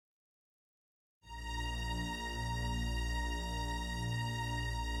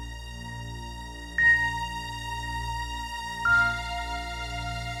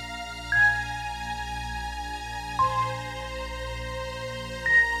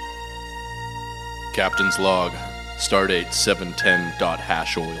Captain's log, stardate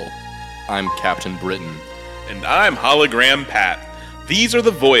 710.hashoil. I'm Captain Britain. And I'm Hologram Pat. These are the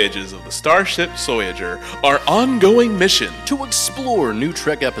voyages of the Starship Voyager, our ongoing mission To explore new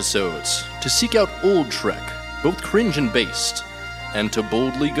Trek episodes, to seek out old Trek, both cringe and based, and to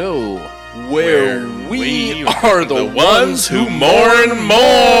boldly go where we are the ones who mourn.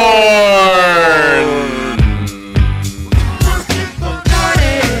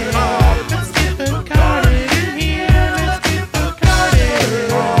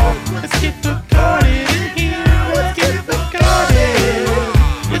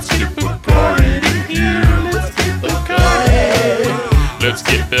 Let's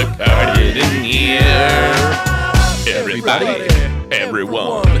get Picarded in here. Everybody,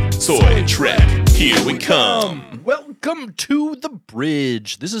 everyone, Soy Trek, here we come. Welcome to the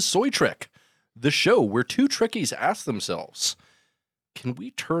bridge. This is Soy Trek, the show where two Trekkies ask themselves, can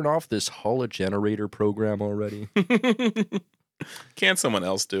we turn off this hologenerator program already? Can't someone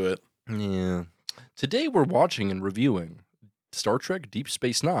else do it? Yeah. Today we're watching and reviewing Star Trek Deep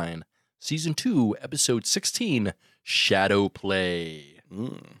Space Nine, Season 2, Episode 16, Shadowplay.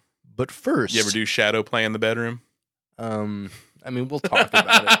 But first... You ever do Shadowplay in the bedroom? I mean, we'll talk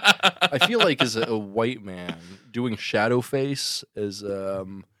about it. I feel like as a white man, doing shadow face is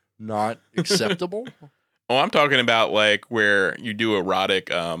not acceptable. Oh, I'm talking about like where you do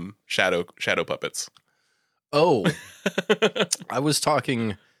erotic shadow puppets. Oh, I was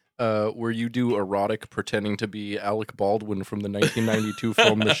talking where you do erotic pretending to be Alec Baldwin from the 1992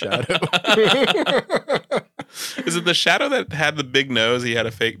 film The Shadow. Is it The Shadow that had the big nose? He had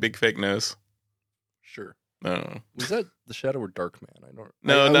a big fake nose. Sure. No. Was that The Shadow or Darkman? I don't.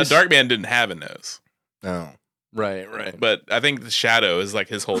 No, Darkman didn't have a nose. Oh, right. But I think The Shadow is like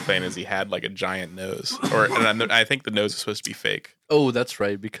his whole thing is he had like a giant nose, and I think the nose is supposed to be fake. Oh, that's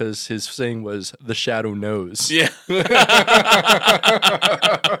right, because his saying was The Shadow knows. Yeah.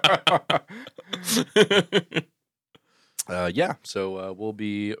 So we'll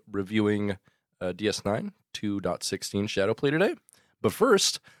be reviewing DS9 2.16 Shadowplay today. But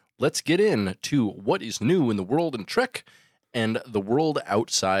first, let's get into what is new in the world in Trek and the world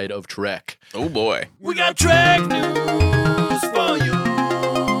outside of Trek. Oh boy. We got Trek news for you.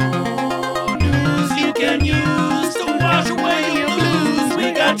 News you can use to wash away your blues.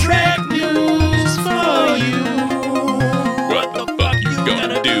 We got Trek news for you. What the fuck you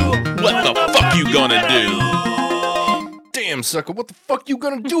gonna do? What the fuck you gonna do? Damn, sucker, what the fuck you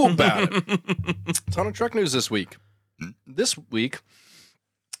gonna do about it? Ton of Trek news this week. This week,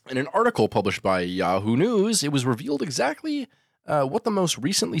 in an article published by Yahoo News, it was revealed exactly what the most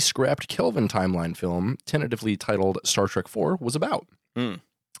recently scrapped Kelvin timeline film, tentatively titled Star Trek IV, was about.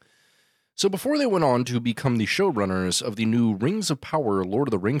 So before they went on to become the showrunners of the new Rings of Power Lord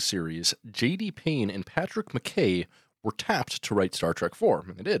of the Rings series, J.D. Payne and Patrick McKay were tapped to write Star Trek IV,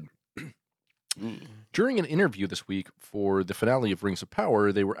 and they did. During an interview this week for the finale of Rings of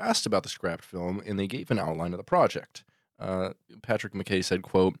Power, they were asked about the scrapped film, and they gave an outline of the project. Patrick McKay said,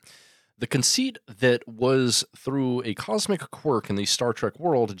 quote, "The conceit that was through a cosmic quirk in the Star Trek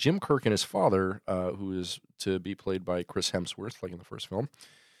world, Jim Kirk and his father, who is to be played by Chris Hemsworth, like in the first film,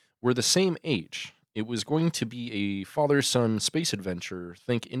 were the same age. It was going to be a father-son space adventure.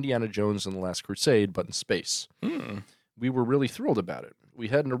 Think Indiana Jones and the Last Crusade, but in space. We were really thrilled about it. We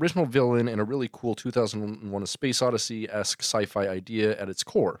had an original villain and a really cool 2001 A Space Odyssey-esque sci-fi idea at its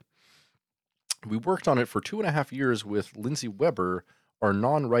core. We worked on it for 2.5 years with Lindsay Weber, our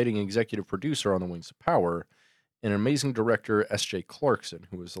non-writing executive producer on The Wings of Power, and an amazing director, S.J. Clarkson,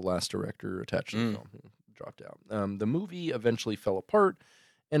 who was the last director attached to the film, who dropped out. The movie eventually fell apart,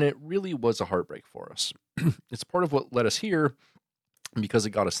 and it really was a heartbreak for us. It's part of what led us here, because it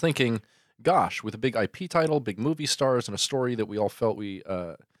got us thinking, gosh, with a big IP title, big movie stars, and a story that we all felt we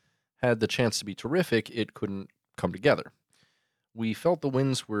had the chance to be terrific, it couldn't come together. We felt the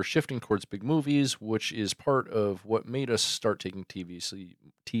winds were shifting towards big movies, which is part of what made us start taking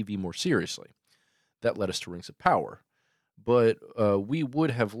TV more seriously. That led us to Rings of Power. But we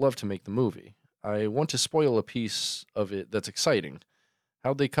would have loved to make the movie. I want to spoil a piece of it that's exciting.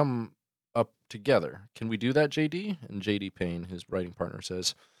 How'd they come up together? Can we do that, JD? And JD Payne, his writing partner,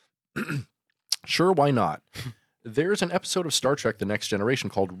 says, sure, why not? There's an episode of Star Trek The Next Generation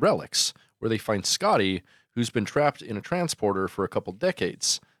called Relics, where they find Scotty, who's been trapped in a transporter for a couple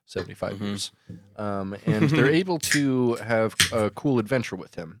decades, 75 years, and they're able to have a cool adventure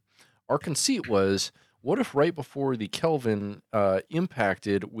with him. Our conceit was, what if right before the Kelvin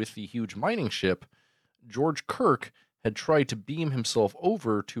impacted with the huge mining ship, George Kirk had tried to beam himself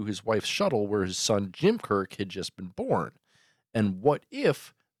over to his wife's shuttle where his son Jim Kirk had just been born? And what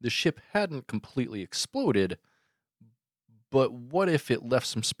if the ship hadn't completely exploded, but what if it left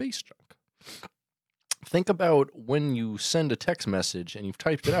some space junk? Think about when you send a text message and you've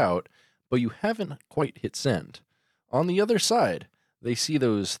typed it out, but you haven't quite hit send. On the other side, they see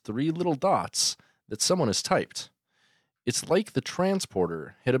those 3 little dots that someone has typed. It's like the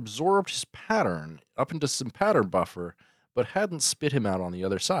transporter had absorbed his pattern up into some pattern buffer, but hadn't spit him out on the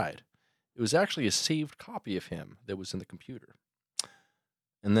other side. It was actually a saved copy of him that was in the computer.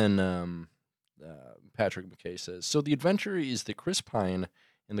 And then Patrick McKay says, so the adventure is that Chris Pine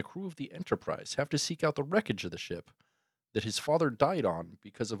and the crew of the Enterprise have to seek out the wreckage of the ship that his father died on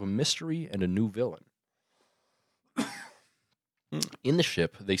because of a mystery and a new villain. In the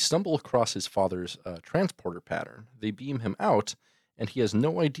ship, they stumble across his father's transporter pattern. They beam him out, and he has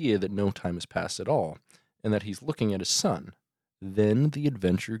no idea that no time has passed at all, and that he's looking at his son. Then the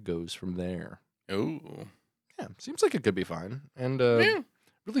adventure goes from there. Oh. Yeah, seems like it could be fine. And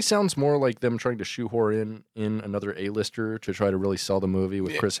really sounds more like them trying to shoehorn in another A-lister to try to really sell the movie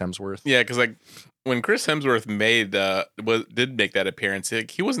with Chris Hemsworth. Yeah, because like when Chris Hemsworth did make that appearance,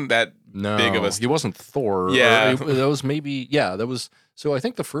 he wasn't that big of a... he wasn't Thor. Yeah. That was maybe... Yeah, that was... So I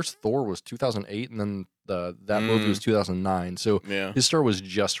think the first Thor was 2008, and then that movie was 2009. So his star was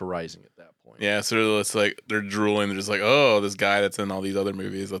just rising at that point. Yeah, so it's like they're drooling. They're just like, oh, this guy that's in all these other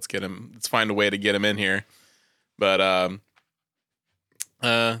movies, let's get him. Let's find a way to get him in here. But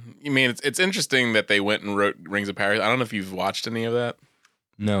I mean, it's interesting that they went and wrote Rings of Power. I don't know if you've watched any of that.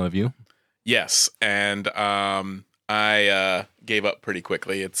 No, have you? Yes, and I gave up pretty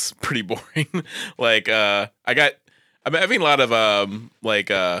quickly. It's pretty boring. Like I'm having a lot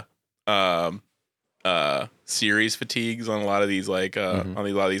of series fatigues on a lot of these on a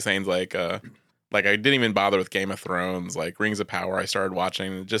lot of these things. Like I didn't even bother with Game of Thrones. Like Rings of Power, I started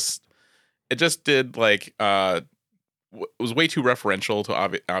watching. It just did like it was way too referential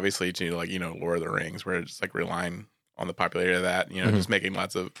to obviously to like Lord of the Rings, where it's like relying on the popularity of that, just making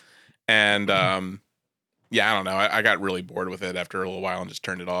lots of and yeah, I don't know. I got really bored with it after a little while and just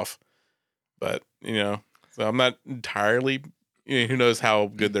turned it off. But so I'm not entirely. Who knows how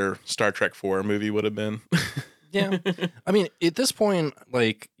good their Star Trek 4 movie would have been? Yeah, I mean, at this point,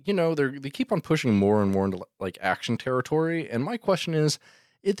 like they keep on pushing more and more into like action territory, and my question is,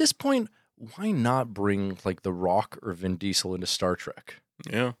 at this point, why not bring like The Rock or Vin Diesel into Star Trek?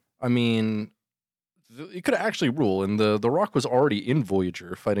 Yeah, I mean, it could actually rule, and the Rock was already in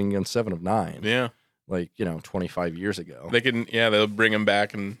Voyager fighting against 7 of 9. Yeah, like 25 years ago. They'll bring him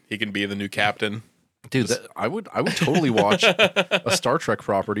back, and he can be the new captain. Dude, I would totally watch a Star Trek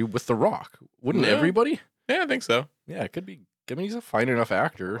property with The Rock. Wouldn't everybody? Yeah, I think so. Yeah, it could be. I mean, he's a fine enough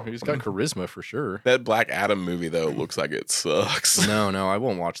actor. He's got charisma for sure. That Black Adam movie, though, looks like it sucks. No, I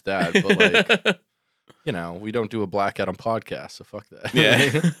won't watch that. But like, we don't do a Black Adam podcast, so fuck that.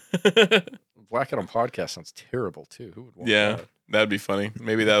 Yeah. Black Adam podcast sounds terrible too. Who would watch that? That'd be funny.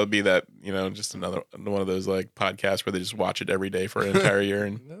 Maybe that would be that, just another one of those like podcasts where they just watch it every day for an entire year.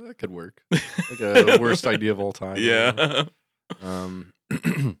 And that could work. Like the worst idea of all time. Yeah.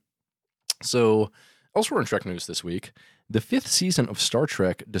 So elsewhere in Trek news this week, the 5th season of Star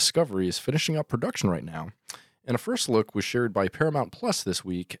Trek Discovery is finishing up production right now. And a first look was shared by Paramount Plus this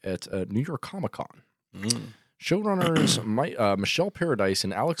week at New York Comic Con. Showrunners Michelle Paradise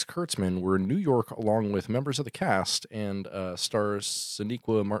and Alex Kurtzman were in New York along with members of the cast and stars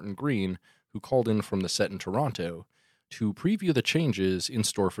Sonequa Martin Green, who called in from the set in Toronto, to preview the changes in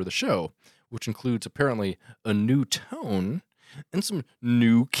store for the show, which includes apparently a new tone and some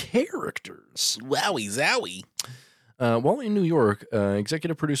new characters. Wowie zowie. While in New York,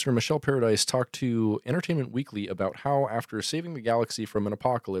 executive producer Michelle Paradise talked to Entertainment Weekly about how, after saving the galaxy from an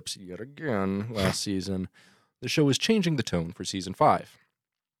apocalypse yet again last season, the show is changing the tone for season 5.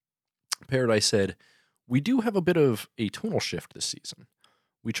 Paradise said, "We do have a bit of a tonal shift this season.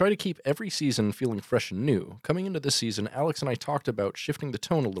 We try to keep every season feeling fresh and new. Coming into this season, Alex and I talked about shifting the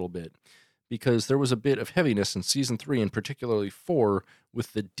tone a little bit because there was a bit of heaviness in season 3 and particularly 4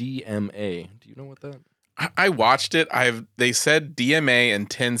 with the DMA." Do you know what that? I watched it. They said DMA and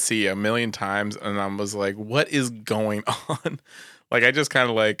 10C a million times, and I was like, "What is going on?" Like, I just kind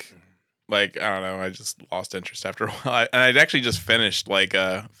of like I don't know. I just lost interest after a while. I'd actually just finished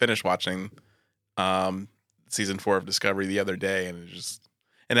watching season 4 of Discovery the other day,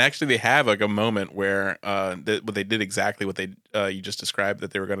 and actually they have like a moment where they did exactly what you just described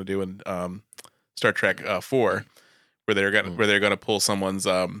that they were going to do in Star Trek 4, where they're going to pull someone's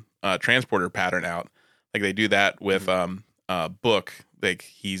transporter pattern out. Like they do that with Book. Like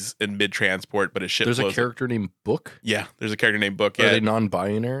he's in mid transport, but his ship. There's a character named Book. Yeah, there's a character named Book. Yeah, are they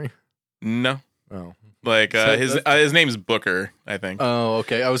non-binary? No. Oh, Like his name's Booker, I think. Oh,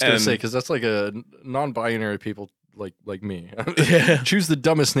 okay. I was gonna And- say because that's like a non-binary people like me. Yeah. Choose the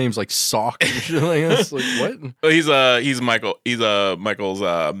dumbest names like Sock. And shit like that's like what? Well, he's Michael. He's Michael's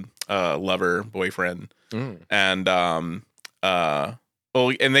lover boyfriend, and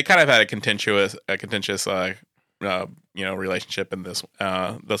well, and they kind of had a contentious relationship in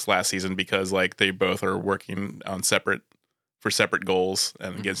this last season because like they both are working on separate goals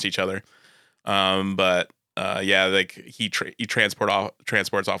and against each other. But like he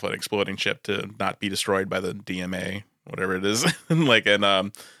transports off an exploding ship to not be destroyed by the DMA, whatever it is.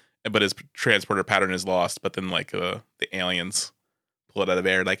 But his transporter pattern is lost. But then like the aliens pull it out of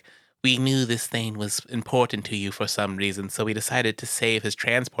air. Like, we knew this thing was important to you for some reason, so we decided to save his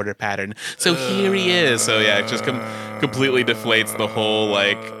transporter pattern. So here he is. So yeah, it just completely deflates the whole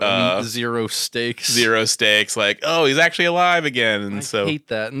like zero stakes. Like, oh, he's actually alive again. And I hate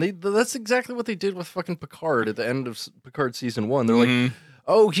that. And that's exactly what they did with fucking Picard at the end of Picard season 1. They're like,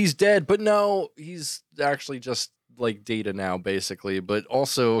 oh, he's dead, but no, he's actually just like Data now, basically. But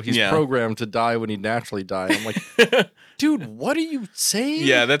also, he's programmed to die when he'd naturally die. I'm like, dude, what are you saying?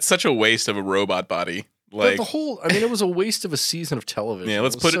 Yeah, that's such a waste of a robot body. Like the whole, I mean, it was a waste of a season of television. Yeah,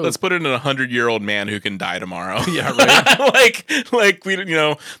 let's put it in a 100-year-old man who can die tomorrow. Yeah, right. like we,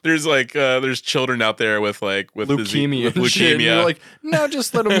 there's children out there with leukemia, leukemia. And you're like, no,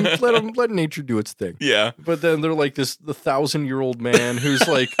 just let nature do its thing. Yeah. But then they're like the 1,000-year-old man who's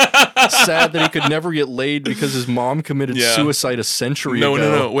like sad that he could never get laid because his mom committed suicide a century ago.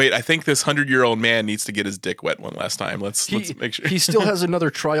 No. Wait, I think this 100-year-old man needs to get his dick wet one last time. Let's make sure. He still has another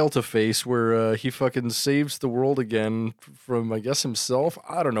trial to face where he fucking saves the world again from, I guess, himself.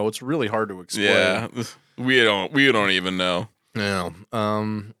 I don't know. It's really hard to explain. Yeah, we don't even know. No.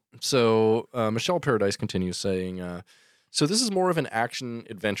 So Michelle Paradise continues saying, so this is more of an action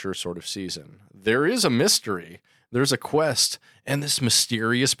adventure sort of season. There is a mystery. There's a quest and this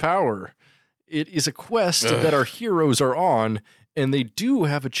mysterious power. It is a quest that our heroes are on, and they do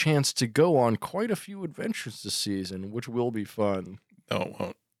have a chance to go on quite a few adventures this season, which will be fun. No, it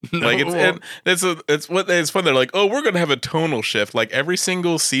won't. No, Like it's fun. They're like, oh, we're gonna have a tonal shift. Like every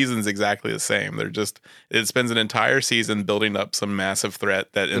single season's exactly the same. It spends an entire season building up some massive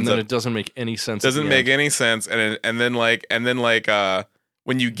threat that ends up it doesn't make any sense. Doesn't make any sense. And then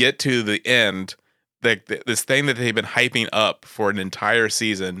when you get to the end, this thing that they've been hyping up for an entire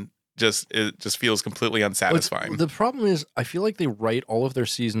season it just feels completely unsatisfying. The problem is, I feel like they write all of their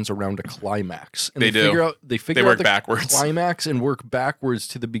seasons around a climax. And they do. They work the backwards. Climax and work backwards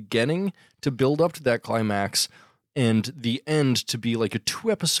to the beginning to build up to that climax, and the end to be like a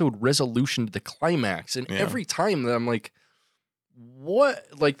 2-episode resolution to the climax. And every time that I'm like, what?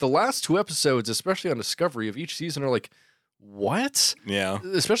 Like the last 2 episodes, especially on Discovery of each season, are like, what? Yeah.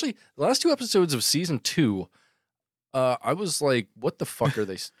 Especially the last 2 episodes of season 2. I was like, what the fuck are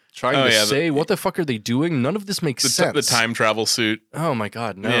they trying to say? What the fuck are they doing? None of this makes sense. The time travel suit. Oh my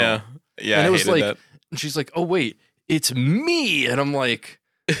God, no. Yeah. And it was like, that. And she's like, oh wait, it's me. And I'm like,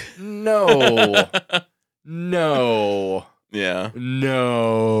 no, no. Yeah.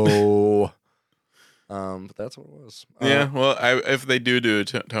 No. But that's what it was. Yeah. Well, if they do a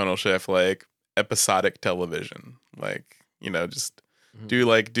tonal shift, like episodic television, like, just do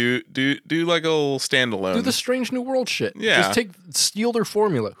like a little standalone. Do the Strange New World shit. Yeah. Just steal their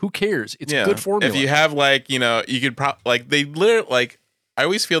formula. Who cares? It's a good formula. If you have you could they literally I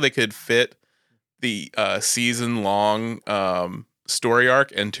always feel they could fit the season long story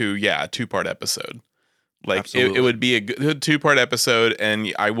arc into a 2-part episode. Like it would be a good 2-part episode,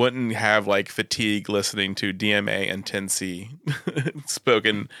 and I wouldn't have fatigue listening to DMA and 10C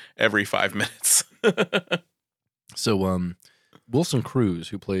spoken every 5 minutes. So Wilson Cruz,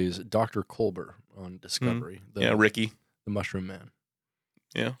 who plays Dr. Culber on Discovery. Ricky. The Mushroom Man.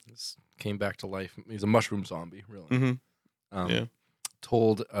 Yeah. Came back to life. He's a mushroom zombie, really. Mm-hmm.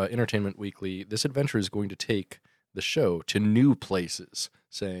 Told Entertainment Weekly, this adventure is going to take the show to new places,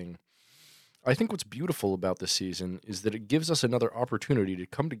 saying, I think what's beautiful about this season is that it gives us another opportunity to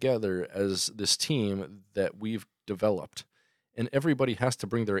come together as this team that we've developed. And everybody has to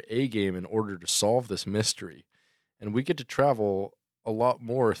bring their A game in order to solve this mystery. And we get to travel a lot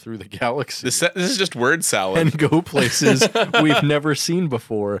more through the galaxy. This is just word salad. And go places we've never seen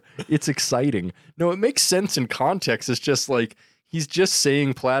before. It's exciting. No, it makes sense in context. It's just like, he's just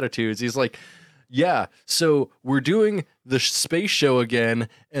saying platitudes. He's like, yeah, so we're doing the space show again,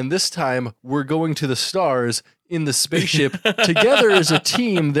 and this time we're going to the stars in the spaceship together as a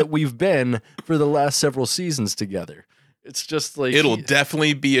team that we've been for the last several seasons together. It's just like It'll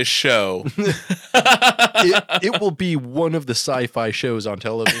definitely be a show. it will be one of the sci-fi shows on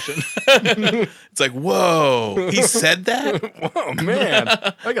television. It's like, whoa, he said that? Whoa, man,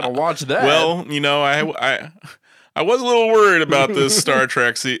 I gotta watch that. Well, I was a little worried about this Star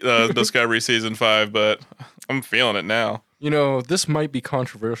Trek Discovery Season 5, but I'm feeling it now. This might be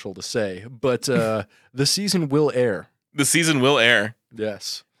controversial to say, but the season will air. The season will air.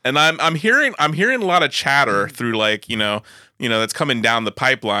 Yes. And I'm hearing a lot of chatter through that's coming down the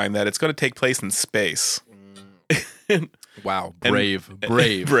pipeline that it's going to take place in space. Wow, brave.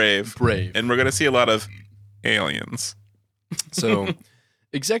 And we're going to see a lot of aliens. So,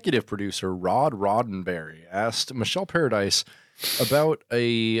 executive producer Rod Roddenberry asked Michelle Paradise about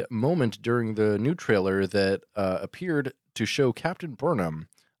a moment during the new trailer that appeared to show Captain Burnham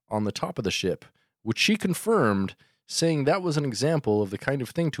on the top of the ship, which she confirmed, saying that was an example of the kind of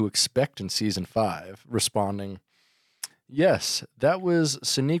thing to expect in Season 5, responding, "Yes, that was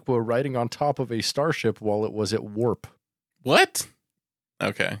Sonequa riding on top of a starship while it was at warp." What?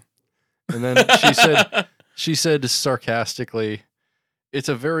 Okay. And then she said sarcastically, "It's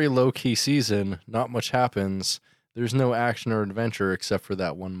a very low-key season. Not much happens. There's no action or adventure except for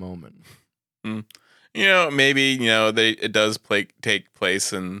that one moment." Maybe, it does take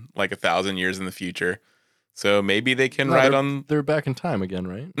place in like 1,000 years in the future. So maybe they can ride on. They're back in time again,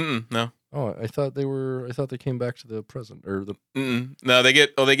 right? No. Oh, I thought they came back to the present or the. No, they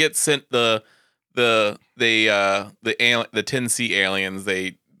get sent the 10C aliens.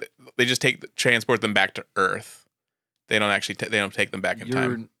 They just transport them back to Earth. They don't actually they don't take them back in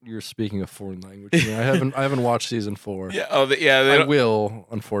time. You're speaking a foreign language. I haven't watched season 4. Yeah. I will,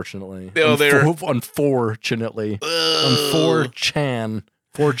 unfortunately. Unfortunately. On 4chan.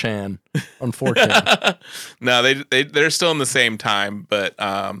 4chan. On 4chan. No, they're still in the same time, but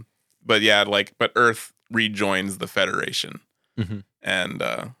yeah, but Earth rejoins the Federation, and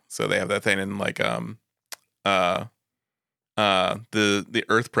so they have that thing, and the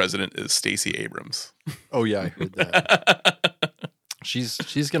Earth president is Stacey Abrams. Oh yeah, I heard that.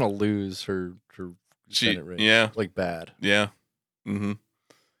 She's gonna lose her Senate race. Yeah, like bad. Yeah. Mm-hmm.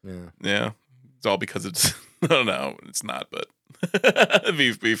 Yeah. It's all because it's. I don't know. It's not, but it'd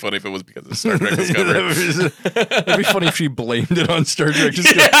be funny if it was because of Star Trek Discovery. It'd be funny if she blamed it on Star Trek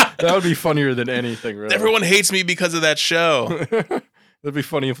Discovery. Yeah. That would be funnier than anything, really. Everyone hates me because of that show. That'd be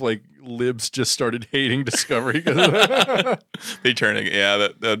funny if libs just started hating Discovery. They turn it. Yeah,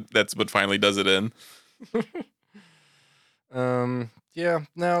 that's what finally does it in. Yeah.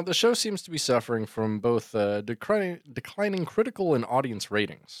 Now the show seems to be suffering from both declining critical and audience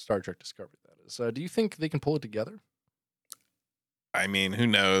ratings. Star Trek Discovery, that is. Do you think they can pull it together? I mean, who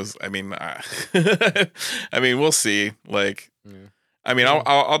knows? I mean, we'll see.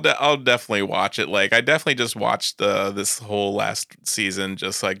 I'll definitely watch it. I definitely just watched this whole last season,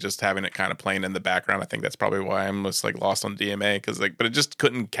 just having it kind of playing in the background. I think that's probably why I'm just lost on DMA but it just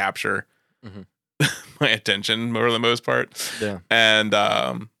couldn't capture my attention for the most part. Yeah, and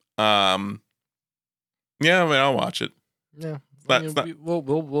yeah, I'll watch it. Yeah.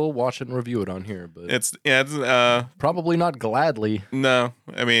 We'll watch it and review it on here, but it's probably not gladly. No,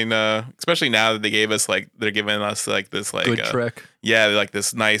 I mean, especially now that they're giving us this good trick. Yeah,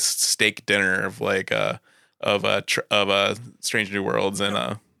 this nice steak dinner of Strange New Worlds and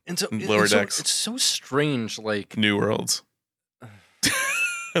Lower Decks. It's so strange, New Worlds.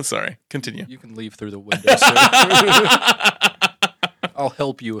 Sorry, continue. You can leave through the window, sir. I'll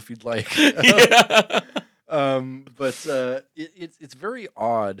help you if you'd like. Yeah. But it's very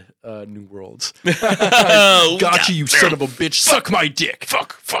odd, New Worlds. Gotcha, you son of a bitch. Suck my dick.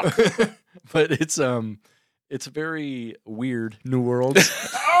 Fuck. But it's very weird, New Worlds.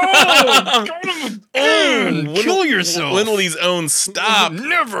 Kill yourself. When will these owns stop?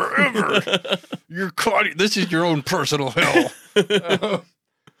 Never, ever. You're caught. This is your own personal hell.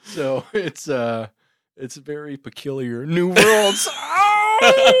 So it's very peculiar. New Worlds.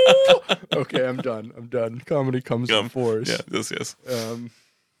 Okay, I'm done. Comedy comes in force. Yeah, yes.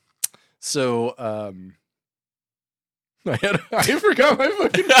 I forgot my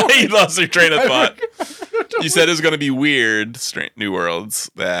fucking point. You lost your train of thought. You said it was going to be weird, New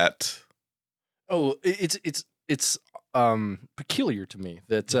Worlds. That. Oh, it's peculiar to me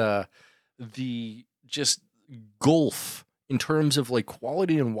that the just gulf in terms of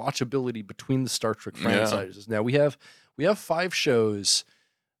quality and watchability between the Star Trek franchises. Yeah. Now we have 5 shows,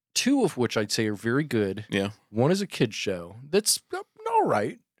 2 of which I'd say are very good. Yeah. One is a kid's show that's all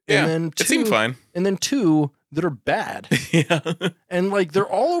right. Yeah. And then it seemed fine. And then 2 that are bad. Yeah. And they're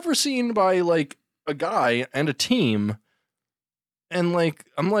all overseen by a guy and a team. And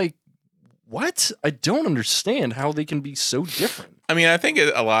I'm what? I don't understand how they can be so different. I mean, I think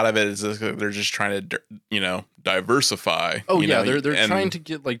a lot of it is just they're just trying to, diversify. Oh yeah, they're trying to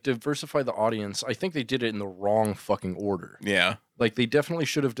get diversify the audience. I think they did it in the wrong fucking order. Yeah. Like they definitely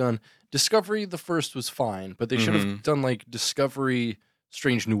should have done Discovery. The first was fine, but they should have done like Discovery,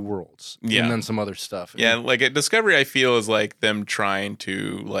 Strange New Worlds, and then some other stuff. Yeah, like at Discovery, I feel is like them trying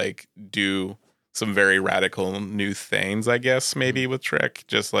to like do some very radical new things. I guess maybe with Trek,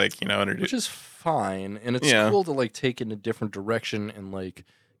 just like which is fine, and it's cool to like take in a different direction and like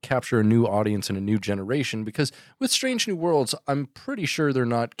capture a new audience and a new generation. Because with Strange New Worlds, I'm pretty sure they're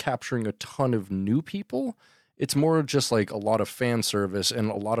not capturing a ton of new people. It's more just like a lot of fan service,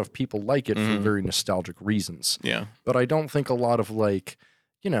 and a lot of people like it for very nostalgic reasons. Yeah. But I don't think a lot of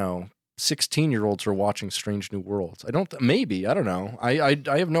 16-year-olds are watching Strange New Worlds. Maybe, I don't know. I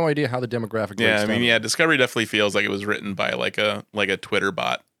have no idea how the demographic breaks down. Discovery definitely feels like it was written by like a Twitter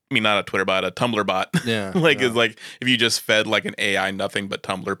bot. I mean, not a Twitter bot, a Tumblr bot. Yeah. It's like if you just fed like an AI nothing but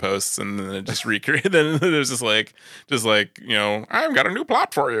Tumblr posts and then it just recreated, then there's just like, I've got a new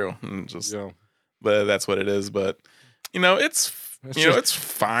plot for you. And just, but that's what it is. But, it's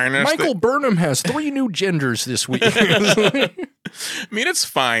fine. Michael Burnham has 3 new genders this week. I mean, it's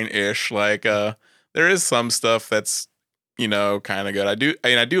fine-ish. Like, there is some stuff that's, kind of good. I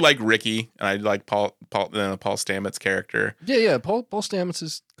do like Ricky, and I like Paul Stamets' character. Yeah. Paul Stamets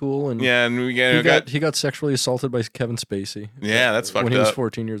is cool, and and he got sexually assaulted by Kevin Spacey. Yeah, that's fucked up. When he was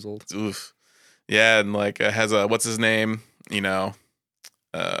 14 years old. Oof. Yeah, and like has a what's his name?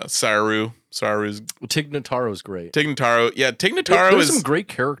 Saru's Tig Notaro's great. Tig Notaro There's some great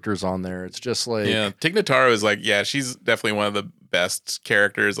characters on there. It's just like Tig Notaro is like she's definitely one of the best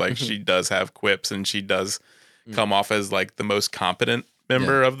characters. Like she does have quips, and she does come off as like the most competent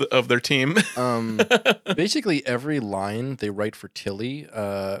member of their team. Basically every line they write for Tilly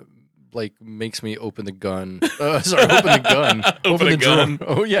makes me open the gun. Open the gun. Open the gun.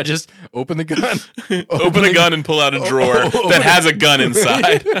 Oh yeah, just open the gun. Open the gun and pull out a drawer that has a gun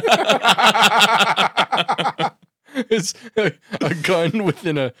inside. It's a gun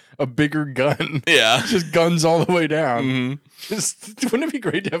within a bigger gun. Yeah. Just guns all the way down. Just wouldn't it be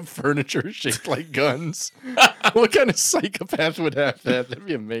great to have furniture shaped like guns? What kind of psychopath would have that? That'd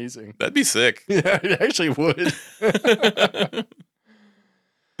be amazing. That'd be sick. Yeah, it actually would.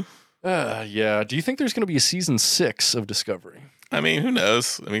 Yeah. Do you think there's going to be a season 6 of Discovery? I mean, who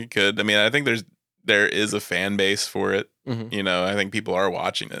knows? I mean, it could. I mean, I think there is a fan base for it. I think people are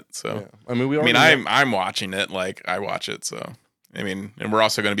watching it. So, I mean, I'm watching it. Like I watch it. So, I mean, and we're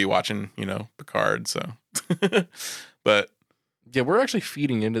also going to be watching, Picard. So, but yeah, we're actually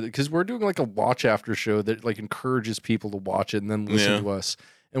feeding into it because we're doing like a watch after show that like encourages people to watch it and then listen to us.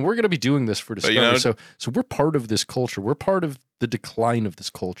 And we're going to be doing this for Discovery. So we're part of this culture. We're part of the decline of this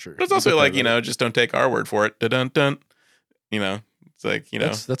culture. But it's also like, just don't take our word for it. Dun-dun-dun. It's like,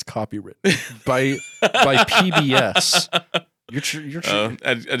 That's copywritten by PBS.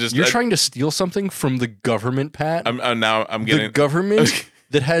 You're trying to steal something from the government, Pat. I'm getting the government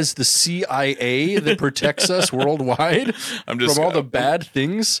that has the CIA that protects us worldwide from all the bad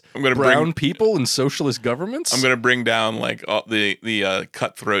things brown people and socialist governments. I'm going to bring down like all the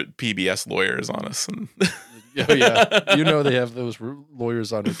cutthroat PBS lawyers on us. And oh yeah, they have those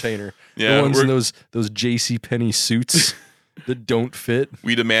lawyers on retainer. Yeah, the ones in those JCPenney suits that don't fit.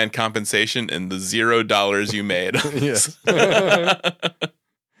 We demand compensation in the $0 you made. Yes.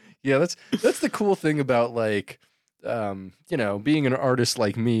 Yeah, that's the cool thing about like being an artist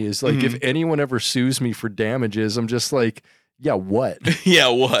like me is like if anyone ever sues me for damages, I'm just like, yeah, what? Yeah,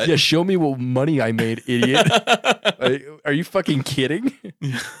 what? Yeah, show me what money I made, idiot. Are you fucking kidding?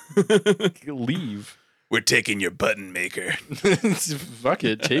 Leave. We're taking your button maker. Fuck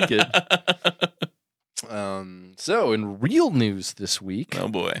it, take it. So in real news this week, oh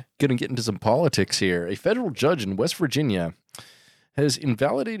boy, gonna get into some politics here. A federal judge in West Virginia has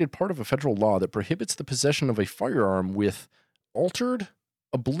invalidated part of a federal law that prohibits the possession of a firearm with altered,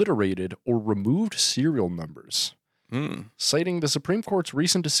 obliterated, or removed serial numbers, citing the Supreme Court's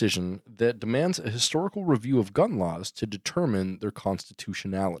recent decision that demands a historical review of gun laws to determine their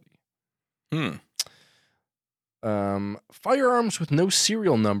constitutionality. Firearms with no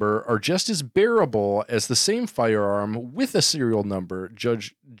serial number are just as bearable as the same firearm with a serial number,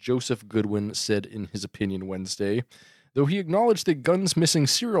 Judge Joseph Goodwin said in his opinion Wednesday, though he acknowledged that guns missing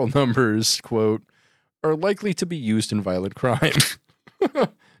serial numbers, quote, are likely to be used in violent crime.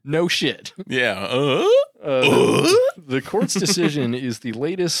 No shit. Yeah. The court's decision is the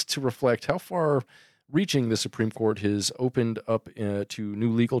latest to reflect how far reaching the Supreme Court has opened up to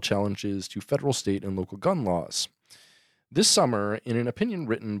new legal challenges to federal, state, and local gun laws. This summer, in an opinion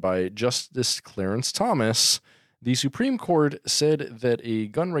written by Justice Clarence Thomas, the Supreme Court said that a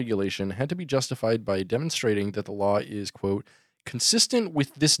gun regulation had to be justified by demonstrating that the law is, quote, consistent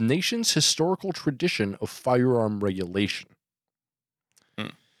with this nation's historical tradition of firearm regulation.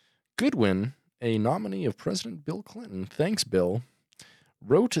 Goodwin, a nominee of President Bill Clinton, thanks Bill,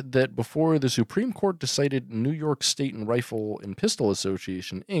 wrote that before the Supreme Court decided New York State and Rifle and Pistol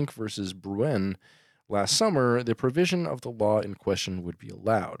Association, Inc. versus Bruen last summer, the provision of the law in question would be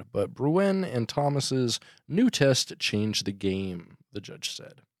allowed. But Bruen and Thomas's new test changed the game, the judge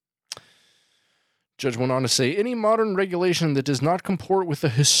said. Judge went on to say, any modern regulation that does not comport with the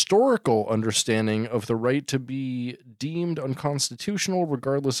historical understanding of the right to be deemed unconstitutional,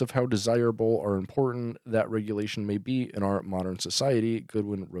 regardless of how desirable or important that regulation may be in our modern society,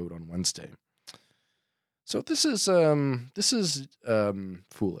 Goodwin wrote on Wednesday. So this is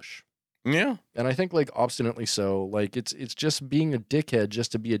foolish. Yeah. And I think, like, obstinately so. Like, it's just being a dickhead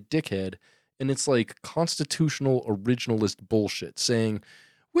just to be a dickhead. And it's like constitutional originalist bullshit saying,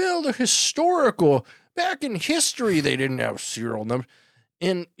 well, the historical, back in history, they didn't have serial numbers.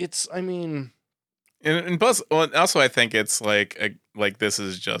 And it's, I mean. And plus, well, also I think it's like this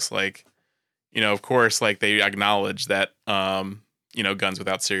is just like, of course, like they acknowledge that, guns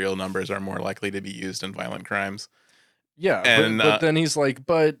without serial numbers are more likely to be used in violent crimes. Yeah, and, but then he's like,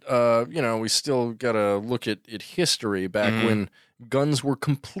 we still got to look at history back when guns were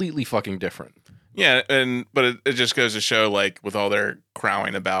completely fucking different. Yeah, but it just goes to show, like, with all their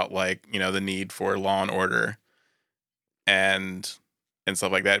crowing about, like, the need for law and order and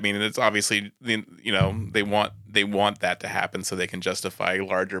stuff like that. I mean, it's obviously, they want that to happen so they can justify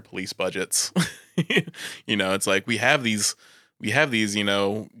larger police budgets. It's like we have these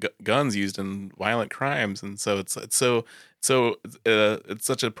guns used in violent crimes, and so it's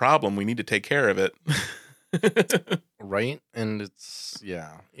such a problem. We need to take care of it. Right? And it's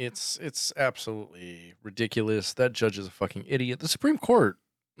absolutely ridiculous. That judge is a fucking idiot. The Supreme Court,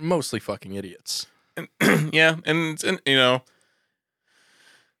 mostly fucking idiots. And, yeah, and I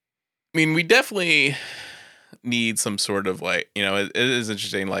mean, we definitely need some sort of, like, it is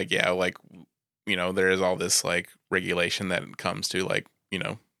interesting, like, yeah, like, there is all this, like, regulation that comes to, like,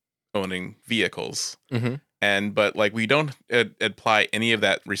 owning vehicles. Mm-hmm. But like we don't apply any of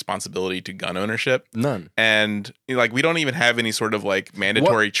that responsibility to gun ownership. None. And like we don't even have any sort of like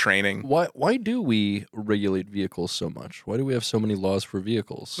mandatory training. Why do we regulate vehicles so much? Why do we have so many laws for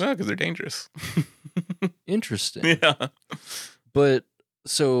vehicles? Well, because they're dangerous. Interesting. Yeah. But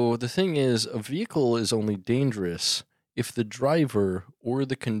so the thing is, a vehicle is only dangerous if the driver or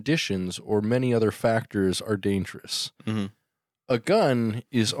the conditions or many other factors are dangerous. Mm-hmm. A gun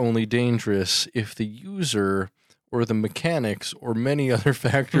is only dangerous if the user or the mechanics or many other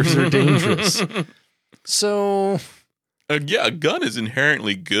factors are dangerous. So, yeah, a gun is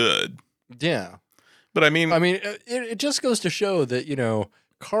inherently good. Yeah. But I mean, it just goes to show that,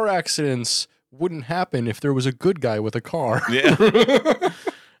 car accidents wouldn't happen if there was a good guy with a car. Yeah.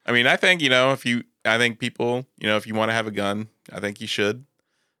 I mean, I think, I think people, if you want to have a gun, I think you should.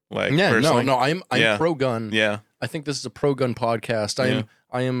 Like, yeah, personally. no, I'm pro-gun. Yeah. I think this is a pro-gun podcast.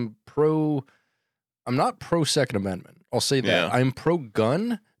 I'm not pro-Second Amendment. I'll say that. Yeah. I'm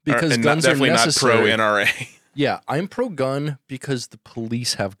pro-gun because guns are necessary. Definitely not pro-NRA. Yeah, I'm pro-gun because the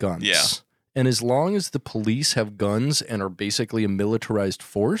police have guns. Yeah. And as long as the police have guns and are basically a militarized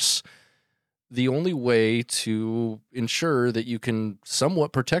force, the only way to ensure that you can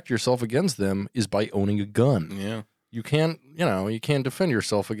somewhat protect yourself against them is by owning a gun. Yeah. You can't defend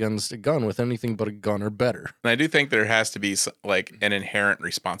yourself against a gun with anything but a gun or better. And I do think there has to be like an inherent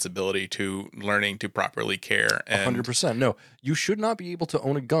responsibility to learning to properly care. 100%. No, you should not be able to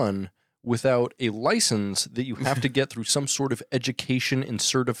own a gun without a license that you have to get through some sort of education and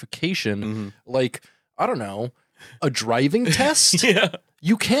certification. Mm-hmm. Like, I don't know, a driving test? Yeah.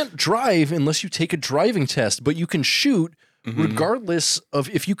 You can't drive unless you take a driving test, but you can shoot regardless of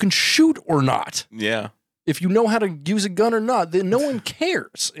if you can shoot or not. Yeah. If you know how to use a gun or not, then no one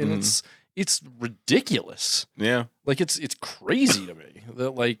cares. And it's ridiculous. Yeah. Like, it's crazy to me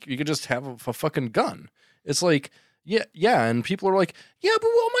that, like, you could just have a fucking gun. It's like, yeah, and people are like, yeah, but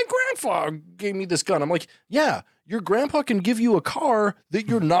well, my grandfather gave me this gun. I'm like, yeah, your grandpa can give you a car that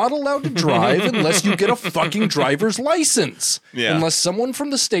you're not allowed to drive unless you get a fucking driver's license. Yeah. Unless someone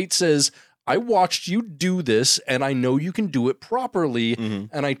from the state says, I watched you do this, and I know you can do it properly,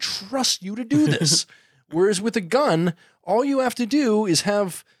 and I trust you to do this. Whereas with a gun, all you have to do is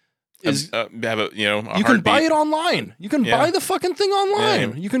have a you can buy it online. You can buy the fucking thing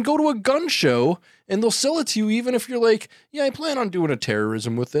online. Yeah. You can go to a gun show and they'll sell it to you even if you're like, yeah, I plan on doing a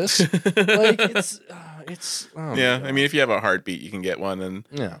terrorism with this. Like, it's Yeah, I mean, if you have a heartbeat, you can get one, and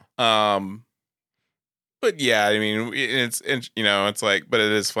yeah. but yeah, I mean, it's like, but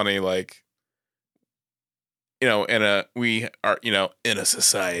it is funny, like, we are, in a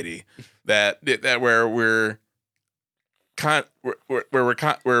society that where we're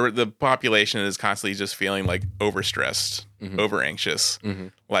where the population is constantly just feeling like overstressed, over anxious,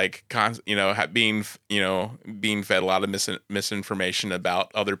 like being fed a lot of misinformation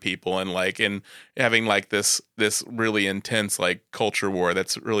about other people, and having like this really intense like culture war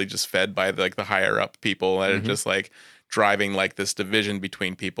that's really just fed by like the higher up people that are just like driving like this division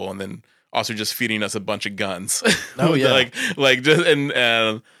between people, and then also just feeding us a bunch of guns. Oh yeah, like just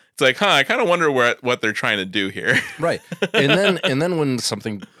and. It's like, I kind of wonder what they're trying to do here. Right. And then when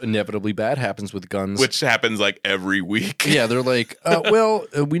something inevitably bad happens with guns, which happens like every week. Yeah, they're like,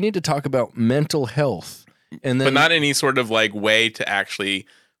 we need to talk about mental health. And then, but not any sort of like way to actually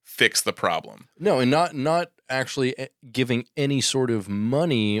fix the problem. No, and not actually giving any sort of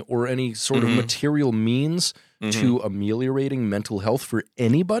money or any sort of material means to ameliorating mental health for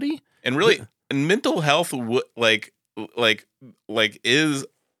anybody. And really, mental health is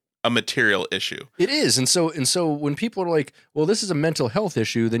a material issue. It is. And so when people are like, well, this is a mental health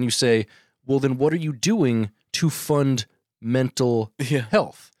issue, then you say, well, then what are you doing to fund mental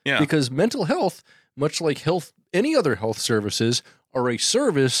health? Yeah. Because mental health, much like any other health services, are a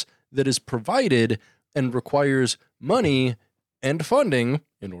service that is provided and requires money and funding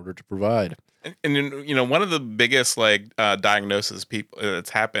in order to provide. And one of the biggest like diagnoses people that's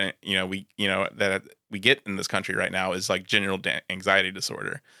happening, that we get in this country right now is like general anxiety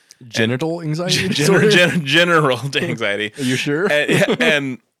disorder. Genital anxiety disorder? General anxiety. Are you sure?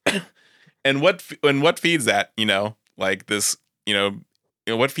 And what feeds that, like this,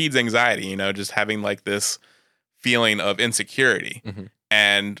 what feeds anxiety, just having like this feeling of insecurity.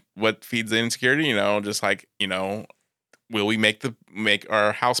 And what feeds the insecurity, just like, will we make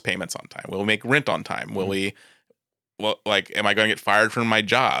our house payments on time? Will we make rent on time? Will we, am I going to get fired from my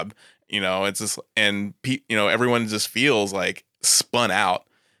job? It's just, and everyone just feels like spun out.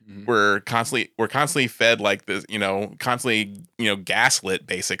 We're constantly fed like this, constantly, gaslit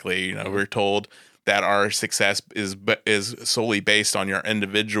basically. We're told that our success is solely based on your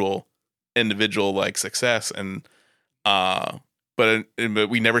individual like success, and but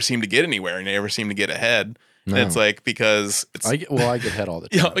we never seem to get anywhere and never seem to get ahead. No. And it's like, because I get head all the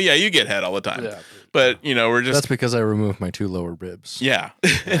time. Yeah, you get head all the time. Yeah, but we're just, that's because I removed my 2 lower ribs. Yeah.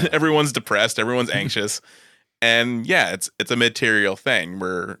 Everyone's depressed, everyone's anxious. And yeah, it's a material thing.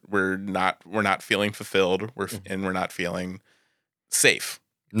 We're not feeling fulfilled. We're not feeling safe.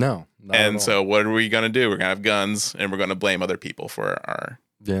 No. And so what are we gonna do? We're gonna have guns, and we're gonna blame other people for our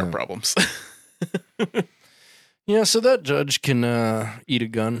problems. Yeah. So that judge can eat a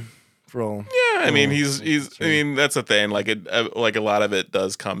gun for all. Yeah, I mean he's. I mean, that's the thing. Like a lot of it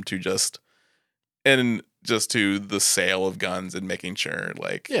does come to just to the sale of guns and making sure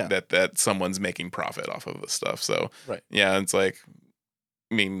that someone's making profit off of this stuff. So yeah, it's like,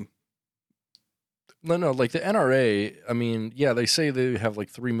 I mean, no, like the NRA, I mean, yeah, they say they have like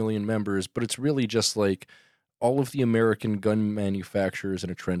 3 million members, but it's really just like all of the American gun manufacturers in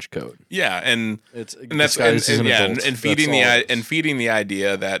a trench coat. Yeah, and feeding the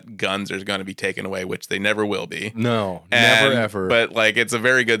idea that guns are going to be taken away, which they never will be. No, never ever. But like, it's a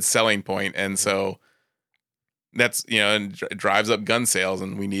very good selling point, and so that's and it drives up gun sales,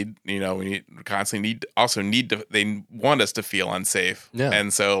 and they want us to feel unsafe. Yeah.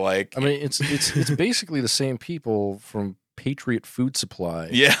 And so like, I mean, it's basically the same people from Patriot Food Supply.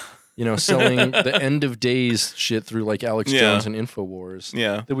 Yeah. Selling the end of days shit through like Alex Jones and InfoWars.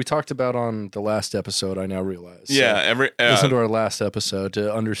 Yeah. That we talked about on the last episode, I now realize. Yeah. So listen to our last episode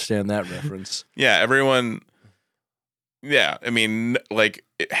to understand that reference. Yeah. Everyone. Yeah. I mean, like,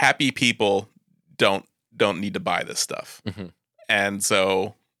 happy people don't need to buy this stuff. And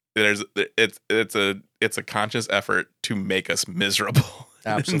so it's a conscious effort to make us miserable.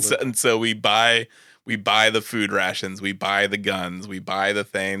 Absolutely. and so we buy the food rations, we buy the guns, we buy the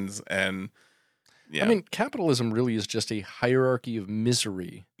things, and yeah. I mean, capitalism really is just a hierarchy of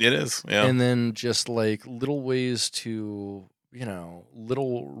misery. It is, yeah. And then just like little ways to,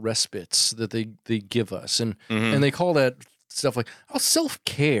 little respites that they give us, and they call that stuff like,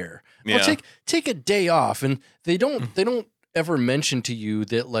 self-care. Yeah. I'll take a day off, and they don't ever mention to you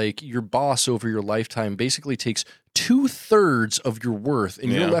that like your boss over your lifetime basically takes 2/3 of your worth,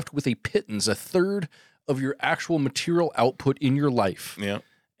 and you're left with a pittance, 1/3 of your actual material output in your life. Yeah.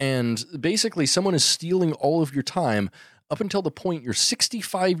 And basically someone is stealing all of your time up until the point you're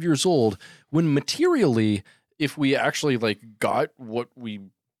 65 years old, when materially, if we actually like got what we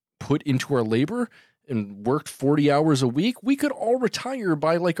put into our labor, and worked 40 hours a week, we could all retire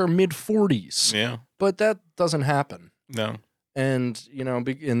by like our mid 40s. Yeah. But that doesn't happen. No. And, you know,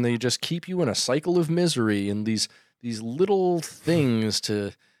 and they just keep you in a cycle of misery and these little things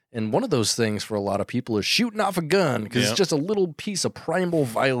to, and one of those things for a lot of people is shooting off a gun because it's just a little piece of primal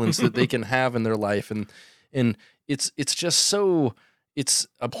violence that they can have in their life. And it's just so, it's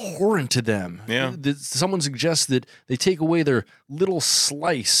abhorrent to them. Yeah. Someone suggests that they take away their little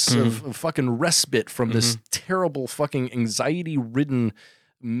slice of fucking respite from this terrible fucking anxiety-ridden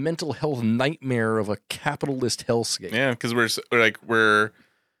mental health nightmare of a capitalist hellscape. Yeah, because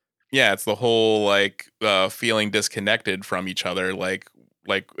it's the whole like feeling disconnected from each other, like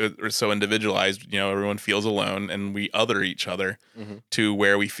we're so individualized, you know, everyone feels alone and we other each other to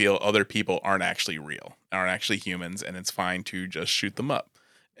where we feel other people aren't actually real, aren't actually humans, and it's fine to just shoot them up.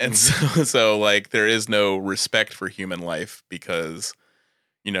 And so like there is no respect for human life because,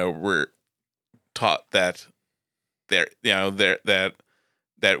 you know, we're taught that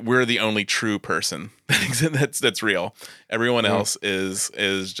that we're the only true person that's real. Everyone else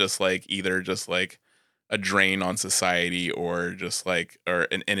is just like either just like a drain on society or just like or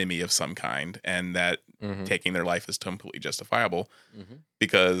an enemy of some kind, and that taking their life is completely justifiable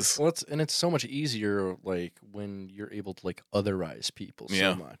because it's so much easier like when you're able to like otherize people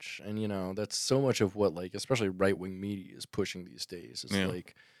so much, and you know that's so much of what like especially right wing media is pushing these days. It's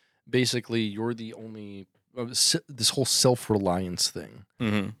like basically you're the only. This whole self-reliance thing,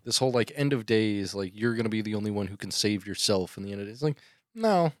 this whole like end of days, like you're gonna be the only one who can save yourself in the end of days. Like,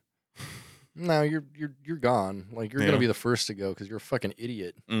 no, you're gone. Like you're gonna be the first to go because you're a fucking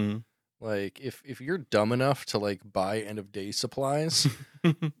idiot. Like if you're dumb enough to like buy end of day supplies,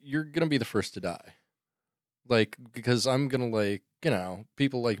 you're gonna be the first to die. Like because I'm gonna like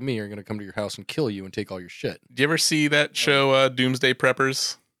people like me are gonna come to your house and kill you and take all your shit. Do you ever see that show Doomsday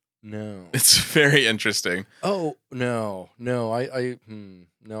Preppers? No, it's very interesting. Oh no,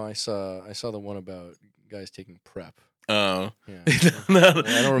 I saw the one about guys taking prep. Oh yeah, no,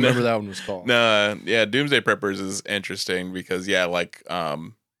 I don't remember that one was called. No, yeah, Doomsday Preppers is interesting because like I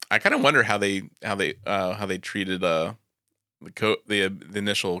kind of wonder how they treated the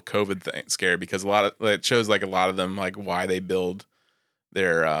initial COVID scare because it shows like a lot of them like why they build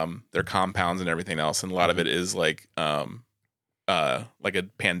their compounds and everything else, and a lot of it is like a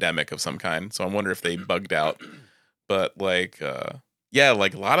pandemic of some kind. So I wonder if they bugged out. But like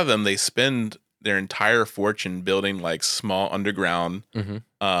like a lot of them they spend their entire fortune building like small underground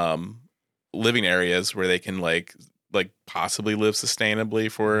living areas where they can like possibly live sustainably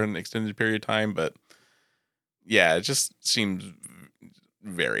for an extended period of time. But yeah, it just seems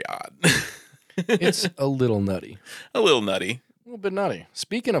very odd. It's a little nutty. A little nutty. A little bit nutty.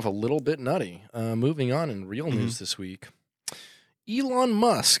 Speaking of a little bit nutty, moving on in real news this week. Elon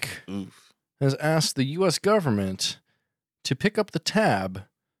Musk has asked the U.S. government to pick up the tab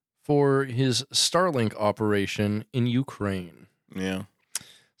for his Starlink operation in Ukraine. Yeah.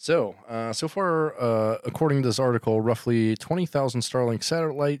 So far, according to this article, roughly 20,000 Starlink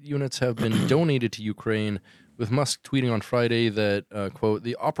satellite units have been donated to Ukraine, with Musk tweeting on Friday that, quote,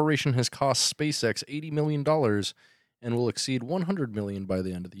 the operation has cost SpaceX $80 million and will exceed $100 million by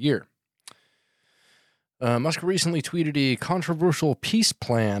the end of the year. Musk recently tweeted a controversial peace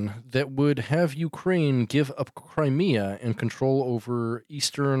plan that would have Ukraine give up Crimea and control over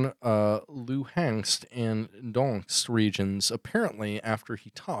eastern Luhansk and Donetsk regions, apparently after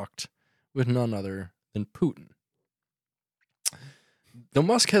he talked with none other than Putin. Though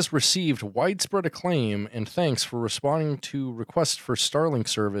Musk has received widespread acclaim and thanks for responding to requests for Starlink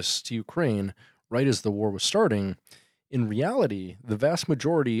service to Ukraine right as the war was starting, in reality, the vast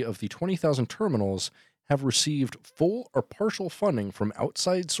majority of the 20,000 terminals have received full or partial funding from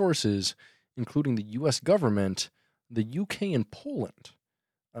outside sources, including the U.S. government, the UK, and Poland,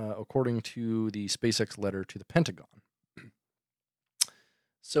 according to the SpaceX letter to the Pentagon.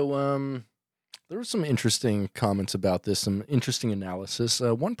 So there were some interesting comments about this, some interesting analysis.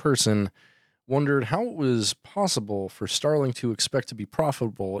 One person wondered how it was possible for Starlink to expect to be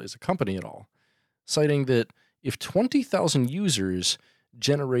profitable as a company at all, citing that if 20,000 users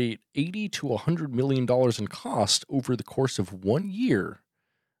generate $80 to $100 million in cost over the course of 1 year,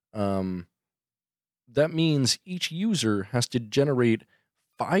 that means each user has to generate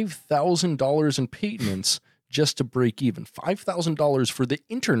 $5,000 in payments just to break even. $5,000 for the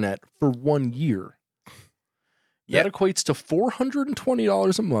internet for 1 year. That equates to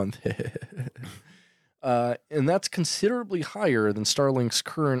 $420 a month. And that's considerably higher than Starlink's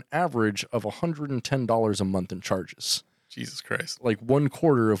current average of $110 a month in charges. Jesus Christ. Like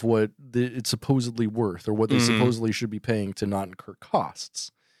 1/4 of what it's supposedly worth or what they supposedly should be paying to not incur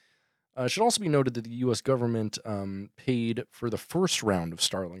costs. It should also be noted that the U.S. government paid for the first round of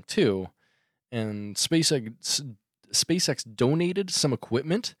Starlink 2, and SpaceX donated some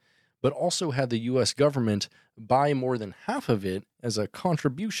equipment, but also had the U.S. government buy more than half of it as a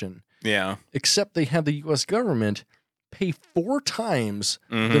contribution. Yeah. Except they had the U.S. government pay 4 times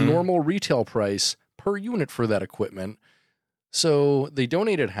the Mhm. normal retail price per unit for that equipment. So they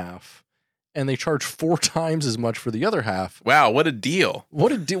donated half, and they charged 4 times as much for the other half. Wow, what a deal.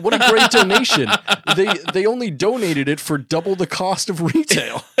 What a great donation. They only donated it for double the cost of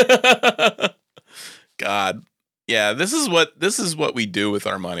retail. God. Yeah, this is what we do with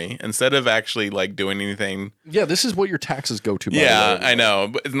our money instead of actually like doing anything. Yeah, this is what your taxes go to. By Yeah, the way. I know,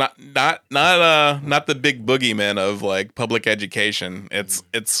 but it's not the big boogeyman of like public education.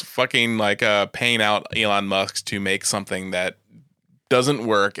 It's fucking like paying out Elon Musk to make something that doesn't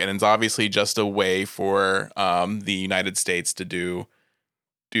work, and it's obviously just a way for the United States to do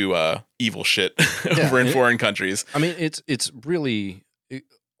evil shit over in foreign countries. I mean, it's really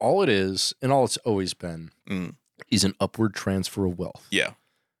all it is, and all it's always been. Is an upward transfer of wealth. Yeah.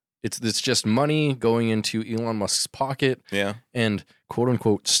 It's just money going into Elon Musk's pocket. Yeah. And quote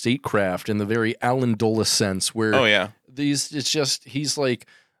unquote statecraft in the very Alan Dulles sense where he's like,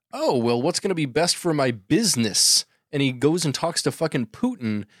 oh, well, what's going to be best for my business? And he goes and talks to fucking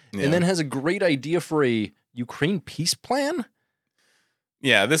Putin and then has a great idea for a Ukraine peace plan.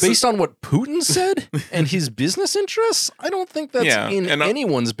 Yeah, based on what Putin said and his business interests, I don't think that's in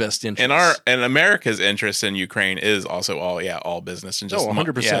anyone's best interest. And America's interest in Ukraine is also all business and just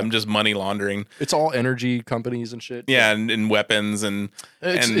 100%. Just money laundering. It's all energy companies and shit. Yeah, and weapons and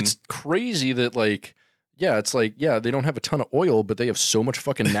it's crazy that like they don't have a ton of oil, but they have so much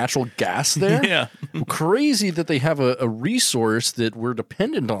fucking natural gas there. Yeah. Crazy that they have a resource that we're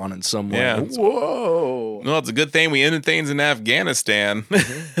dependent on in some way. Yeah. Whoa. Well, it's a good thing we ended things in Afghanistan.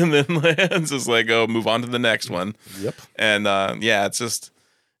 And then it's just like, move on to the next one. Yep. And it's just,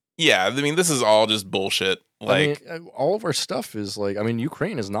 I mean, this is all just bullshit. Like, I mean, all of our stuff is like, I mean,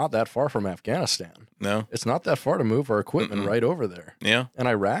 Ukraine is not that far from Afghanistan. No. It's not that far to move our equipment right over there. Yeah. And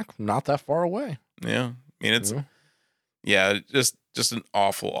Iraq, not that far away. Yeah. I mean, it's just an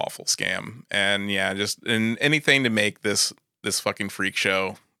awful, awful scam, and and anything to make this fucking freak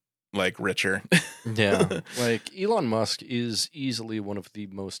show like richer. Yeah, like Elon Musk is easily one of the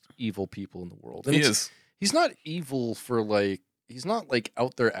most evil people in the world. And he is. He's not evil for like he's not like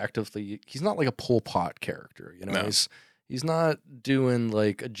out there actively. He's not like a Pol Pot character, you know. No. He's not doing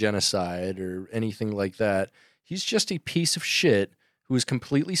like a genocide or anything like that. He's just a piece of shit who is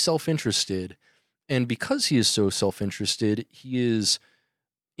completely self-interested. And because he is so self-interested, he is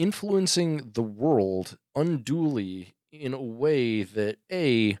influencing the world unduly in a way that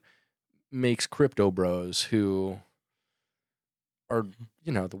makes crypto bros who are,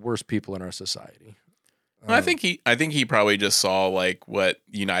 the worst people in our society. I think he probably just saw like what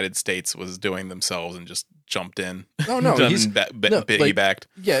the United States was doing themselves and just jumped in. Oh no, he's piggybacked.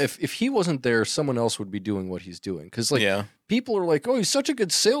 Yeah, if he wasn't there, someone else would be doing what he's doing. Because people are like, oh, he's such a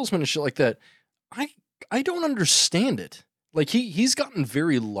good salesman and shit like that. I don't understand it. Like he's gotten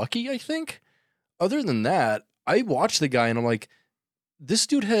very lucky, I think. Other than that, I watch the guy and I'm like, this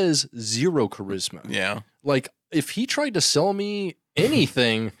dude has zero charisma. Yeah. Like if he tried to sell me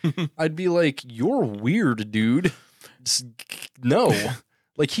anything, I'd be like, you're weird, dude. No.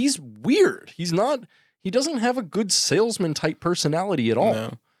 Like he's weird. He doesn't have a good salesman type personality at all.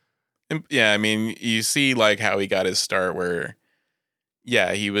 No. Yeah, I mean, you see like how he got his start where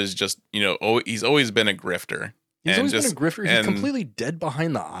he was just, he's always been a grifter. He's always been a grifter. He's completely dead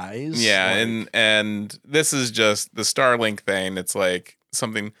behind the eyes. Yeah, and this is just the Starlink thing. It's like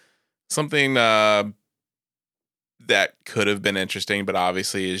something that could have been interesting, but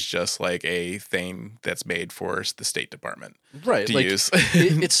obviously is just like a thing that's made for the State Department to use.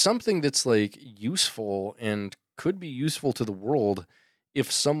 It's something that's like useful and could be useful to the world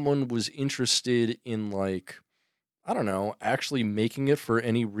if someone was interested in like, I don't know, actually making it for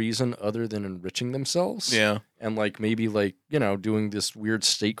any reason other than enriching themselves. Yeah. And like maybe like, doing this weird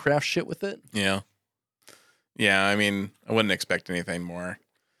statecraft shit with it. Yeah. Yeah, I mean, I wouldn't expect anything more.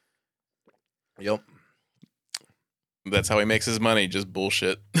 Yep. That's how he makes his money, just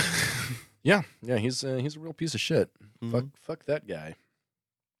bullshit. Yeah, he's a real piece of shit. Mm-hmm. Fuck that guy.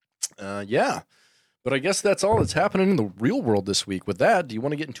 But I guess that's all that's happening in the real world this week. With that, do you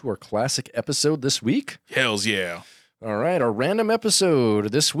want to get into our classic episode this week? Hells yeah. All right, our random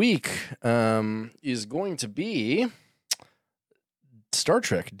episode this week is going to be Star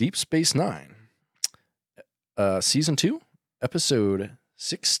Trek Deep Space Nine, Season 2, Episode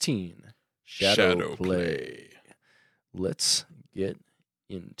 16, Shadowplay. Let's get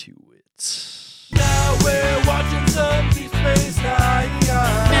into it. Now we're watching some Deep Space Nine.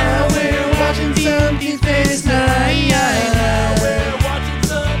 Now we're watching some Deep Space Nine. Now we're watching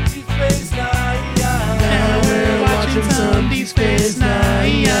some Deep Space Nine. Now we're watching some Deep Space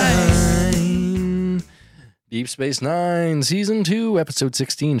Nine. Deep Space Nine, Season 2, Episode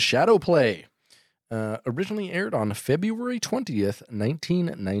 16, Shadowplay. Originally aired on February 20th,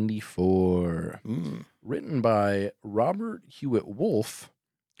 1994. Written by Robert Hewitt Wolfe,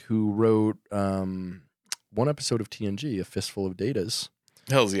 who wrote one episode of TNG, A Fistful of Datas.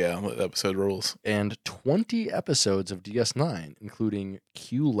 Hells yeah, that episode rules. And 20 episodes of DS9, including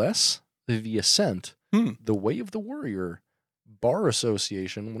Q-Less, The Ascent, The Way of the Warrior, Bar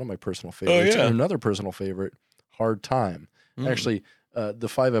Association, one of my personal favorites, and another personal favorite, Hard Time. Actually, the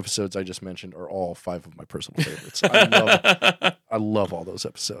 5 episodes I just mentioned are all 5 of my personal favorites. I love all those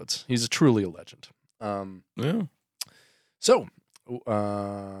episodes. He's truly a legend. So,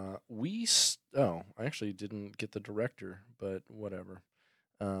 I actually didn't get the director, but whatever.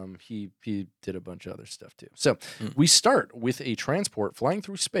 He did a bunch of other stuff too. So we start with a transport flying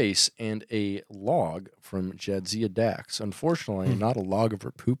through space and a log from Jadzia Dax. Unfortunately, not a log of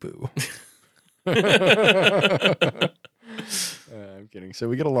her poo-poo. I'm kidding. So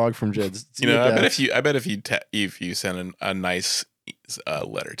we get a log from Jadzia Dax. I bet if you send a nice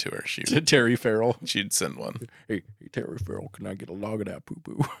letter to her, to Terry Farrell, she'd send one. Hey, Terry Farrell, can I get a log of that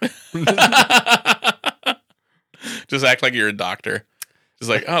poo-poo? Just act like you're a doctor. Just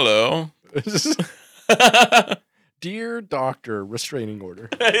like, hello. Dear doctor, restraining order.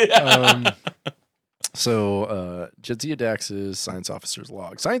 So, Jadzia Dax's Science Officer's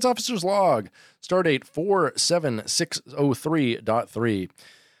Log. Science Officer's Log, stardate 47603.3.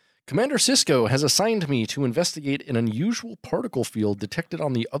 Commander Sisko has assigned me to investigate an unusual particle field detected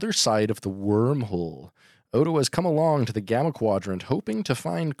on the other side of the wormhole. Odo has come along to the Gamma Quadrant, hoping to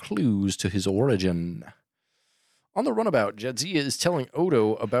find clues to his origin. On the runabout, Jadzia is telling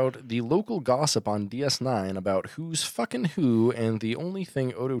Odo about the local gossip on DS9 about who's fucking who, and the only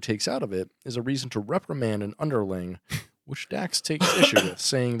thing Odo takes out of it is a reason to reprimand an underling, which Dax takes issue with,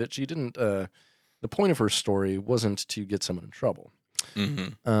 saying that she didn't, the point of her story wasn't to get someone in trouble.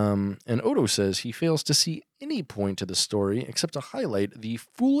 And Odo says he fails to see any point to the story except to highlight the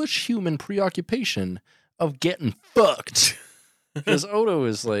foolish human preoccupation of getting fucked. Because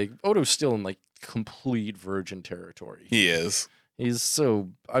Odo's still in complete virgin territory. He is. He's so.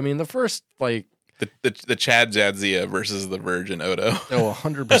 I mean, the first the Chad Jadzia versus the virgin Odo.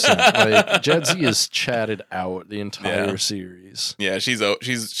 100%. Jadzia's chatted out the entire series. Yeah, she's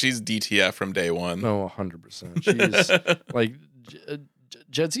DTF from day one. 100%. She's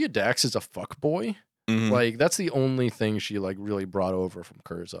Jadzia Dax is a fuckboy. That's the only thing she really brought over from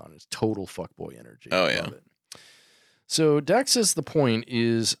Curzon is total fuckboy energy. Oh yeah. So Dax says the point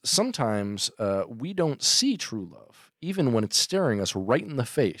is sometimes we don't see true love, even when it's staring us right in the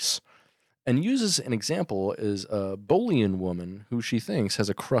face, and uses an example as a Bolian woman who she thinks has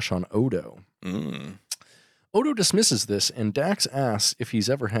a crush on Odo. Odo dismisses this, and Dax asks if he's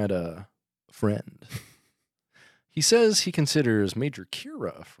ever had a friend. He says he considers Major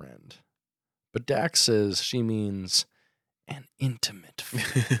Kira a friend, but Dax says she means an intimate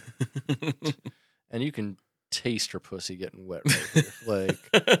friend. And you can taste her pussy getting wet right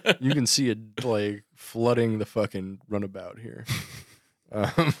here. You can see it flooding the fucking runabout here.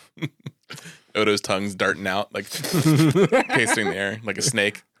 Odo's tongue's darting out, pasting the air like a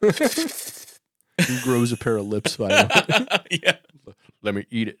snake. He grows a pair of lips finally. Yeah. Let me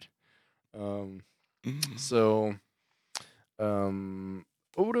eat it. So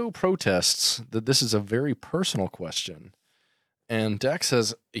Odo protests that this is a very personal question, and Dax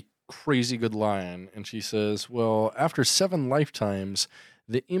has a crazy good line, and she says, well, after 7 lifetimes,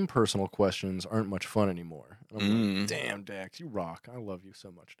 the impersonal questions aren't much fun anymore. And I'm like, damn, Dax, you rock. I love you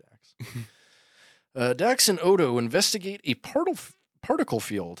so much, Dax. Dax and Odo investigate a particle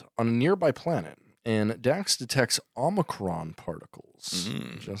field on a nearby planet, and Dax detects Omicron particles,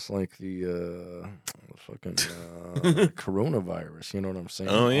 just like the fucking coronavirus, you know what I'm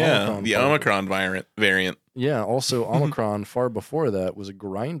saying? Oh, yeah, the Omicron variant. Yeah, also Omicron, far before that, was a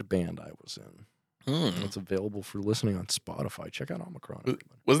grind band I was in. It's available for listening on Spotify. Check out Omicron, everybody.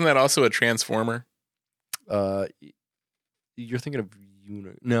 Wasn't that also a Transformer? You're thinking of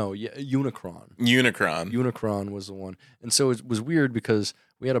Unicron. Unicron was the one. And so it was weird because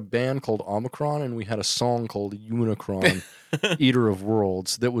we had a band called Omicron and we had a song called Unicron, Eater of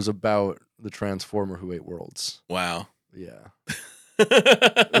Worlds, that was about the Transformer who ate worlds. Wow. Yeah.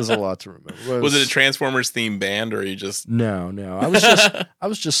 There's a lot to remember. Was it a Transformers themed band, or you just? No. I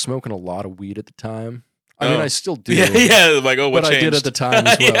was just smoking a lot of weed at the time. I mean, I still do. Yeah. Like, oh, what but changed? I did at the time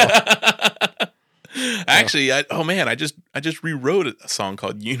as well. Actually, I just rewrote a song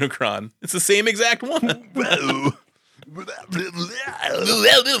called Unicron. It's the same exact one.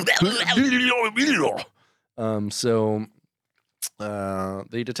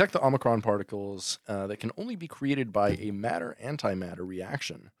 They detect the Omicron particles that can only be created by a matter-antimatter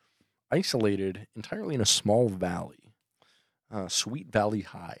reaction, isolated entirely in a small valley. Sweet Valley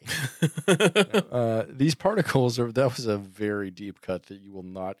High. These particles that was a very deep cut that you will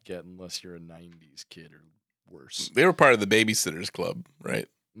not get unless you're a 90s kid or worse. They were part of the Babysitters Club, right?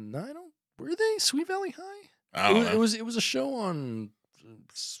 No, were they Sweet Valley High? I don't know. It was a show on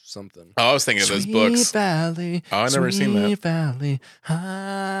something. Oh, I was thinking of those books. Sweet Valley. Oh, I've never seen that. Sweet Valley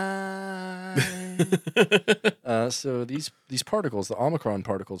High. So these particles, the Omicron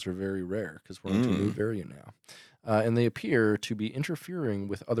particles, are very rare because we're into a new variant now. And they appear to be interfering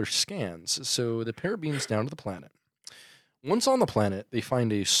with other scans, so the pair beams down to the planet. Once on the planet, they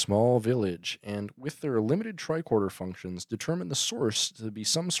find a small village, and with their limited tricorder functions, determine the source to be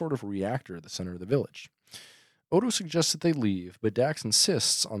some sort of reactor at the center of the village. Odo suggests that they leave, but Dax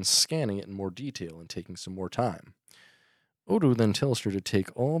insists on scanning it in more detail and taking some more time. Odo then tells her to take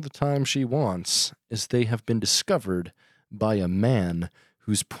all the time she wants, as they have been discovered by a man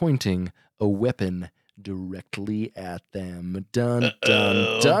who's pointing a weapon directly at them. Dun,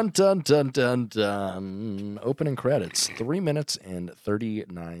 dun, dun, dun, dun, dun, dun. Opening credits, 3 minutes and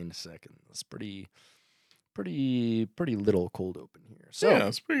 39 seconds. Pretty little cold open here. So, yeah,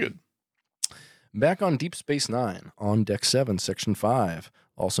 it's pretty good. Back on Deep Space Nine, on Deck 7, Section 5,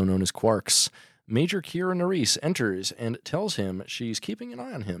 also known as Quarks, Major Kira Nerys enters and tells him she's keeping an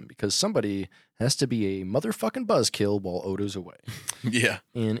eye on him because somebody has to be a motherfucking buzzkill while Odo's away. Yeah.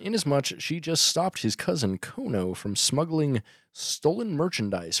 And inasmuch she just stopped his cousin Kono from smuggling stolen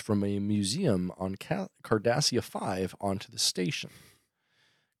merchandise from a museum on Cardassia 5 onto the station.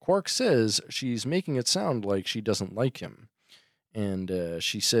 Quark says she's making it sound like she doesn't like him. And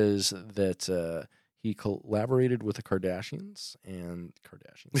she says that he collaborated with the Cardassians and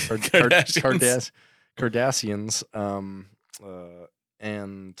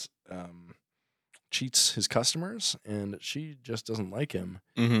cheats his customers, and she just doesn't like him.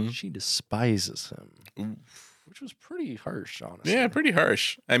 Mm-hmm. She despises him, which was pretty harsh, honestly. Yeah, pretty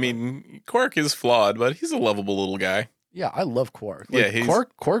harsh. I mean, Quark is flawed, but he's a lovable little guy. Yeah, I love Quark. Yeah,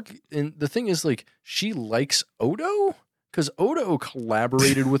 Quark. And the thing is, like, she likes Odo. Because Odo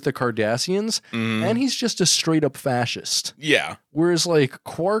collaborated with the Cardassians, and he's just a straight-up fascist. Yeah. Whereas, like,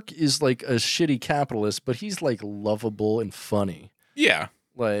 Quark is, like, a shitty capitalist, but he's, like, lovable and funny. Yeah.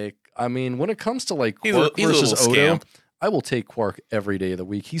 Like, I mean, when it comes to, like, he's Quark versus a Odo, scamp. I will take Quark every day of the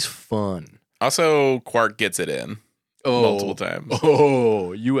week. He's fun. Also, Quark gets it in multiple times.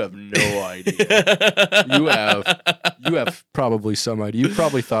 Oh, you have no idea. you have probably some idea. You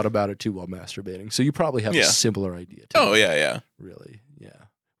probably thought about it too while masturbating, so you probably have a similar idea. Too. Oh yeah. Really, yeah.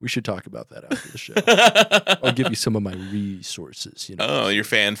 We should talk about that after the show. I'll give you some of my resources. You know. Oh, your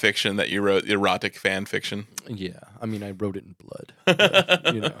fan fiction that you wrote, erotic fan fiction. Yeah, I mean, I wrote it in blood.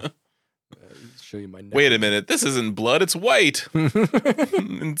 But, you know. Show you my neck. Wait a minute, this isn't blood, it's white.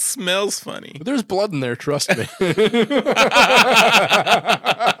 It smells funny. But there's blood in there, trust me.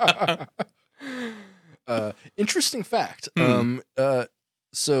 Interesting fact. It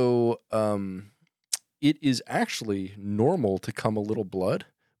is actually normal to come a little blood,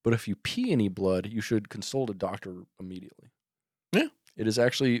 but if you pee any blood, you should consult a doctor immediately. Yeah. It is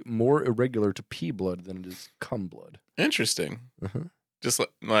actually more irregular to pee blood than it is cum blood. Interesting. Uh-huh. Just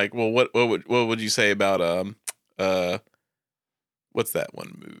like, well, what would you say about what's that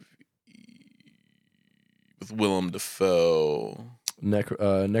one movie with Willem Dafoe?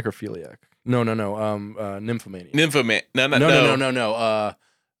 Necrophiliac. No. Nymphomaniac. No.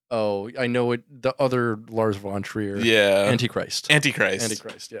 I know it. The other Lars von Trier. Yeah. Antichrist.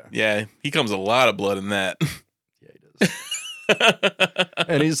 Yeah. Yeah. He comes a lot of blood in that. Yeah, he does.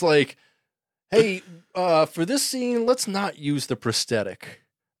 And he's like, hey, for this scene, let's not use the prosthetic.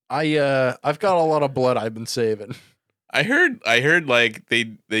 I've got a lot of blood I've been saving. I heard like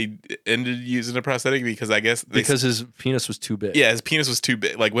they ended using a prosthetic because I guess because his penis was too big. Yeah, his penis was too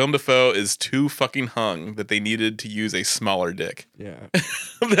big. Like Willem Dafoe is too fucking hung that they needed to use a smaller dick. Yeah.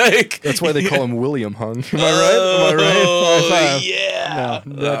 Like, that's why they call him William Hung. Am I right? Oh, yeah.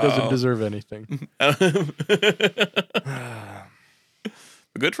 No, that doesn't deserve anything.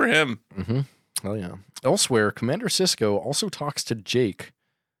 Good for him. Mm-hmm. Hell yeah. Elsewhere, Commander Sisko also talks to Jake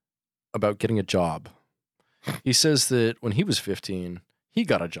about getting a job. He says that when he was 15, he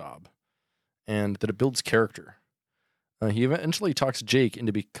got a job, and that it builds character. He eventually talks Jake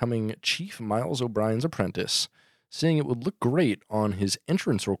into becoming Chief Miles O'Brien's apprentice, saying it would look great on his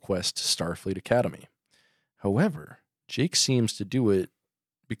entrance request to Starfleet Academy. However, Jake seems to do it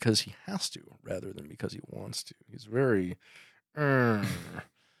because he has to rather than because he wants to. He's very...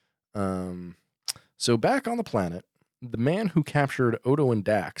 So back on the planet, the man who captured Odo and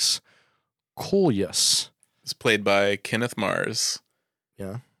Dax, Colyus. It's played by Kenneth Mars.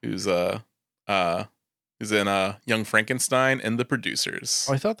 Yeah. Who's in Young Frankenstein and The Producers.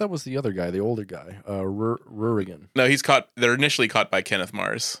 Oh, I thought that was the other guy, the older guy, Rurigan. No, they're initially caught by Kenneth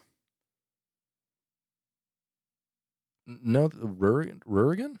Mars. No,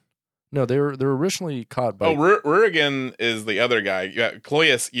 Rurigan? No, they were originally caught by... Oh, Rurigan is the other guy. Yeah,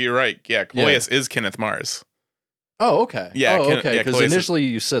 Cloyus, you're right. Yeah, Cloyus is Kenneth Mars. Oh, okay. Yeah, okay. yeah, Because initially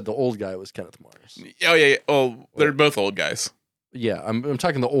you said the old guy was Kenneth Mars. Oh, yeah. Oh, they're both old guys. Yeah, I'm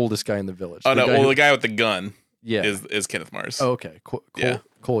talking the oldest guy in the village. Oh, the guy with the gun yeah. is Kenneth Mars. Oh, okay.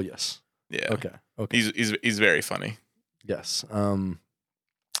 Colyus. Yeah. Okay. He's very funny. Yes.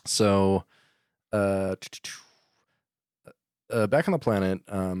 So, back on the planet,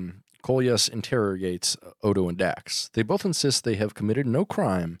 Colyus interrogates Odo and Dax. They both insist they have committed no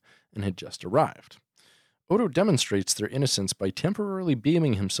crime and had just arrived. Odo demonstrates their innocence by temporarily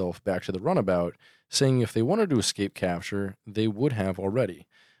beaming himself back to the runabout, saying if they wanted to escape capture, they would have already.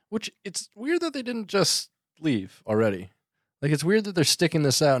 Which, it's weird that they didn't just leave already. Like, it's weird that they're sticking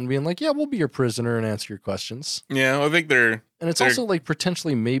this out and being like, yeah, we'll be your prisoner and answer your questions. Yeah, I think they're... And it's also, like,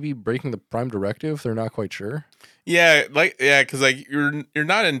 potentially maybe breaking the Prime Directive. They're not quite sure. Yeah, because like they're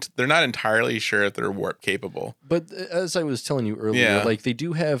not entirely sure if they're warp capable. But as I was telling you earlier, like they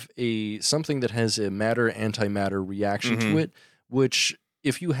do have something that has a matter-antimatter reaction to it, which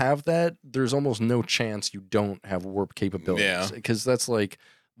if you have that, there's almost no chance you don't have warp capabilities. Yeah. Because that's like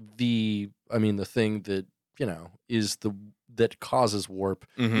the thing that, is that causes warp.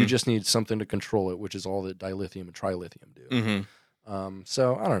 Mm-hmm. You just need something to control it, which is all that dilithium and trilithium do. Mm-hmm.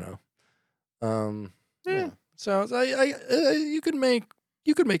 So I don't know. Yeah. So you could make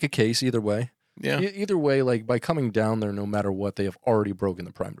a case either way. Yeah. Either way, like by coming down there, no matter what, they have already broken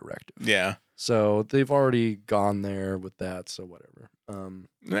the Prime Directive. Yeah. So they've already gone there with that. So whatever.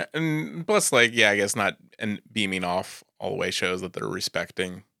 And plus, like, I guess not and beaming off all the way shows that they're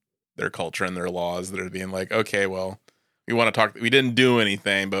respecting their culture and their laws. That are being like, okay, well, we want to talk. We didn't do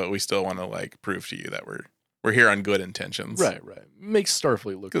anything, but we still want to like prove to you that we're here on good intentions. Right. Makes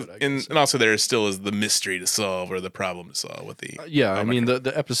Starfleet look good. And also there still is the mystery to solve or the problem to solve with the...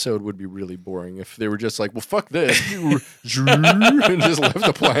 the episode would be really boring if they were just like, well, fuck this. and just left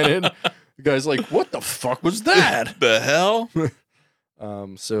the planet. The guy's like, what the fuck was that? The hell?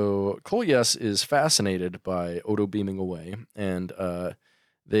 So Colyus is fascinated by Odo beaming away, and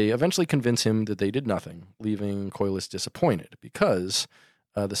they eventually convince him that they did nothing, leaving Colyus disappointed because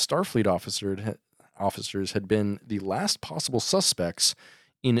the Starfleet officers had been the last possible suspects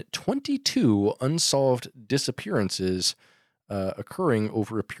in 22 unsolved disappearances occurring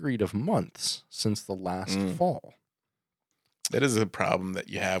over a period of months since the last fall. That is a problem that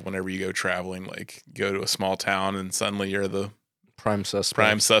you have whenever you go traveling, like go to a small town and suddenly you're the prime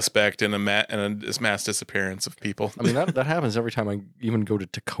suspect in a mass disappearance of people. I mean, that happens every time I even go to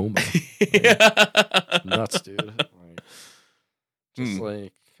Tacoma. Nuts, dude.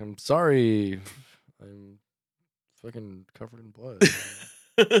 Like, I'm sorry. I'm fucking covered in blood.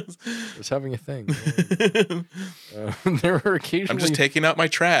 Just having a thing. There are occasionally... I'm just taking out my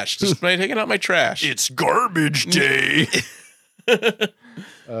trash. It's garbage day.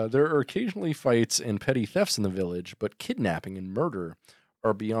 There are occasionally fights and petty thefts in the village, but kidnapping and murder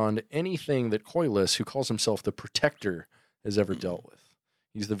are beyond anything that Colyus, who calls himself the Protector, has ever dealt with.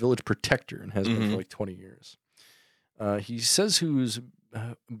 He's the village protector and has been for like 20 years. He says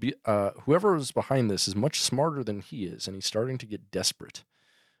whoever is behind this is much smarter than he is, and he's starting to get desperate.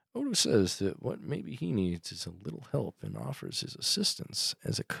 Odo says that what maybe he needs is a little help and offers his assistance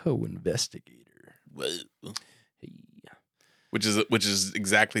as a co-investigator. Hey. Which is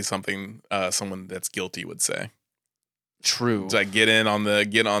exactly something someone that's guilty would say. True. It's like get on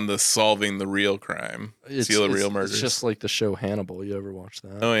the solving the real crime, seal the real murders. It's just like the show Hannibal. You ever watch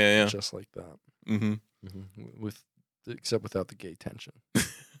that? Oh yeah. Just like that. Mm-hmm. Except without the gay tension.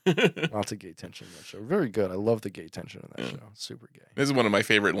 Lots of gay tension in that show. Very good. I love the gay tension in that show. Super gay. This is one of my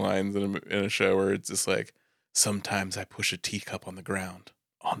favorite lines in a show where it's just like, sometimes I push a teacup on the ground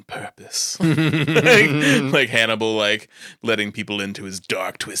on purpose. like Hannibal, like letting people into his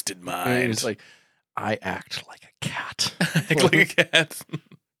dark, twisted mind. He's like, I act like a cat. Act like a cat.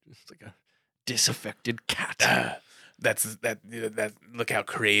 Just like a disaffected cat. That. Look how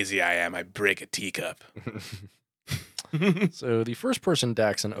crazy I am. I break a teacup. So the first person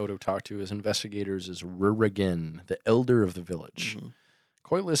Dax and Odo talk to as investigators is Rurigan, the elder of the village.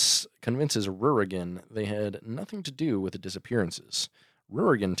 Koilis convinces Rurigan they had nothing to do with the disappearances.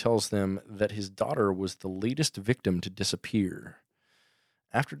 Rurigan tells them that his daughter was the latest victim to disappear.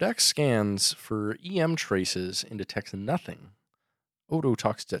 After Dex scans for EM traces and detects nothing, Odo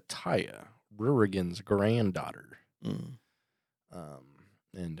talks to Taya, Rurigan's granddaughter, and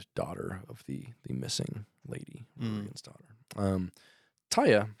daughter of the missing lady, Rurigan's daughter.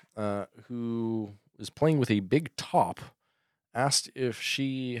 Taya, who is playing with a big top, asked if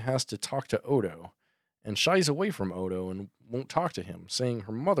she has to talk to Odo, and shies away from Odo and won't talk to him, saying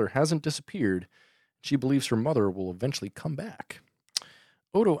her mother hasn't disappeared. She believes her mother will eventually come back.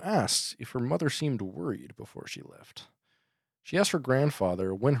 Odo asks if her mother seemed worried before she left. She asks her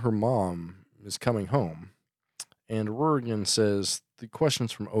grandfather when her mom is coming home, and Rurigan says the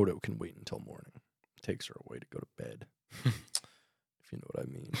questions from Odo can wait until morning. Takes her away to go to bed. If you know what I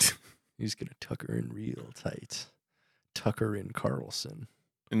mean. He's going to tuck her in real tight. Tuck her in Carlson.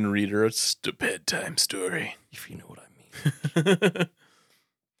 And read her a bedtime story. If you know what I mean.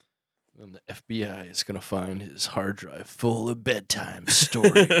 Then the FBI is going to find his hard drive full of bedtime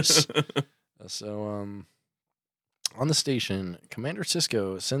stories. On the station, Commander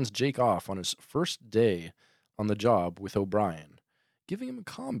Sisko sends Jake off on his first day on the job with O'Brien, giving him a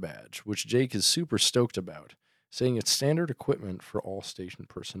comm badge, which Jake is super stoked about, saying it's standard equipment for all station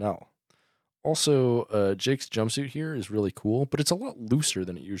personnel. Also, Jake's jumpsuit here is really cool, but it's a lot looser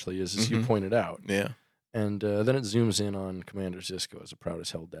than it usually is, as you pointed out. Yeah. And then it zooms in on Commander Sisko as a proud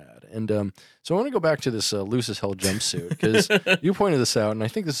as hell dad. And so I want to go back to this loose as hell jumpsuit, because you pointed this out, and I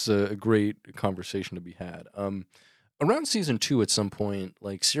think this is a great conversation to be had. Around season 2 at some point,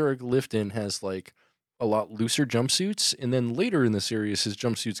 like, Sierra Lifton has, like, a lot looser jumpsuits, and then later in the series, his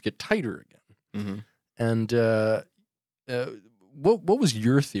jumpsuits get tighter again. And what was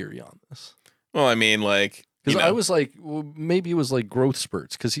your theory on this? Well, I mean, like... Because I was like, well, maybe it was like growth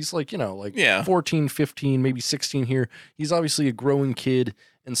spurts. Because he's like, 14, 15, maybe 16 here. He's obviously a growing kid.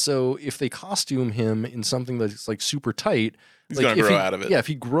 And so if they costume him in something that's like super tight, he's going to grow out of it. Yeah, if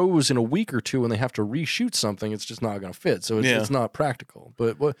he grows in a week or two and they have to reshoot something, it's just not going to fit. So it's not practical.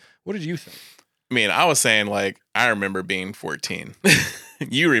 But what did you think? I mean, I was saying, like, I remember being 14.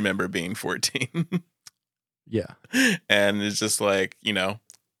 You remember being 14. Yeah. And it's just like,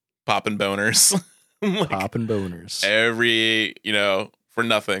 popping boners. Like, popping boners. Every, for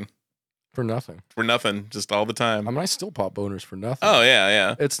nothing. For nothing. For nothing, just all the time. I mean, I still pop boners for nothing. Oh,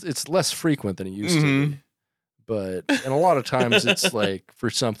 yeah. It's less frequent than it used to be. But, and a lot of times it's like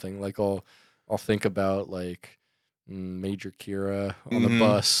for something. Like I'll think about like Major Kira on the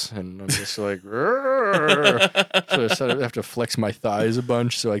bus, and I'm just like, so I have to flex my thighs a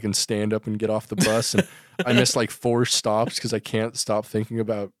bunch so I can stand up and get off the bus. And I miss like 4 stops because I can't stop thinking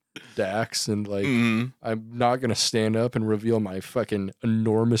about Dax, and like I'm not gonna stand up and reveal my fucking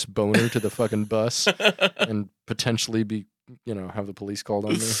enormous boner to the fucking bus and potentially be have the police called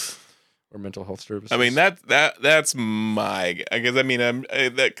on me or mental health services. I mean that's my, I guess, I mean I'm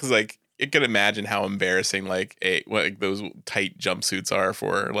that, because like you can imagine how embarrassing like those tight jumpsuits are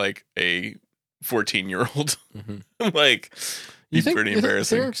for like a 14-year-old. Like you think pretty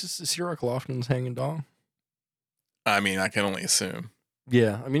embarrassing. You think Sierra Lofton's hanging dong? I mean, I can only assume.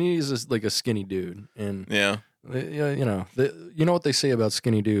 Yeah, I mean he's like a skinny dude, and you know what they say about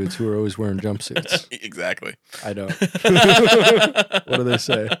skinny dudes who are always wearing jumpsuits. Exactly. I don't. What do they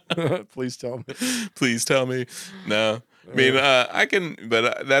say? Please tell me. Please tell me. No, I mean I can,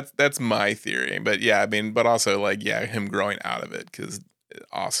 but that's my theory. But yeah, I mean, but also like him growing out of it, because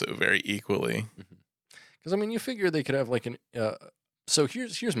also very equally. Because I mean, you figure they could have like an. So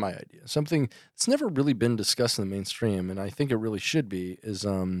here's my idea. Something that's never really been discussed in the mainstream, and I think it really should be, is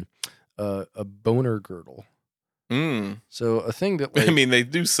a boner girdle. So a thing that, like, I mean, they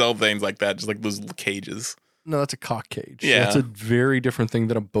do sell things like that, just like those cages. No, that's a cock cage. Yeah, that's a very different thing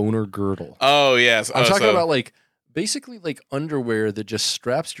than a boner girdle. Oh yes, I'm talking about like basically like underwear that just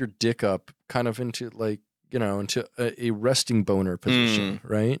straps your dick up, kind of into like into a resting boner position,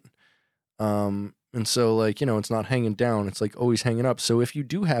 right? And so, like, it's not hanging down. It's, like, always hanging up. So if you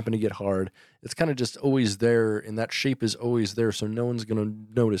do happen to get hard, it's kind of just always there, and that shape is always there, so no one's going to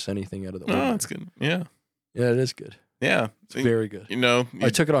notice anything out of the way. Oh, that's good. Yeah. Yeah, it is good. Yeah. It's very good. I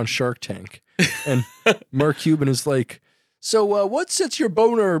took it on Shark Tank, and Mark Cuban is like, so what sets your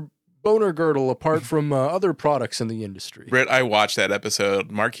boner girdle apart from other products in the industry? Britt, I watched that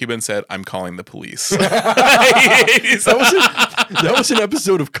episode. Mark Cuban said, "I'm calling the police." That was an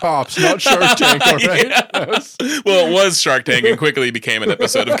episode of Cops, not Shark Tank, all right? Yeah. Well, it was Shark Tank and quickly became an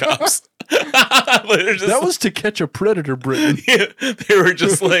episode of Cops. That was To Catch a Predator, Britain. Yeah, they were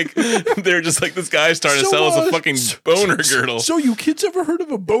just like this guy's trying to sell us a fucking boner girdle. So you kids ever heard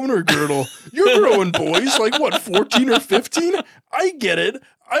of a boner girdle? You're growing boys, like what, 14 or 15? I get it.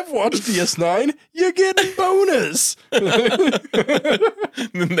 I've watched DS9. You're getting bonus.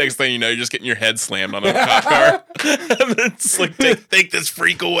 The next thing you know, you're just getting your head slammed on a cop car. And it's like, take this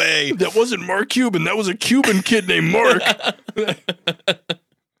freak away. That wasn't Mark Cuban. That was a Cuban kid named Mark.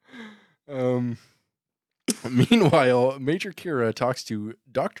 Meanwhile, Major Kira talks to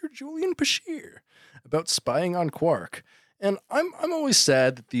Dr. Julian Bashir about spying on Quark. And I'm always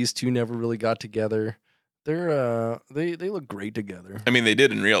sad that these two never really got together. They look great together. I mean, they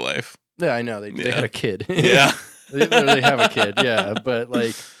did in real life. Yeah, I know. They had a kid. Yeah. they have a kid, yeah. But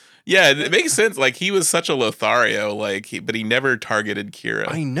like, yeah, it makes sense. Like, he was such a Lothario, but he never targeted Kira.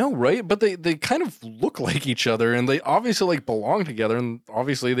 I know, right? But they kind of look like each other, and they obviously like belong together, and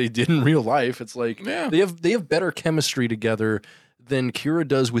obviously they did in real life. It's like they have better chemistry together than Kira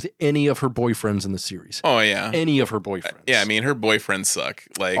does with any of her boyfriends in the series. Oh yeah, any of her boyfriends. Yeah, I mean, her boyfriends suck.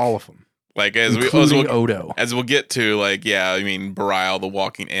 Like all of them. Like including Odo. As we'll get to, like, yeah, I mean, Bareil, the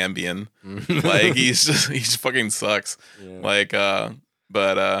walking Ambien, like he just fucking sucks. Yeah. Like,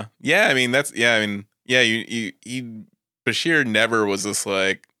 yeah, I mean, Bashir never was just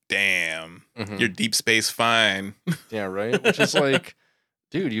like, damn, you're deep space fine. Yeah, right. Which is like,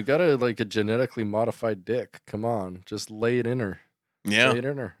 dude, you got a genetically modified dick. Come on, just lay it in her. Yeah, lay it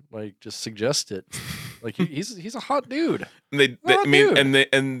in her. Like, just suggest it. Like he's a hot dude. And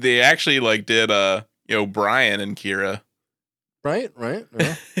they actually like did Brian and Kira. Right.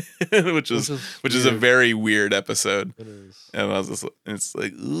 Yeah. which is a very weird episode. It is. And I was just, it's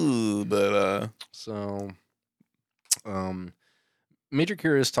like, ooh, but Major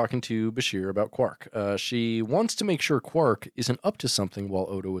Kira is talking to Bashir about Quark. She wants to make sure Quark isn't up to something while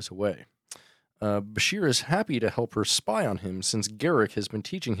Odo is away. Bashir is happy to help her spy on him since Garrick has been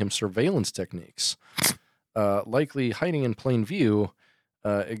teaching him surveillance techniques, likely hiding in plain view,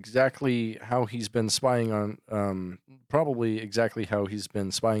 exactly how he's been spying on, probably exactly how he's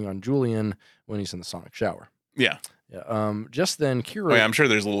been spying on Julian when he's in the sonic shower. Yeah. Yeah. Just then, Kira. Oh, yeah, I'm sure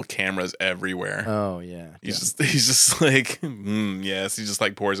there's little cameras everywhere. Oh yeah. He's just like, yes. He just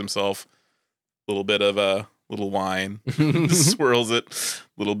like pours himself a little bit of a little wine, just swirls it,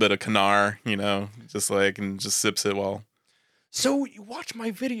 a little bit of Canar, just like, and just sips it while. So you watch my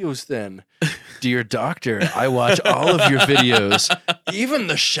videos then, dear doctor. I watch all of your videos, even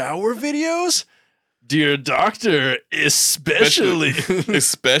the shower videos, dear doctor, especially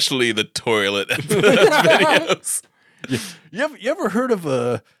the toilet videos. You ever heard of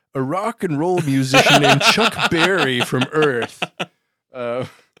a rock and roll musician named Chuck Berry from Earth?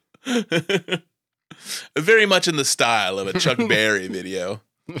 Very much in the style of a Chuck Berry video.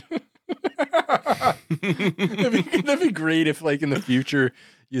 That'd be great if, like, in the future,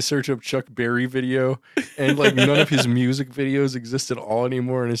 you search up Chuck Berry video and, like, none of his music videos exist at all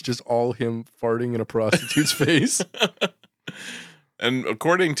anymore, and it's just all him farting in a prostitute's face. And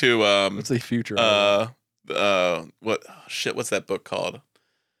according to what's the future? What's that book called?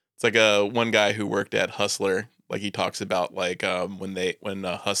 It's like one guy who worked at Hustler. Like, he talks about like when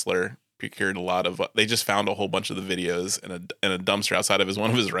Hustler procured a lot of, they just found a whole bunch of the videos in a dumpster outside of one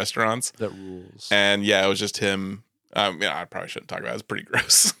of his restaurants. That rules. And yeah, it was just him. I probably shouldn't talk about it. It's pretty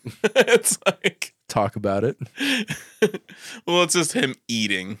gross. It's like, talk about it. Well, it's just him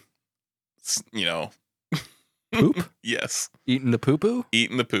eating, poop. Yes, eating the poo-poo.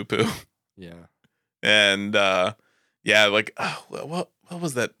 Yeah. And like, what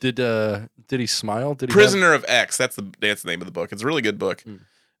was that? Did he smile? Did he Prisoner of X? That's the name of the book. It's a really good book.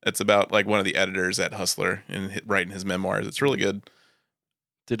 It's about like one of the editors at Hustler and writing his memoirs. It's really good.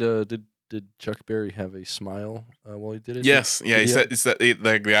 Did Chuck Berry have a smile while he did it? Yes. Yeah. He said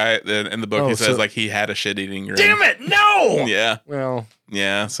the guy in the book. He says like he had a shit eating ring. Damn it! No. Yeah. Well.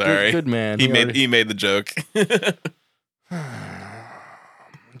 Yeah. Sorry. Good man. He made the joke.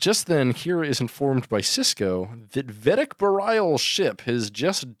 Just then, Kira is informed by Cisco that Vedic Bareil's ship has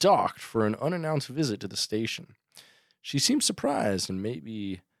just docked for an unannounced visit to the station. She seems surprised and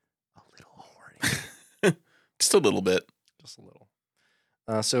maybe a little horny. Just a little bit. Just a little.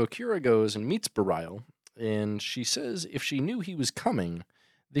 So Kira goes and meets Bareil, and she says if she knew he was coming,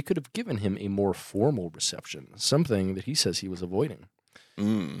 they could have given him a more formal reception, something that he says he was avoiding.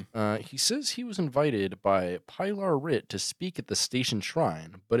 He says he was invited by Pilar Rit to speak at the station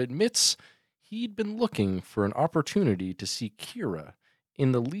shrine, but admits he'd been looking for an opportunity to see Kira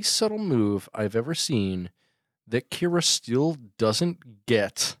in the least subtle move I've ever seen that Kira still doesn't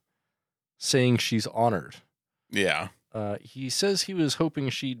get, saying she's honored. Yeah. He says he was hoping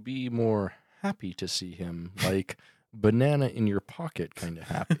she'd be more happy to see him, like banana in your pocket kind of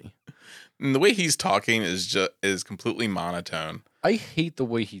happy. And the way he's talking is completely monotone. I hate the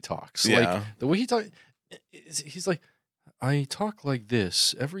way he talks. Yeah. Like the way he talks, he's like, I talk like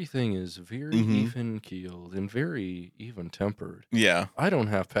this. Everything is very even keeled and very even tempered. Yeah. I don't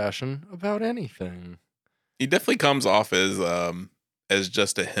have passion about anything. He definitely comes off as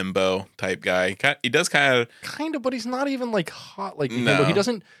just a himbo type guy. He does kind of, but he's not even like hot like him. No. But he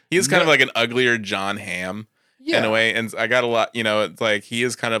doesn't. He is kind of like an uglier John Hamm in a way. And I got a lot, it's like he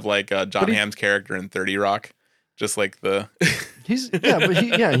is kind of like John Hamm's character in 30 Rock. Just like the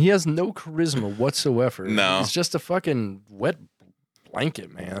he has no charisma whatsoever. No. He's just a fucking wet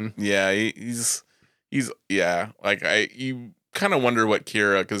blanket, man. Yeah, he's like you kind of wonder what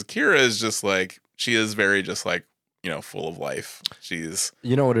because Kira is just like, she is very just like, full of life. She's,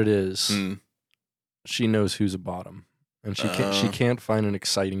 you know what it is? She knows who's a bottom, and she can't find an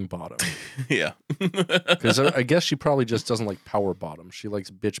exciting bottom. Yeah, because I guess she probably just doesn't like power bottoms. She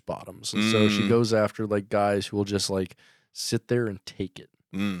likes bitch bottoms, and so she goes after like guys who will just like sit there and take it.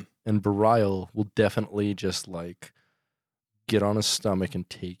 And Bareil will definitely just like get on his stomach and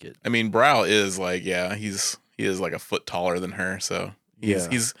take it. I mean, Brow is like, he is like a foot taller than her, so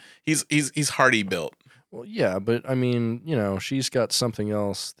he's hardy built. Well, yeah, but I mean, she's got something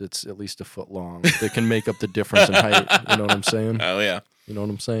else that's at least a foot long that can make up the difference in height. You know what I'm saying? Oh, yeah. You know what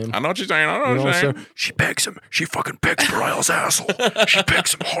I'm saying? I know what you're saying. I know what you're saying. She pegs him. She fucking pegs Bareil's asshole. She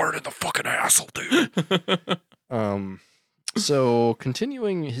pegs him hard in the fucking asshole, dude. So,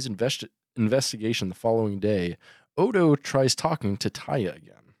 continuing his investigation the following day, Odo tries talking to Taya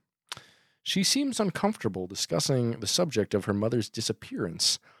again. She seems uncomfortable discussing the subject of her mother's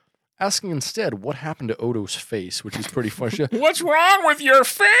disappearance, asking instead what happened to Odo's face, which is pretty funny. What's wrong with your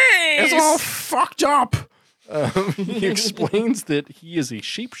face? It's all fucked up. He explains that he is a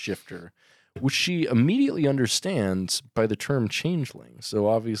shapeshifter, which she immediately understands by the term changeling. So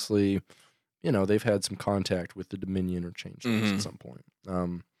obviously, they've had some contact with the Dominion or changelings at some point.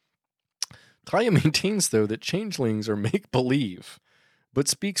 Taya maintains, though, that changelings are make-believe, but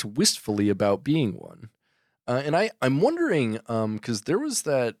speaks wistfully about being one. And I'm wondering, because there was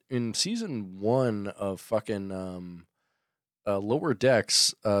that in season 1 of fucking Lower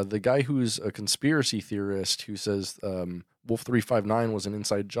Decks, the guy who's a conspiracy theorist who says Wolf 359 was an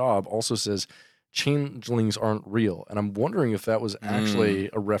inside job also says changelings aren't real. And I'm wondering if that was actually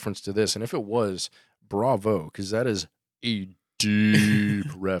a reference to this. And if it was, bravo, because that is a deep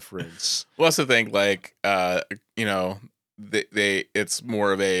reference. Well, that's the thing, like, it's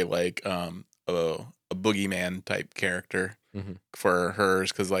more of a, like, a boogeyman type character for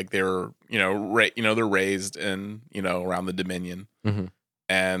hers, because like they were they're raised in around the Dominion,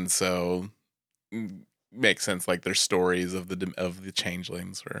 and so makes sense, like their stories of the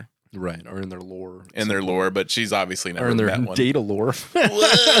changelings or in their lore, but she's obviously never or in their met one. data lore.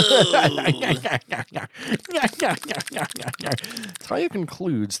 Taya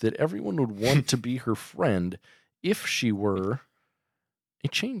concludes that everyone would want to be her friend if she were a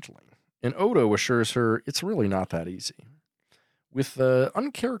changeling. And Odo assures her it's really not that easy. With the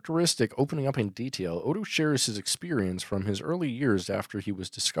uncharacteristic opening up in detail, Odo shares his experience from his early years after he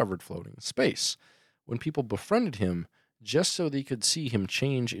was discovered floating in space, when people befriended him just so they could see him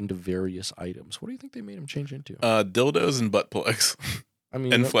change into various items. What do you think they made him change into? Dildos and butt plugs. I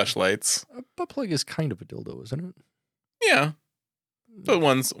mean, and fleshlights. A butt plug is kind of a dildo, isn't it? Yeah. But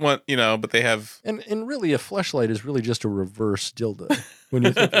but they have... And really, a fleshlight is really just a reverse dildo, when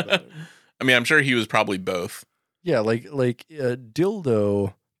you think about it. I mean, I'm sure he was probably both. Yeah, like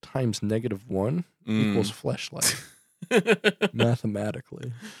dildo times -1 equals fleshlight.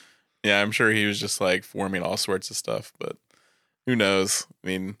 Mathematically. Yeah, I'm sure he was just like forming all sorts of stuff, but who knows? I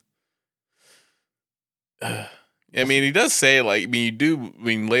mean, he does say, like,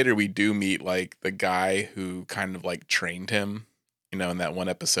 later we do meet like the guy who kind of like trained him, in that one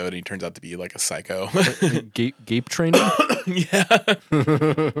episode, and he turns out to be like a psycho. Gape training? Yeah.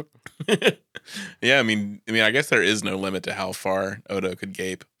 Yeah, I mean, I guess there is no limit to how far Odo could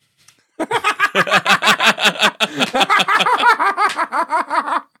gape.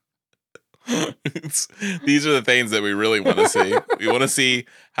 These are the things that we really want to see. We want to see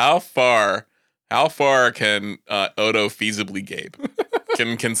how far can Odo feasibly gape.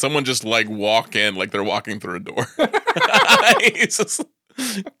 Can someone just like walk in like they're walking through a door? It's just,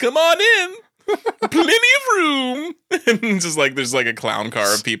 come on in. Plenty of room. And just like there's like a clown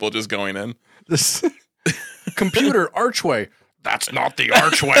car of people just going in. This computer archway. That's not the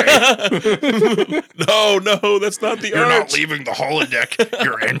archway. No, that's not the You're arch. not leaving the holodeck.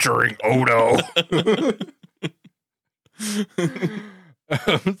 You're entering Odo.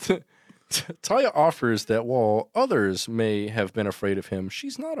 Taya offers that while others may have been afraid of him,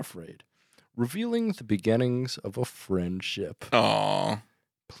 she's not afraid, revealing the beginnings of a friendship. Aw.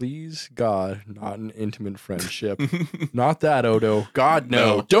 Please, God, not an intimate friendship. Not that, Odo. God,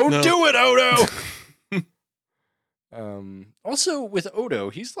 no. No, Don't no. do it, Odo! Also, with Odo,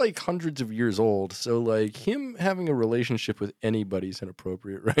 he's like hundreds of years old, so like him having a relationship with anybody's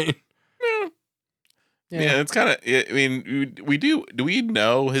inappropriate, right? Yeah, it's kind of. I mean, do we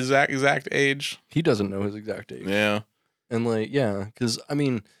know his exact age? He doesn't know his exact age. Yeah. And like, yeah, because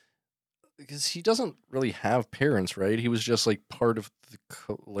he doesn't really have parents, right? He was just like part of the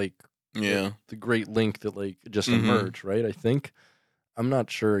the great link that like just emerged, right? I think. I'm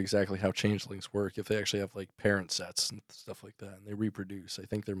not sure exactly how changelings work, if they actually have like parent sets and stuff like that, and they reproduce. I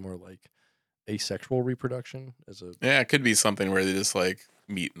think they're more like asexual reproduction as a. Yeah, it could be something where they just like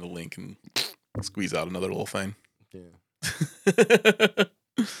meet in the link and squeeze out another little thing. Yeah.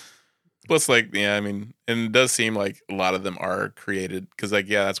 Plus, like, yeah, I mean, and it does seem like a lot of them are created because, like,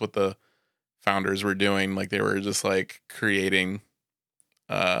 yeah, that's what the founders were doing. Like, they were just like creating,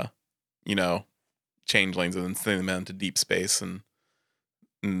 changelings and then sending them out into deep space and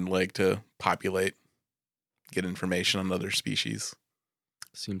like to populate, get information on other species.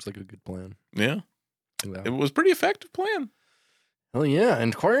 Seems like a good plan. Yeah. Yeah. It was a pretty effective plan. Hell yeah.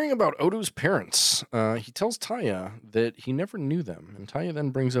 Inquiring about Odo's parents, he tells Taya that he never knew them, and Taya then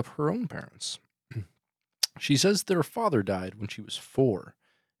brings up her own parents. She says their father died when she was 4,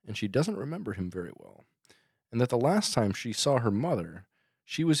 and she doesn't remember him very well, and that the last time she saw her mother,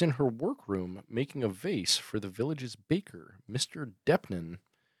 she was in her workroom making a vase for the village's baker, Mr. Depnan,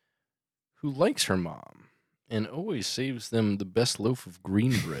 who likes her mom and always saves them the best loaf of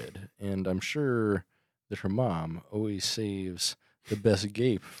green bread, and I'm sure that her mom always saves the best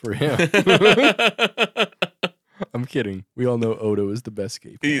gape for him. I'm kidding. We all know Odo is the best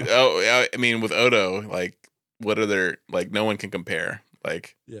gape. I mean, with Odo, like, what are there? Like, no one can compare.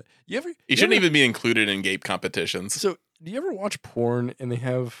 Like, Yeah. he shouldn't even be included in gape competitions. So, do you ever watch porn and they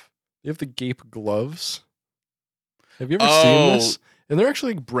have the gape gloves? Have you ever seen this? And they're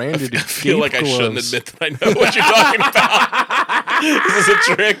actually branded. I feel gape like gloves. I shouldn't admit that I know what you're talking about. Is this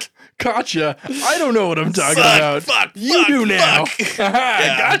a trick? Gotcha. I don't know what I'm talking about. Fuck. You do now.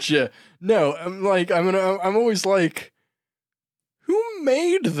 Yeah. Gotcha. No, I'm always like, who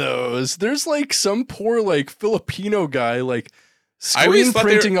made those? There's like some poor like Filipino guy like screen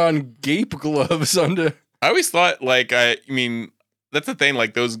printing on gape gloves onto. I always thought like I mean that's the thing,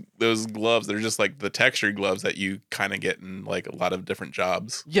 like those gloves, they're just like the textured gloves that you kind of get in like a lot of different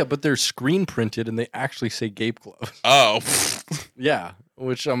jobs. Yeah, but they're screen printed and they actually say gape gloves. Oh. Yeah,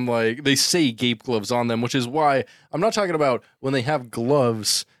 which I'm like, they say gape gloves on them, which is why I'm not talking about when they have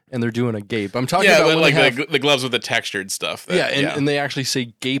gloves and they're doing a gape. I'm talking about when like they have, the gloves with the textured stuff. and they actually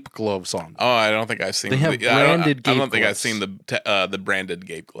say gape gloves on them. Oh, I don't think I've seen. They have branded gape I don't think I've gloves. seen the branded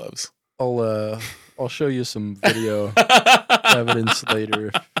gape gloves. I'll show you some video evidence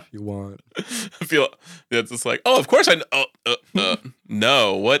later if you want. I feel it's just like, oh, of course I know.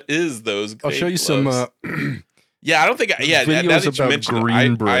 No, what is those? I'll show you gloves? some. Yeah, I don't think. Yeah, videos now that you about mention it, green I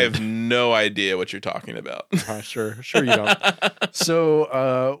bread. have no idea what you're talking about. Sure you don't.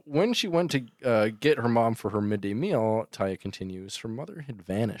 So when she went to get her mom for her midday meal, Taya continues, her mother had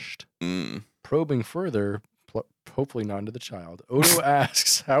vanished. Probing further, hopefully not into the child, Odo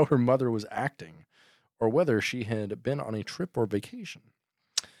asks how her mother was acting, or whether she had been on a trip or vacation.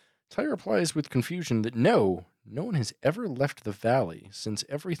 Taya replies with confusion that no one has ever left the valley, since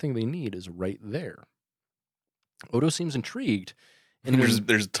everything they need is right there. Odo seems intrigued. And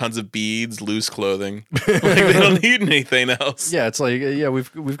there's tons of beads, loose clothing. Like they don't need anything else. Yeah, it's like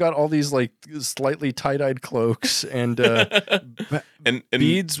we've got all these like slightly tie-dyed cloaks and and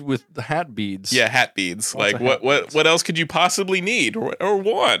beads with the hat beads. Yeah, hat beads. Lots like of hat what else could you possibly need or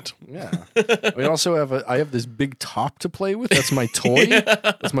want? Yeah. We also have this big top to play with. That's my toy. Yeah.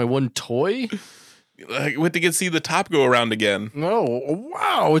 That's my one toy. Like, we have to get see the top go around again. No,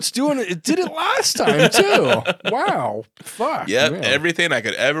 wow, it did it last time too. Wow. Fuck. Yep, man. everything I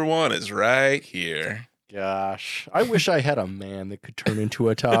could ever want is right here. Gosh, I wish I had a man that could turn into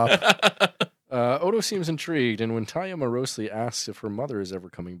a top. Odo seems intrigued, and when Taya morosely asks if her mother is ever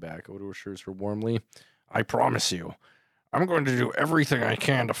coming back, Odo assures her warmly, I promise you, I'm going to do everything I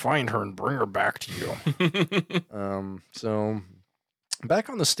can to find her and bring her back to you. So, back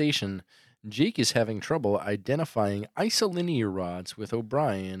on the station, Jake is having trouble identifying isolinear rods with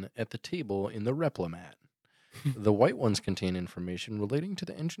O'Brien at the table in the replimat. The white ones contain information relating to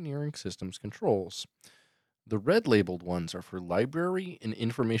the engineering system's controls. The red labeled ones are for library and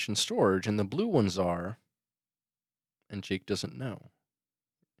information storage, and the blue ones are... And Jake doesn't know.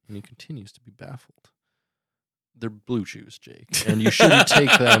 and he continues to be baffled. They're blue chews, Jake, and you shouldn't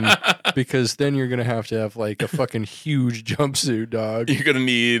take them because then you're gonna have like a fucking huge jumpsuit, dog. You're gonna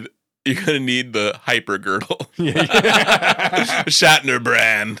need the hyper girdle. Yeah. Shatner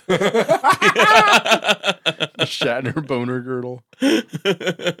brand. A Shatner boner girdle.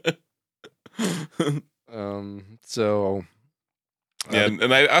 So yeah,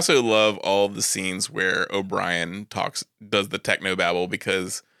 and I also love all of the scenes where O'Brien does the technobabble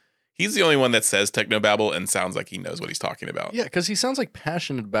because he's the only one that says technobabble and sounds like he knows what he's talking about. yeah, because he sounds like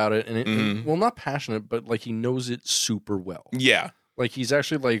passionate about it, and well, not passionate, but like he knows it super well. Yeah. Like he's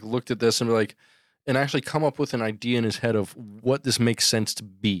actually like looked at this and be like, and actually come up with an idea in his head of what this makes sense to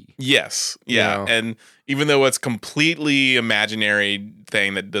be. Yes. Yeah. You know? And even though it's completely imaginary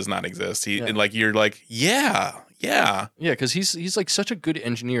thing that does not exist, and like you're like, yeah. Yeah, because he's like such a good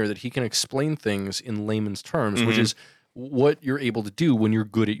engineer that he can explain things in layman's terms, which is what you're able to do when you're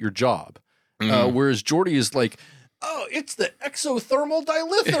good at your job. Whereas Geordi is like, oh, it's the exothermal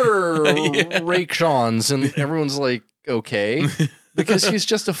dilither rakeshons, and everyone's like, okay. Because he's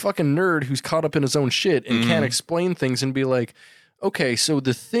just a fucking nerd who's caught up in his own shit and can't explain things and be like, okay, so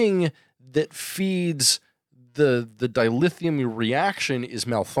the thing that feeds the dilithium reaction is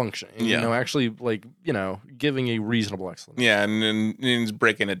malfunctioning. Yeah. You know, actually, like, you know, giving a reasonable explanation. Yeah, and he's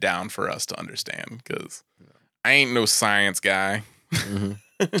breaking it down for us to understand because I ain't no science guy.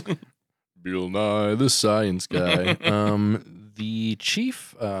 Bill Nye, the science guy. The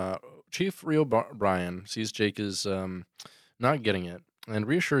Chief Rio Bryan sees Jake is not getting it and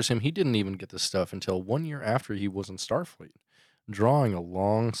reassures him he didn't even get this stuff until 1 year after he was in Starfleet, drawing a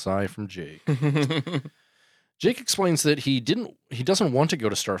long sigh from Jake. Jake explains that he doesn't want to go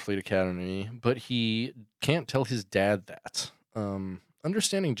to Starfleet Academy, but he can't tell his dad that.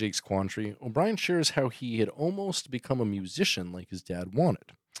 Understanding Jake's quandary, O'Brien shares how he had almost become a musician like his dad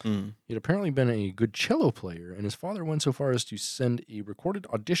wanted. He'd apparently been a good cello player, and his father went so far as to send a recorded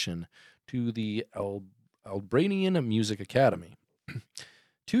audition to the Albranian Music Academy.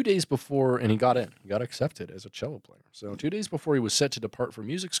 2 days before, and he got in. He got accepted as a cello player. So 2 days before he was set to depart for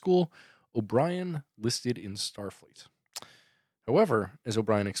music school, O'Brien listed in Starfleet. However, as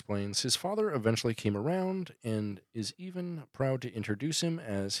O'Brien explains, his father eventually came around and is even proud to introduce him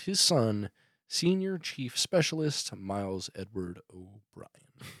as his son, Senior Chief Specialist Miles Edward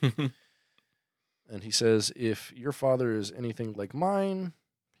O'Brien. And he says, if your father is anything like mine,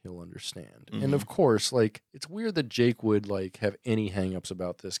 he'll understand. And of course, like, it's weird that Jake would, like, have any hangups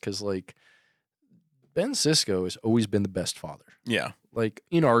about this, because, like, Ben Sisko has always been the best father. Yeah. Like,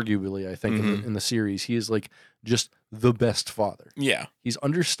 inarguably, I think, in the series, he is, like, just the best father. Yeah. He's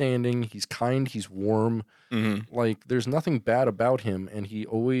understanding, he's kind, he's warm. Like, there's nothing bad about him, and he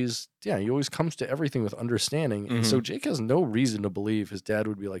always comes to everything with understanding. And so Jake has no reason to believe his dad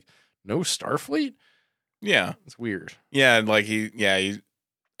would be like, no Starfleet? Yeah. It's weird. Yeah, like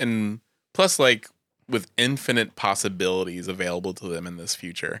and plus, like, with infinite possibilities available to them in this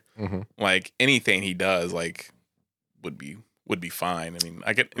future, like anything he does, like, would be fine. I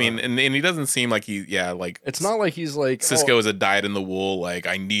mean, and he doesn't seem like it's not like he's like Sisko is a dyed in the wool. Like,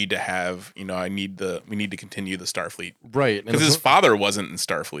 I need to have, we need to continue the Starfleet, right? Because his father wasn't in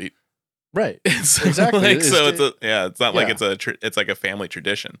Starfleet, right? So, exactly. Like, it's not like it's like a family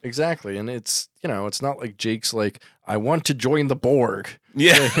tradition, exactly. And it's it's not like Jake's like, I want to join the Borg.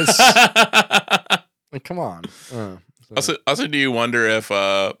 Yeah. Like, come on. Also, do you wonder if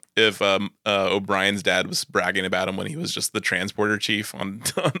O'Brien's dad was bragging about him when he was just the transporter chief on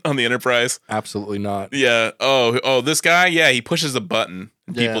the Enterprise? Absolutely not. Yeah. Oh, this guy. Yeah, he pushes a button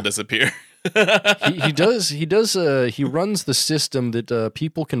and people disappear. he does. He runs the system that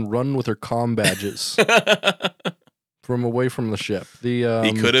people can run with their comm badges from away from the ship. He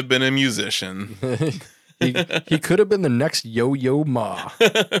could have been a musician. he could have been the next Yo-Yo Ma.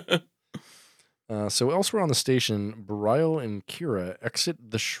 So elsewhere on the station, Bareil and Kira exit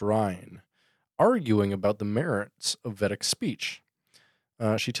the shrine, arguing about the merits of Vedek's speech.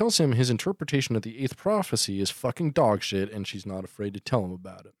 She tells him his interpretation of the 8th prophecy is fucking dog shit, and she's not afraid to tell him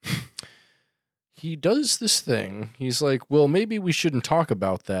about it. He does this thing. He's like, well, maybe we shouldn't talk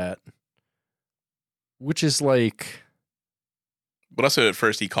about that. Which is like... But also at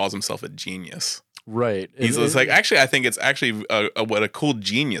first he calls himself a genius. Right. He's like, actually, I think it's actually what a cool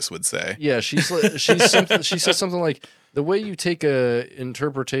genius would say. Yeah, she says something like, the way you take a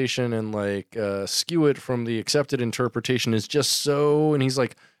interpretation and like skew it from the accepted interpretation is just so, and he's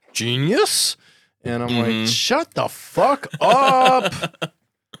like, genius? And I'm like, shut the fuck up.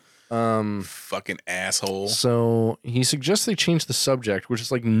 Fucking asshole. So he suggests they change the subject, which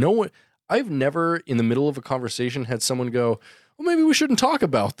is like, no one, I've never in the middle of a conversation had someone go, well, maybe we shouldn't talk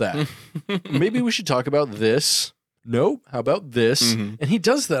about that. Maybe we should talk about this. Nope. How about this? Mhm. And he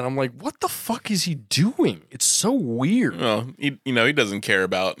does that. I'm like, what the fuck is he doing? It's so weird. Well, he doesn't care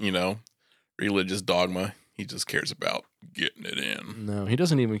about, religious dogma. He just cares about getting it in. No, he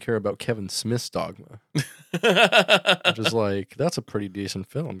doesn't even care about Kevin Smith's Dogma. Which is like, that's a pretty decent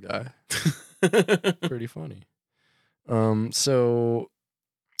film, guy. Pretty funny.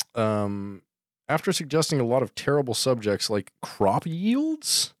 After suggesting a lot of terrible subjects like crop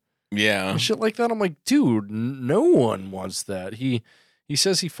yields Yeah. and shit like that, I'm like, dude, no one wants that. He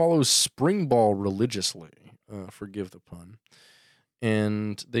says he follows spring ball religiously. Forgive the pun.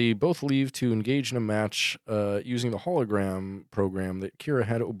 And they both leave to engage in a match using the hologram program that Kira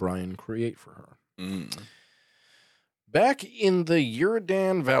had O'Brien create for her. Mm. Back in the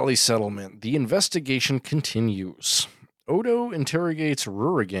Uridan Valley settlement, the investigation continues. Odo interrogates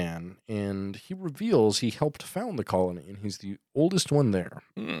Rurigan, and he reveals he helped found the colony, and he's the oldest one there.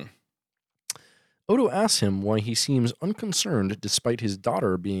 Mm. Odo asks him why he seems unconcerned despite his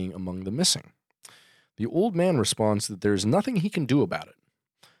daughter being among the missing. The old man responds that there's nothing he can do about it.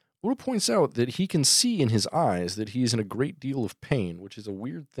 Odo points out that he can see in his eyes that he's in a great deal of pain, which is a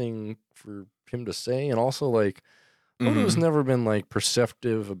weird thing for him to say, and also, like, Odo's never been, like,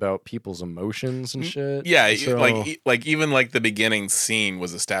 perceptive about people's emotions and shit. Yeah, so, like even like the beginning scene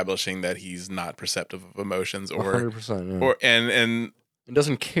was establishing that he's not perceptive of emotions, or 100%, yeah. or and It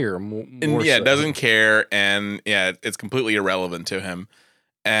doesn't care more yeah, so. doesn't care, and yeah, it's completely irrelevant to him.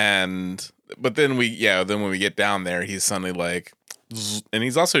 But then when we get down there, he's suddenly like, and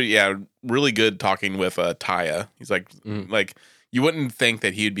he's also really good talking with Taya. He's like you wouldn't think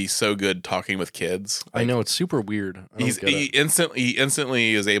that he'd be so good talking with kids. I know, it's super weird. He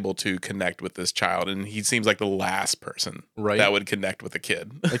instantly is able to connect with this child, and he seems like the last person that would connect with a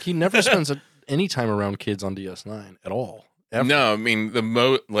kid. Like, he never spends any time around kids on DS9 at all. Ever. No, I mean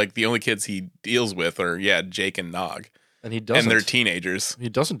the only kids he deals with are Jake and Nog, and he doesn't. And they're teenagers. He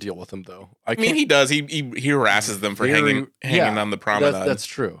doesn't deal with them though. I mean, he does. He harasses them for hanging on the promenade. That's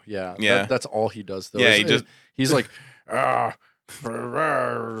true. Yeah. Yeah. That's all he does though. Yeah. He's like, rouseabout.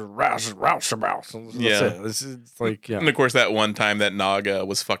 Yeah. It's like, yeah. And of course, that one time that Nog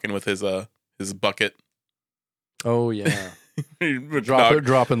was fucking with his bucket. Oh yeah.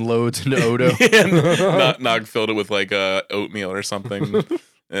 Dropping loads into Odo. Nog filled it with like oatmeal or something,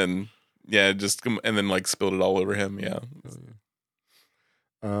 and then like spilled it all over him. Yeah.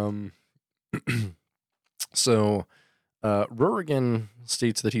 So, Rurigan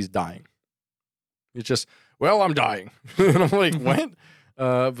states that he's dying. It's just, well, I'm dying, and I'm like, what?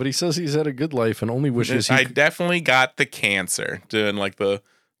 But he says he's had a good life and only wishes I definitely got the cancer doing the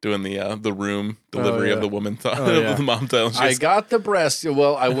room delivery of the woman the mom tells you. I got the breast.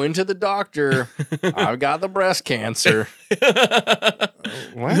 Well, I went to the doctor. I've got the breast cancer.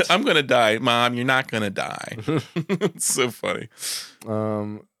 What? I'm gonna die, Mom. You're not gonna die. It's so funny.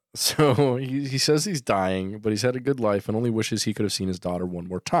 So he says he's dying, but he's had a good life and only wishes he could have seen his daughter one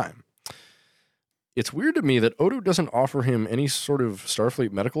more time. It's weird to me that Odo doesn't offer him any sort of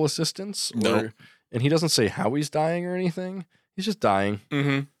Starfleet medical assistance. And he doesn't say how he's dying or anything. He's just dying.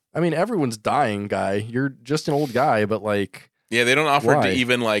 Mm-hmm. I mean, everyone's dying, guy. You're just an old guy, but like... Yeah, they don't offer to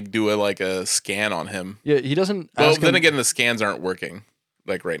even like do a scan on him. Yeah, he doesn't... Well, then again, the scans aren't working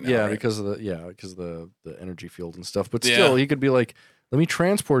like right now. Yeah, right? because of the energy field and stuff. But still, he could be like, let me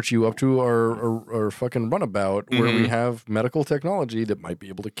transport you up to our fucking runabout where we have medical technology that might be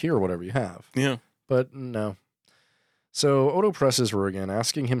able to cure whatever you have. Yeah. But no. So Odo presses Rurigan,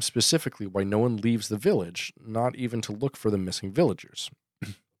 asking him specifically why no one leaves the village, not even to look for the missing villagers.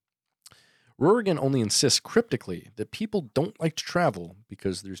 Rurigan only insists cryptically that people don't like to travel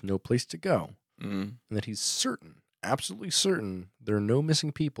because there's no place to go, and that he's certain, absolutely certain, there are no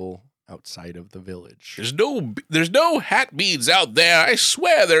missing people outside of the village. There's no hat beads out there. I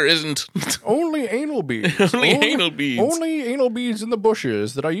swear there isn't. Only anal beads. Only anal beads. Only anal beads in the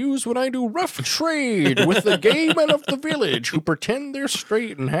bushes that I use when I do rough trade with the gay men of the village who pretend they're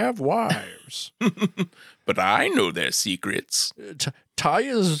straight and have wives. But I know their secrets.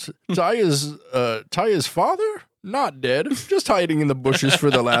 Taya's father? Not dead. Just hiding in the bushes for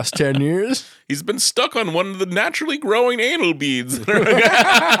the last 10 years. He's been stuck on one of the naturally growing anal beads. We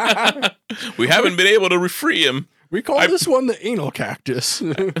haven't been able to free him. We call this one the anal cactus.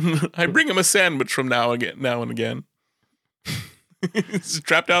 I bring him a sandwich from now and again. He's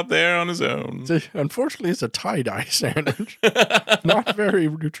trapped out there on his own. Unfortunately, it's a tie-dye sandwich. Not very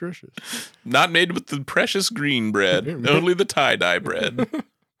nutritious. Not made with the precious green bread. Only the tie-dye bread.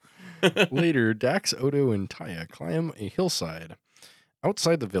 Later, Dax, Odo, and Taya climb a hillside.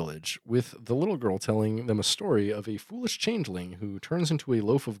 outside the village, with the little girl telling them a story of a foolish changeling who turns into a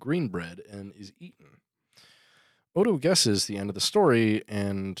loaf of green bread and is eaten. Odo guesses the end of the story,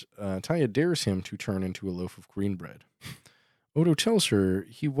 and Taya dares him to turn into a loaf of green bread. Odo tells her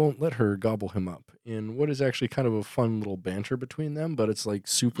he won't let her gobble him up, in what is actually kind of a fun little banter between them, but it's like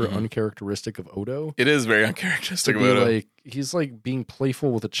super uncharacteristic of Odo. It is very uncharacteristic of To be Odo. like, he's like being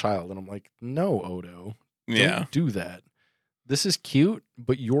playful with a child, and I'm like, no, Odo, don't do that. This is cute,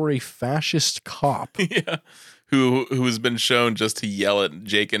 but you're a fascist cop. Yeah. Who has been shown just to yell at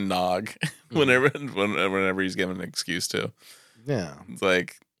Jake and Nog whenever he's given an excuse to. Yeah. It's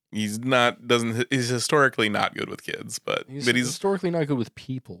like he's historicacally not good with kids, but He's he's historically not good with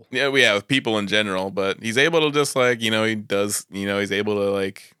people. yeah, with people in general, but he's able to just like, he's able to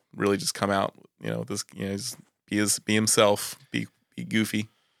like really just come out, with this, be himself, be goofy.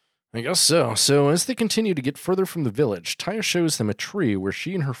 I guess so. So as they continue to get further from the village, Taya shows them a tree where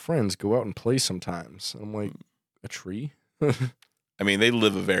she and her friends go out and play sometimes. And I'm like, a tree? I mean, they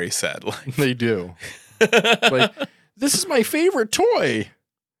live a very sad life. They do. Like, this is my favorite toy.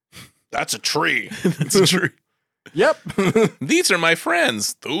 That's a tree. It's a tree. Yep. These are my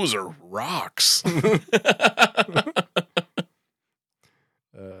friends. Those are rocks. Yeah.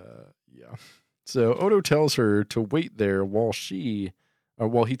 So Odo tells her to wait there while he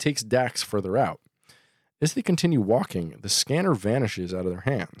takes Dax further out. As they continue walking, the scanner vanishes out of their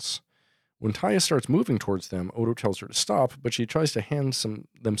hands. When Taya starts moving towards them, Odo tells her to stop, but she tries to hand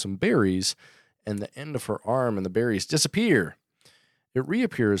them some berries, and the end of her arm and the berries disappear. It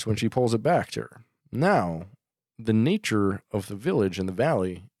reappears when she pulls it back to her. Now, the nature of the village and the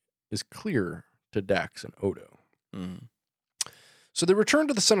valley is clear to Dax and Odo. Mm. So they return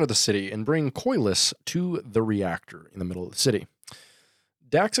to the center of the city and bring Koilis to the reactor in the middle of the city.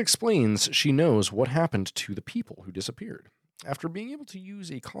 Dax explains she knows what happened to the people who disappeared. After being able to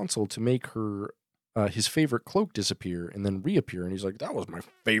use a console to make his favorite cloak disappear and then reappear, and he's like, that was my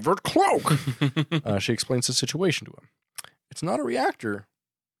favorite cloak! She explains the situation to him. It's not a reactor.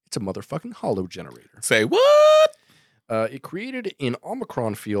 It's a motherfucking holo generator. Say what? It created an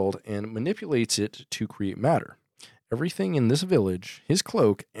Omicron field and manipulates it to create matter. Everything in this village, his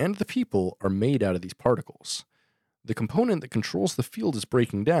cloak, and the people are made out of these particles. The component that controls the field is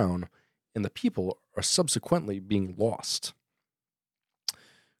breaking down, and the people are subsequently being lost.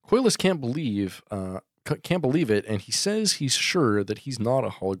 Koilis can't believe it, and he says he's sure that he's not a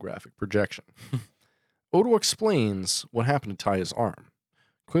holographic projection. Odo explains what happened to Taya's arm.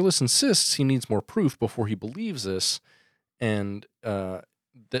 Koilis insists he needs more proof before he believes this, and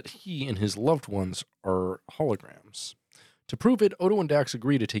that he and his loved ones are holograms. To prove it, Odo and Dax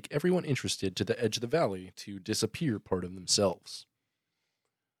agree to take everyone interested to the edge of the valley to disappear part of themselves.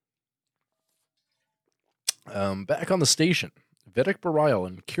 Back on the station, Vedek Bareil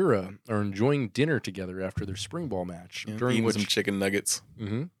and Kira are enjoying dinner together after their spring ball match, Eating some chicken nuggets.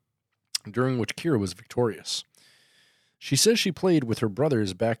 During which Kira was victorious. She says she played with her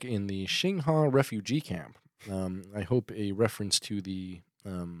brothers back in the Xingha refugee camp. I hope a reference to the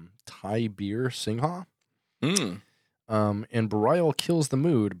Thai beer Xingha. And Bareil kills the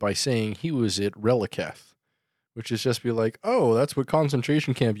mood by saying he was at Reliketh, which is just be like, oh, that's what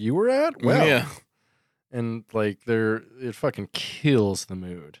concentration camp you were at? Well, yeah. And like it fucking kills the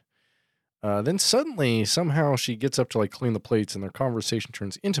mood. Then suddenly, somehow she gets up to like clean the plates, and their conversation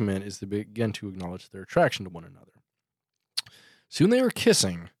turns intimate as they begin to acknowledge their attraction to one another. Soon they are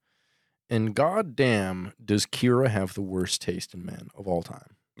kissing, and goddamn, does Kira have the worst taste in men of all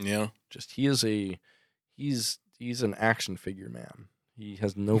time? Yeah. Just he's an action figure man. He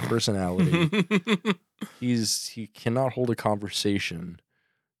has no personality. He cannot hold a conversation.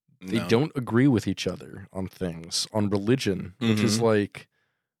 They don't agree with each other on things, on religion, which is like,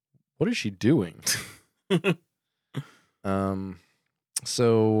 what is she doing?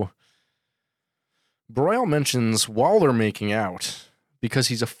 So Bareil mentions while they're making out, because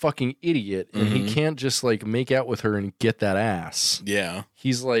he's a fucking idiot and he can't just like make out with her and get that ass. Yeah.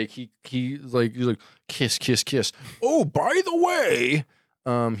 He's like, he's like, kiss, kiss, kiss. Oh, by the way,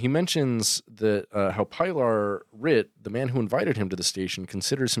 he mentions that how Pilar Rit, the man who invited him to the station,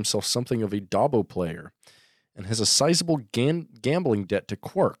 considers himself something of a Dabo player and has a sizable gambling debt to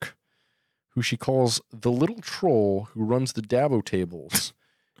Quark, who she calls the little troll who runs the Dabo tables,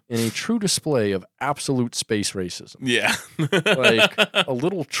 in a true display of absolute space racism. Yeah. Like, a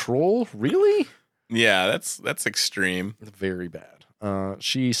little troll? Really? Yeah, that's extreme. Very bad.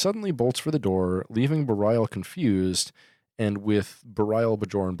 She suddenly bolts for the door, leaving Bareil confused and with Bareil,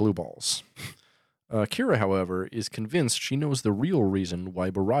 Bajor, and Blue Balls. Kira, however, is convinced she knows the real reason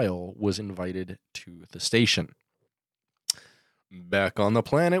why Bareil was invited to the station. Back on the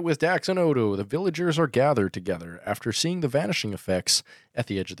planet with Dax and Odo, the villagers are gathered together after seeing the vanishing effects at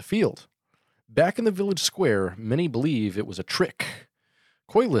the edge of the field. Back in the village square, many believe it was a trick.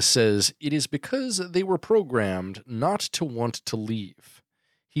 Coilus says it is because they were programmed not to want to leave.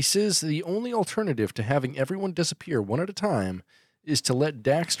 He says the only alternative to having everyone disappear one at a time is to let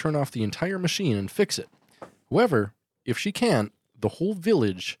Dax turn off the entire machine and fix it. However, if she can't, the whole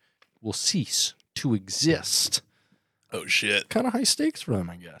village will cease to exist. Oh, shit. Kind of high stakes for them,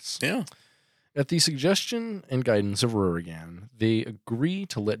 I guess. Yeah. At the suggestion and guidance of Rurigan, they agree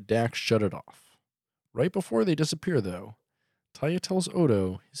to let Dax shut it off. Right before they disappear, though, Taya tells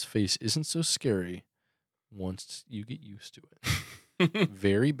Odo his face isn't so scary once you get used to it.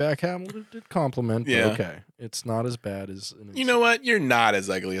 Very backhanded compliment, but Yeah. okay. It's not as bad as... You know what? You're not as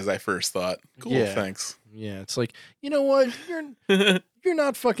ugly as I first thought. Cool, Yeah. thanks. Yeah, it's like, you know what? You're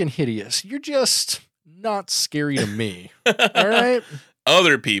not fucking hideous. You're just not scary to me. All right?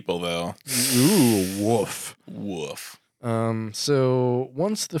 Other people, though. Ooh, woof. Woof. So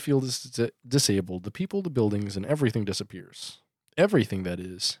once the field is disabled, the people, the buildings, and everything disappears. Everything, that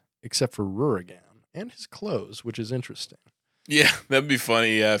is, except for Rurigan and his clothes, which is interesting. Yeah, that'd be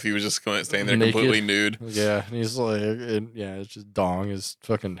funny, yeah, if he was just staying there Naked. completely nude. Yeah, and he's like, it's just dong is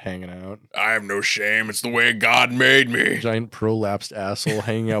fucking hanging out. I have no shame. It's the way God made me. Giant prolapsed asshole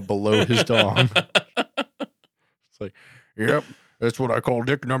hanging out below his dong. It's like, yep, that's what I call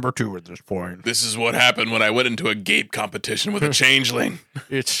dick number 2 at this point. This is what happened when I went into a gape competition with a changeling.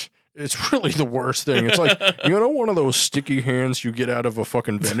 It's really the worst thing. It's like, you know, one of those sticky hands you get out of a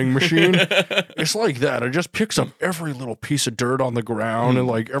fucking vending machine? It's like that. It just picks up every little piece of dirt on the ground, and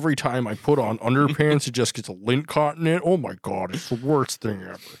like every time I put on underpants, it just gets a lint caught in it. Oh my God, it's the worst thing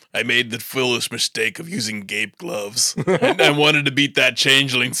ever. I made the foolish mistake of using gape gloves. And I wanted to beat that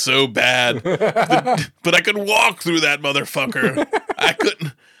changeling so bad. But I could walk through that motherfucker. I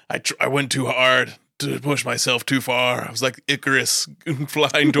couldn't. I went too hard. To push myself too far. I was like Icarus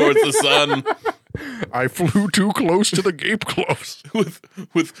flying towards the sun. I flew too close to the gape gloves. with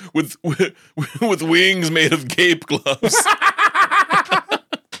wings made of gape gloves.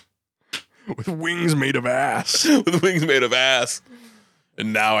 With wings made of ass. With wings made of ass.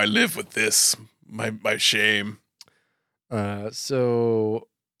 And now I live with this. My shame. So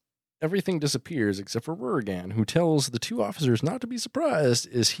everything disappears except for Rurigan, who tells the 2 officers not to be surprised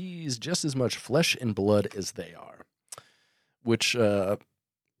as he's just as much flesh and blood as they are. Which,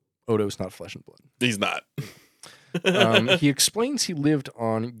 Odo's not flesh and blood. He's not. He explains he lived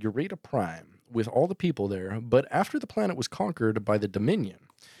on Eureta Prime with all the people there, but after the planet was conquered by the Dominion,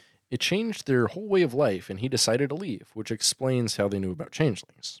 it changed their whole way of life, and he decided to leave, which explains how they knew about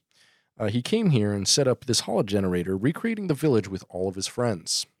changelings. He came here and set up this hologenerator, recreating the village with all of his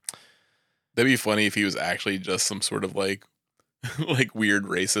friends. That'd be funny if he was actually just some sort of like weird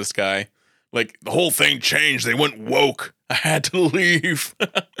racist guy. Like the whole thing changed. They went woke. I had to leave.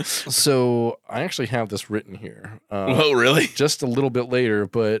 So I actually have this written here. Oh, really? Just a little bit later,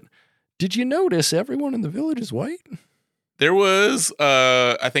 but did you notice everyone in the village is white? There was,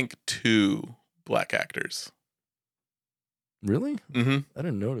 I think, 2 black actors. Really? Mm-hmm. I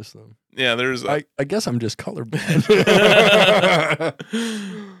didn't notice them. Yeah, there's. I guess I'm just colorblind.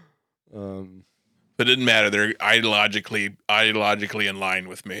 But it didn't matter. They're ideologically in line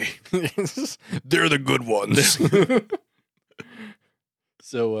with me. They're the good ones.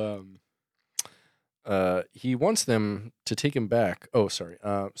 So, he wants them to take him back. Oh, sorry.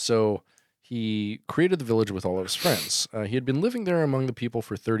 So he created the village with all of his friends. He had been living there among the people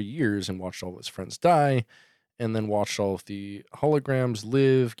for 30 years and watched all of his friends die, and then watched all of the holograms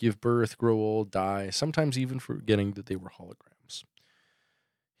live, give birth, grow old, die, sometimes even forgetting that they were holograms.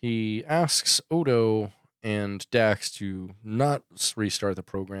 He asks Odo and Dax to not restart the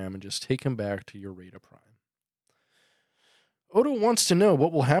program and just take him back to Eureta Prime. Odo wants to know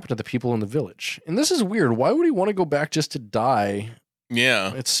what will happen to the people in the village. And this is weird. Why would he want to go back just to die?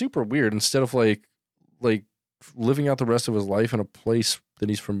 Yeah. It's super weird. Instead of like living out the rest of his life in a place that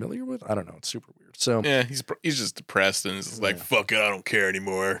he's familiar with. I don't know. It's super weird. So Yeah, he's just depressed and is like, fuck it, I don't care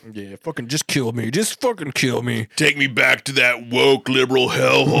anymore. yeah, fucking just kill me. Just fucking kill me. Take me back to that woke liberal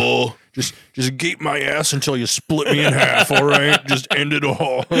hellhole. Just gape my ass until you split me in half, all right? Just end it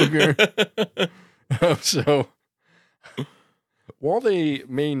all, okay? So, while they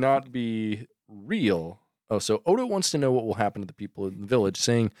may not be real... so Odo wants to know what will happen to the people in the village,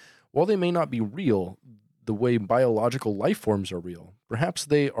 saying, while they may not be real, the way biological life forms are real, perhaps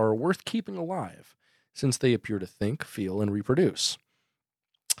they are worth keeping alive, since they appear to think, feel, and reproduce.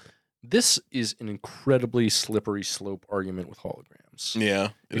 This is an incredibly slippery slope argument with holograms. holograms. Yeah.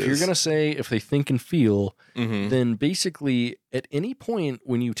 If you're going to say if they think and feel, Mm-hmm. then basically at any point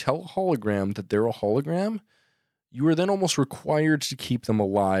when you tell a hologram that they're a hologram, you are then almost required to keep them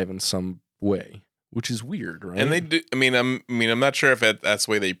alive in some way, which is weird, right? And they do. I'm not sure if that's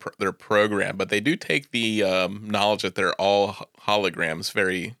the way they're programmed, but they do take the knowledge that they're all holograms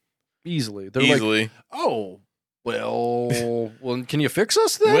very easily. They're easily. like, oh, well, can you fix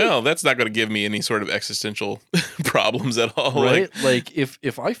us then? Well, that's not going to give me any sort of existential problems at all, right? Like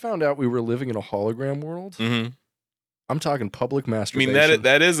if I found out we were living in a hologram world, Mm-hmm. I'm talking public masturbation.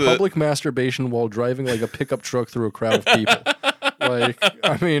 that is public masturbation while driving like a pickup truck through a crowd of people.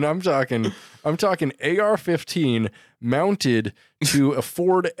 I'm talking AR-15 mounted to a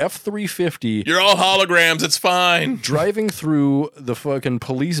Ford F-350. You're all holograms. It's fine. Driving through the fucking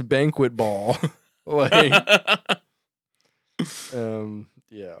police banquet ball. Yeah.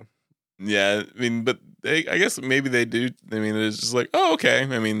 Yeah, but I guess maybe they do. It's just like, oh, okay.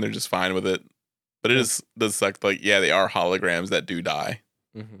 They're just fine with it. But it does suck. Like, yeah, they are holograms that do die.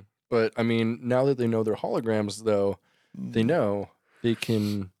 Mm-hmm. But now that they know they're holograms, though, they know they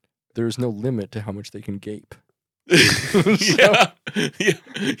can. There's no limit to how much they can gape. Yeah.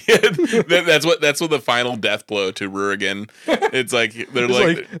 That's what the final death blow to Rurigan. It's like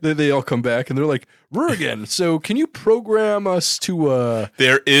they all come back and they're like, Rurigan, so can you program us to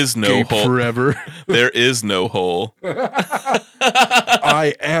there is no gape hole forever? There is no hole.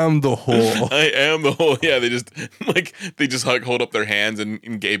 I am the hole. I am the hole. Yeah, they just hold up their hands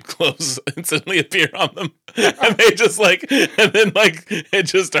and gape clothes instantly appear on them, and they just it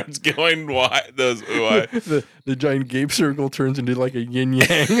just starts going wide. The giant gape circle turns into like a yin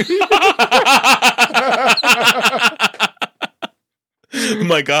yang. Oh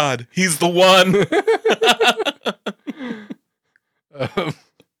my God, he's the one.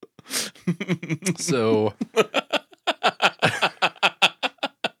 So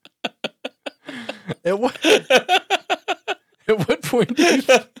at what point do you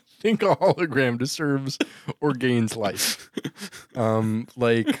think a hologram deserves or gains life?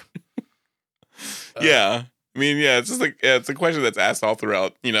 Yeah. It's just it's a question that's asked all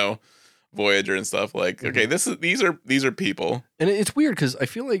throughout, Voyager and stuff. Like, okay, these are people. And it's weird because I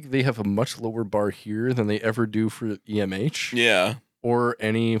feel like they have a much lower bar here than they ever do for EMH. Yeah. Or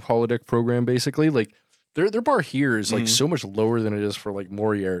any holodeck program, basically. Like, their bar here is like so much lower than it is for like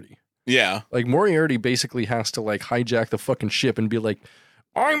Moriarty. Yeah. Like, Moriarty basically has to like hijack the fucking ship and be like,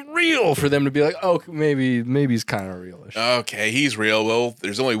 I'm real, for them to be like, oh, maybe he's kind of realish. Okay, he's real. Well,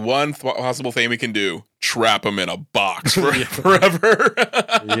 there's only one possible thing we can do: trap him in a box forever.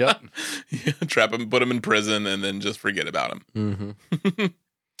 Yep. Yeah, trap him, put him in prison, and then just forget about him.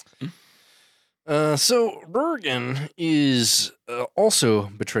 Mm-hmm. So Bergen is also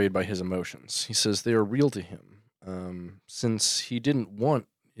betrayed by his emotions. He says they are real to him, since he didn't want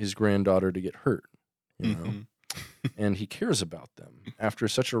his granddaughter to get hurt. You know. And he cares about them. After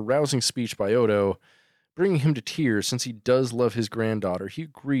such a rousing speech by Odo, bringing him to tears, since he does love his granddaughter, he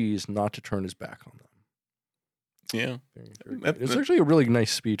agrees not to turn his back on them. Yeah. It's actually a really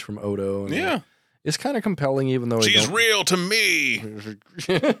nice speech from Odo. And yeah. It's kind of compelling, even though she's real to me.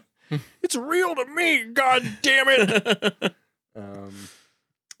 It's real to me, god damn it.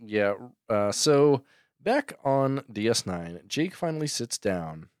 So back on DS9, Jake finally sits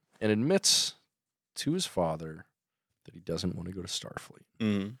down and admits to his father that he doesn't want to go to Starfleet.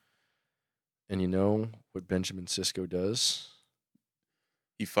 Mm. And you know what Benjamin Sisko does?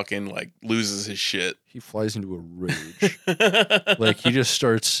 He fucking loses his shit. He flies into a rage. he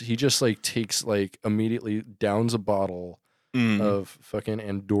just takes immediately downs a bottle of fucking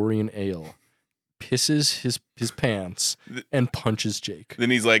Andorian ale, pisses his pants, and punches Jake.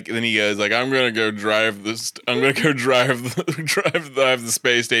 Then he goes I'm gonna go drive this. I'm gonna go drive the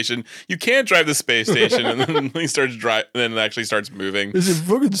space station. You can't drive the space station, and then he starts then it actually starts moving. It's a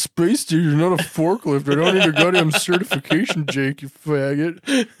fucking space station, not a forklift. I don't need a goddamn certification, Jake. You faggot.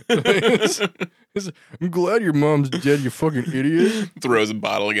 I'm glad your mom's dead. You fucking idiot. Throws a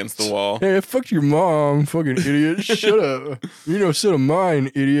bottle against the wall. Hey, I fucked your mom, fucking idiot. Shut up. So am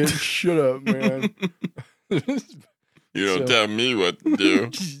mine, idiot. Shut up, man. You don't tell me what to do.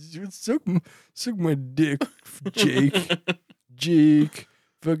 Suck my dick, Jake. Jake.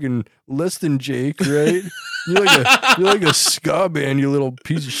 Fucking less than Jake, right? You're like a ska band, you little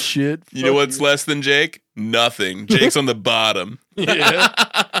piece of shit. You know what's less than Jake? Nothing. Jake's on the bottom. Yeah.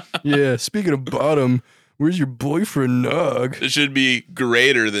 Yeah. Speaking of bottom, where's your boyfriend, Nog? It should be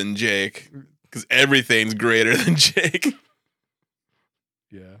greater than Jake, because everything's greater than Jake.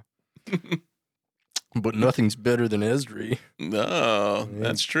 Yeah. But nothing's better than Esdri. No,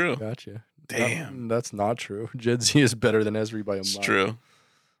 that's true. Gotcha. Damn. That's not true. Gen Z is better than Esri by a It's mile. true.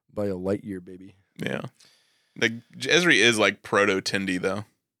 By a light year, baby. Yeah. Like Esri is like proto Tindy though.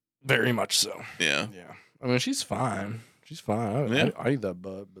 Very much so. Yeah. Yeah. I mean, she's fine. She's fine. Yeah. I eat that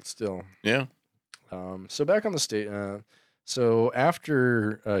butt, but still. Yeah. So back on the state. So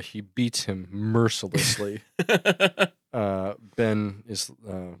after he beats him mercilessly, Ben is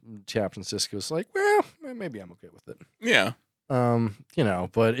Captain Sisko's like, well, maybe I'm okay with it. Yeah.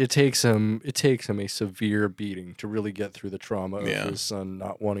 But it takes him a severe beating to really get through the trauma of his son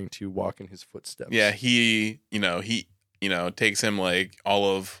not wanting to walk in his footsteps. Yeah, he takes him like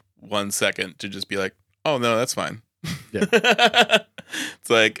all of 1 second to just be like, oh no, that's fine. Yeah. It's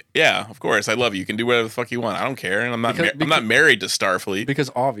like, yeah, of course, I love you. You can do whatever the fuck you want. I don't care. And I'm not married to Starfleet. Because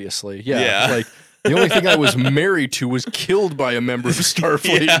obviously, Yeah. like the only thing I was married to was killed by a member of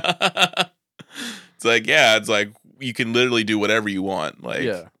Starfleet. Yeah. It's like you can literally do whatever you want. Like,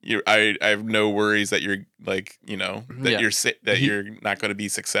 I have no worries that you're like, you're not going to be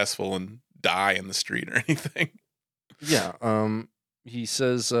successful and die in the street or anything. Yeah. He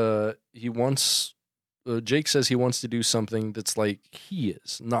says he wants. Jake says he wants to do something that's like he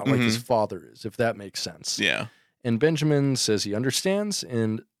is, not like his father is, if that makes sense. Yeah. And Benjamin says he understands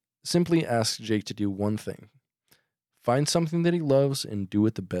and simply asks Jake to do one thing. Find something that he loves and do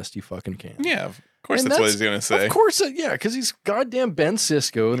it the best you fucking can. Yeah, of course that's what he's going to say. Of course, because he's goddamn Ben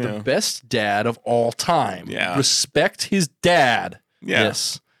Sisko, the best dad of all time. Yeah. Respect his dad. Yeah.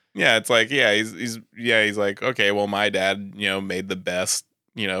 Yes. Yeah, it's like, he's like, okay, well, my dad, made the best,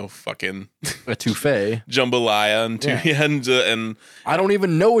 fucking a touffe jambalaya and I don't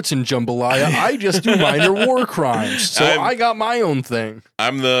even know it's in jambalaya. I just do minor war crimes, so I got my own thing.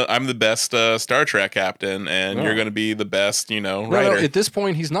 I'm the best Star Trek captain, and you're gonna be the best, writer. No, at this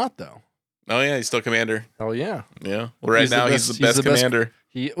point, he's not though. Oh yeah, he's still commander. Oh yeah, yeah. Well, right now he's the best commander.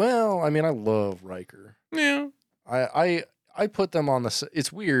 I love Riker. Yeah, I put them on the.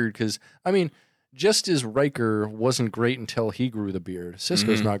 It's weird because just as Riker wasn't great until he grew the beard,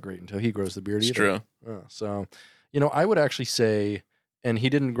 Sisko's not great until he grows the beard either. True. So, I would actually say, and he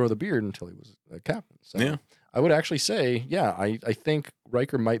didn't grow the beard until he was a captain. So yeah. I would actually say, I think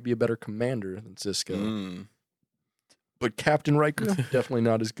Riker might be a better commander than Sisko. But Captain Riker, definitely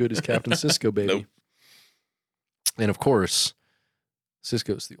not as good as Captain Sisko, baby. Nope. And of course,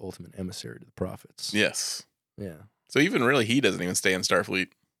 Sisko's the ultimate emissary to the prophets. Yes. Yeah. So even really, he doesn't even stay in Starfleet.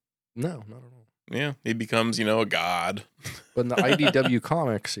 No, not at all. Yeah, he becomes, a god. But in the IDW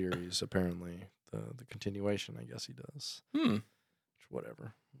comic series, apparently, the continuation, I guess he does.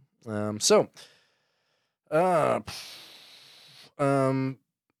 Whatever. Now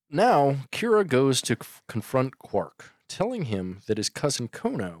Kira goes to confront Quark, telling him that his cousin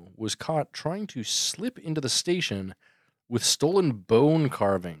Kono was caught trying to slip into the station with stolen bone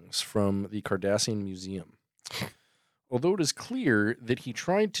carvings from the Cardassian Museum. Although it is clear that he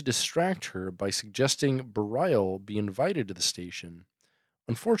tried to distract her by suggesting Burial be invited to the station,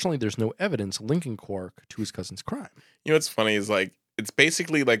 unfortunately there's no evidence linking Quark to his cousin's crime. What's funny is like it's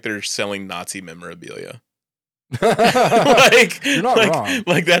basically like they're selling Nazi memorabilia. You're not wrong.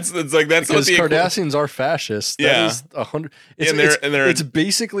 That's because what the Cardassians are fascists. That is 100. It's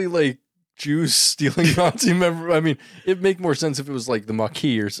basically like Jews stealing Nazi memorabilia. It'd make more sense if it was like the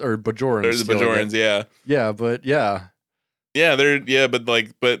Maquis or Bajorans. There's the Bajorans, yeah. Yeah, but yeah. Yeah, but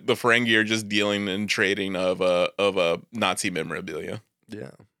the Ferengi are just dealing and trading of a Nazi memorabilia.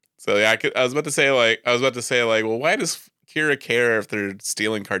 Yeah. So yeah, I was about to say well, why does Kira care if they're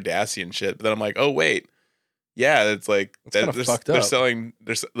stealing Cardassian shit? But then I'm like, oh wait, yeah, it's like they're selling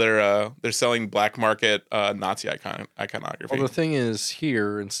black market Nazi iconography. Well, the thing is,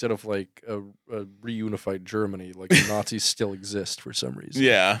 here instead of like a reunified Germany, like the Nazis still exist for some reason.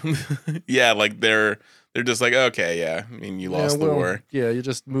 Yeah, yeah, like they're just like, okay, yeah. You lost the war. Yeah, you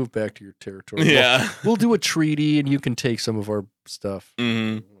just move back to your territory. Yeah, we'll do a treaty, and you can take some of our stuff.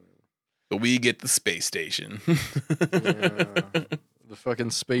 Mm-hmm. But we get the space station. The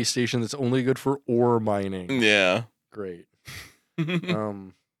fucking space station that's only good for ore mining. Yeah, great.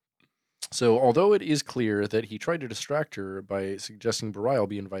 So, although it is clear that he tried to distract her by suggesting Burial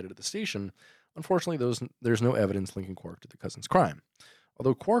be invited at the station, unfortunately, there's no evidence linking Quark to the cousin's crime.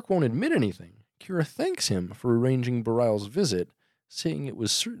 Although Quark won't admit anything, Kira thanks him for arranging Burial's visit, saying it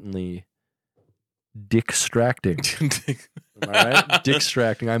was certainly distracting. Am I right?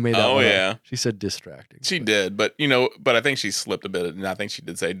 Distracting. I made that one up. She said distracting. She did, but I think she slipped a bit, and I think she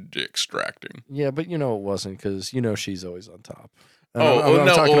did say distracting. Yeah, but it wasn't because she's always on top. I'm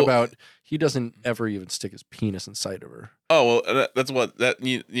talking about he doesn't ever even stick his penis inside of her. Oh well, that's what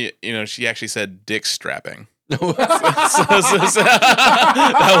she actually said. Dick strapping. That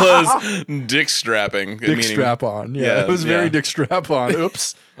was dick strapping. Dick strap on. Yeah, it was very dick strap on.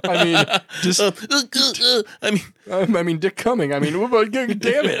 Oops. I mean, just. I mean, dick coming. I mean,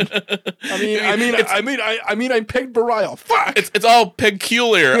 damn it. I mean, I pegged Belial. Fuck. It's all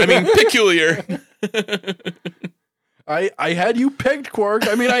peculiar. I mean, peculiar. I had you pegged, Quark.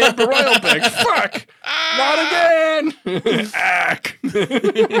 I mean, I had Belial pegged. Fuck. Not again.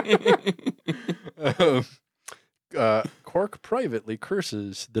 Quark privately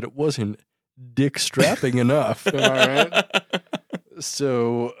curses that it wasn't dick strapping enough. All right.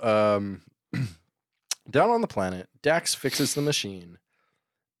 So, down on the planet, Dax fixes the machine,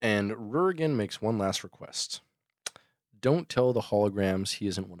 and Rurigan makes one last request. Don't tell the holograms he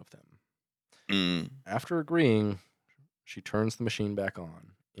isn't one of them. After agreeing, she turns the machine back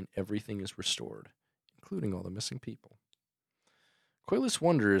on, and everything is restored, including all the missing people. Koilis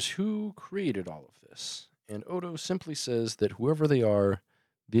wonders who created all of this, and Odo simply says that whoever they are,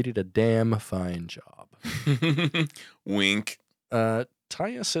 they did a damn fine job. Wink.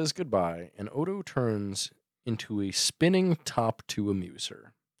 Taya says goodbye, and Odo turns into a spinning top to amuse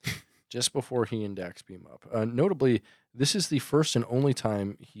her, just before he and Dax beam up. Notably, this is the first and only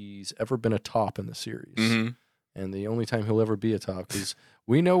time he's ever been a top in the series. Mm-hmm. And the only time he'll ever be a top, because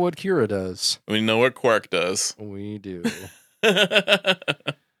we know what Kira does. We know what Quark does. We do.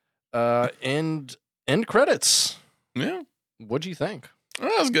 And end credits. Yeah. What'd you think? Oh,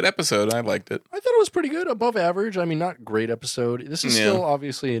 that was a good episode. I liked it. I thought it was pretty good, above average. I mean, not great episode. This is still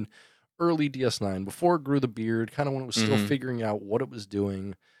obviously an early DS9, before it grew the beard, kind of when it was still figuring out what it was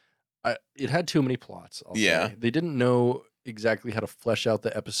doing. It had too many plots. I'll say. They didn't know exactly how to flesh out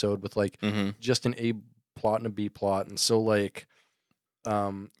the episode with like just an A plot and a B plot, and so like,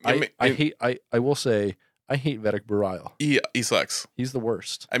 I will say I hate Vedic Belial. He sucks. He's the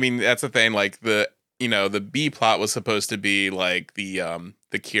worst. I mean, that's the thing. Like the B plot was supposed to be like the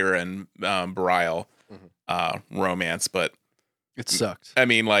Kira and Belial romance, but it sucked. I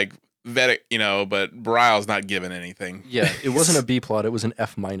mean, like Vedic, but Belial's not given anything. Yeah, it wasn't a B plot; it was an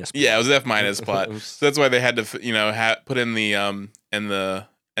F-. Plot. Yeah, it was an F- plot. So that's why they had to put in the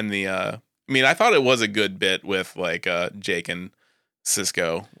I mean, I thought it was a good bit with like Jake and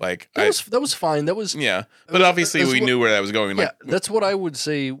Cisco. Like that was fine. That was but obviously we knew where that was going. Like, that's what I would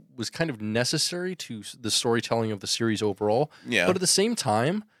say was kind of necessary to the storytelling of the series overall. Yeah, but at the same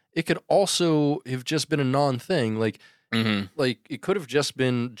time, it could also have just been a non-thing. Like, like it could have just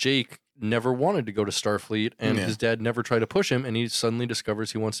been Jake never wanted to go to Starfleet, and his dad never tried to push him, and he suddenly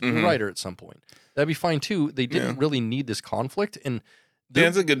discovers he wants to be a writer at some point. That'd be fine too. They didn't really need this conflict, and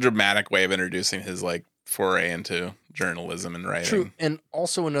that's a good dramatic way of introducing his like foray into journalism and writing. True, and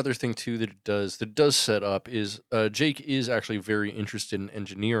also another thing too that it does set up is Jake is actually very interested in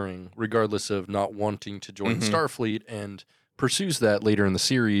engineering, regardless of not wanting to join Starfleet, and pursues that later in the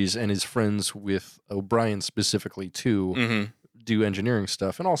series, and is friends with O'Brien specifically to do engineering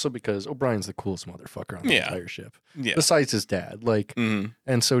stuff, and also because O'Brien's the coolest motherfucker on the entire ship. Yeah. Besides his dad, like,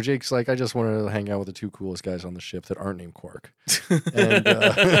 and so Jake's like, I just want to hang out with the two coolest guys on the ship that aren't named Quark, and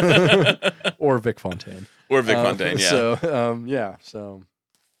or Vic Fontaine, So I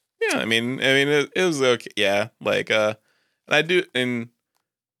mean, it was okay. Yeah, like, and I do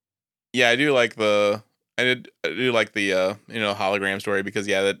like the hologram story, because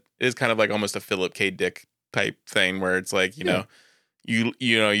that is kind of like almost a Philip K. Dick type thing, where it's like you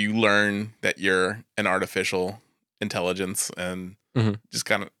learn that you're an artificial intelligence, and just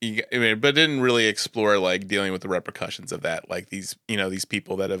kind of but didn't really explore like dealing with the repercussions of that, like these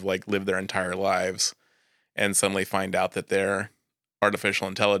people that have like lived their entire lives and suddenly find out that they're artificial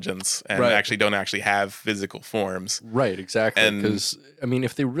intelligence and actually don't have physical forms. Right, exactly. Because I mean,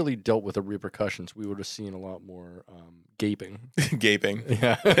 if they really dealt with the repercussions, we would have seen a lot more gaping. Gaping.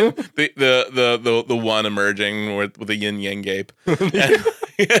 Yeah. the one emerging with the yin yang gape.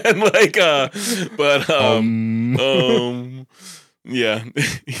 and like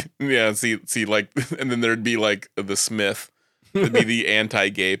yeah, see like, and then there'd be like the Smith. It'd be the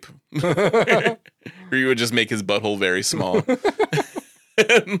anti-gape. Or you would just make his butthole very small.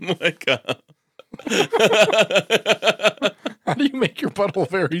 And like, how do you make your butthole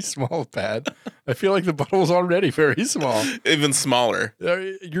very small, Pat? I feel like the butthole's already very small. Even smaller.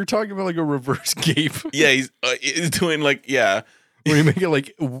 You're talking about like a reverse gape. Yeah, he's doing like, Where you make it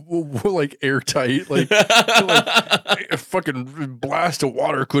like airtight, like a fucking blast of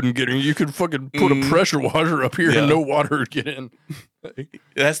water couldn't get in. You could fucking put a pressure washer up here and no water would get in. It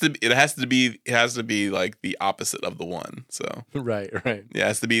has to be like the opposite of the one. So Right. yeah, it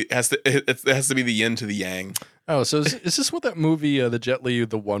has to be the yin to the yang. Oh, so is this what that movie, the Jet Li,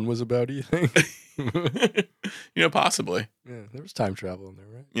 the one was about? Do you think? Possibly. Yeah, there was time travel in there,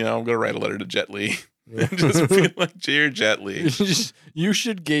 right? I'm gonna write a letter to Jet Li. Yeah. Just feel like, dear Jet Li, you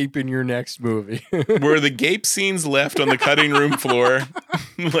should gape in your next movie. were the gape scenes left on the cutting room floor?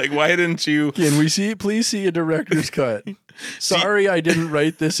 Like, why didn't you? Can we please see a director's cut? Sorry, I didn't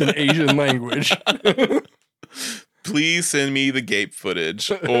write this in Asian language. Please send me the gape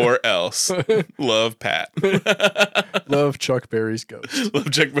footage, or else. Love, Pat. Love Chuck Berry's ghost.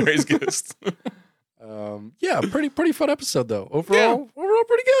 Love Chuck Berry's ghost. Yeah, pretty fun episode though. Overall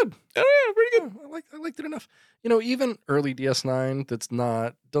pretty good. Oh yeah, pretty good. I liked it enough. Even early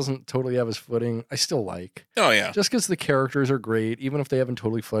DS9 doesn't totally have his footing, I still like. Oh yeah. Just because the characters are great, even if they haven't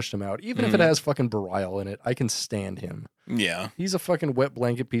totally fleshed him out, even if it has fucking Belial in it, I can stand him. Yeah. He's a fucking wet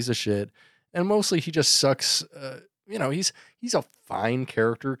blanket piece of shit, and mostly he just sucks. He's a fine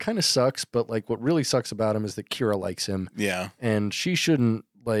character, kind of sucks, but like what really sucks about him is that Kira likes him. Yeah. And she shouldn't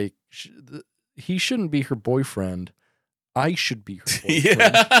he shouldn't be her boyfriend. I should be her boyfriend.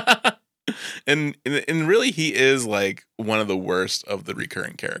 Yeah. And really, he is like one of the worst of the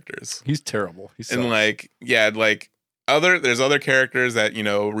recurring characters. He's terrible. He's and there's other characters that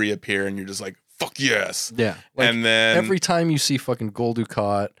reappear, and you're just like, fuck yes. Yeah. And then every time you see fucking Gul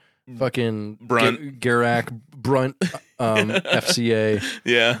Dukat, fucking Brunt. Garak, Brunt, FCA.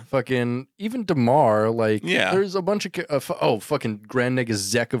 Yeah. Fucking even Damar, there's a bunch of fucking Grand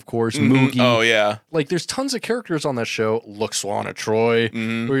Negazek, of course, Moogie. Oh yeah. Like there's tons of characters on that show. Luxwana Troy,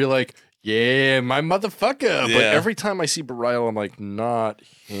 where you're like, yeah, my motherfucker. Yeah. But every time I see Belial, I'm like, not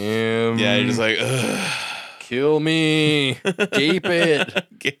him. Yeah, you're just like, ugh. Kill me. Gape it.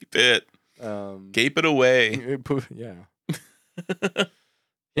 Gape it. Gape it away. Yeah.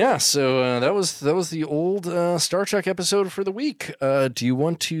 Yeah, so that was the old Star Trek episode for the week. Do you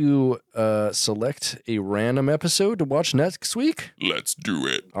want to select a random episode to watch next week? Let's do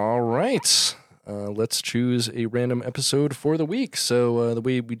it. All right. Let's choose a random episode for the week. So the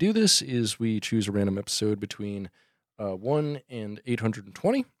way we do this is we choose a random episode between 1 and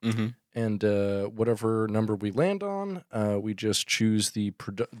 820. Mm-hmm. And whatever number we land on, we just choose the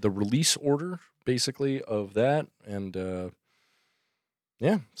release order, basically, of that. And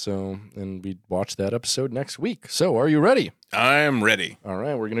yeah, so and we watch that episode next week. So are you ready? I'm ready. All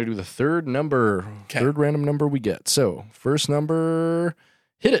right, we're going to do the third number, okay. Third random number we get. So first number,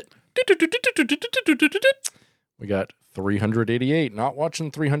 hit it. We got 388. Not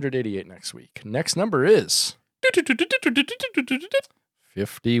watching 388 next week. Next number is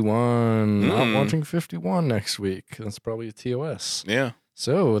 51. Not watching 51 next week. That's probably a TOS. Yeah.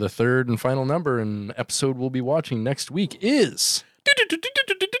 So the third and final number and episode we'll be watching next week is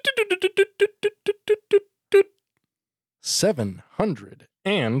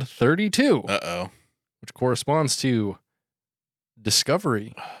 732. Uh-oh. Which corresponds to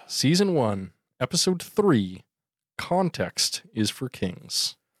Discovery, Season 1, Episode 3, Context is for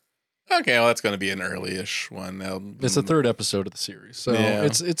Kings. Okay, well, that's going to be an early-ish one. It's the third episode of the series. So yeah.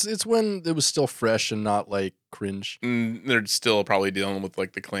 it's when it was still fresh and not like cringe. They're still probably dealing with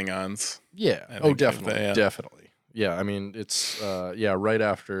like the Klingons. Yeah. Oh, definitely. Definitely. Yeah, I mean, it's right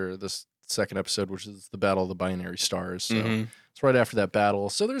after this second episode, which is the Battle of the Binary Stars. So it's right after that battle.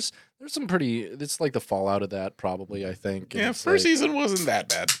 So there's some it's like the fallout of that, probably, I think. Yeah, first season wasn't that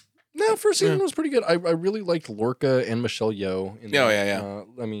bad. No, first season was pretty good. I really liked Lorca and Michelle Yeoh.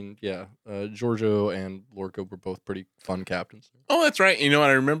 I mean, Giorgio and Lorca were both pretty fun captains. Oh, that's right.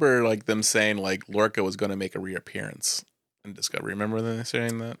 I remember like them saying like Lorca was going to make a reappearance in Discovery. Remember them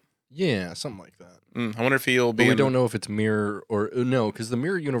saying that? Yeah, something like that. I wonder if he'll be. But we don't know if it's Mirror or no, because the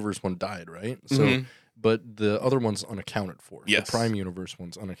Mirror Universe one died, right? So, but the other one's unaccounted for. Yes, the Prime Universe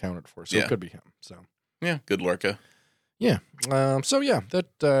one's unaccounted for, so it could be him. So yeah, good Lorca. Yeah. So yeah,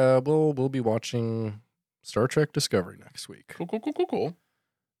 that we'll be watching Star Trek Discovery next week. Cool.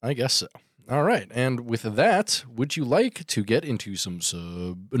 I guess so. All right, and with that, would you like to get into some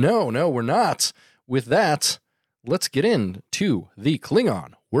No, we're not. With that, let's get into the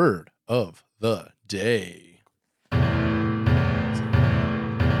Klingon word of the day.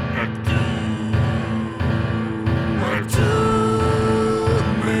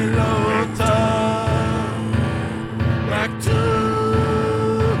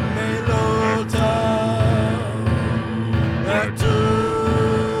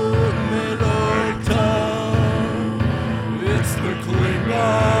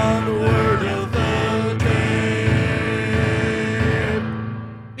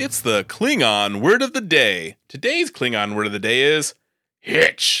 It's the Klingon word of the day. Today's Klingon word of the day is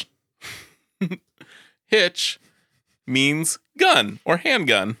hitch. Hitch means gun or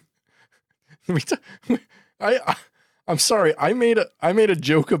handgun. I'm sorry. I made a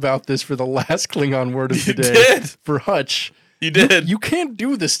joke about this for the last Klingon word of the day. Did. For Hutch. You did. You can't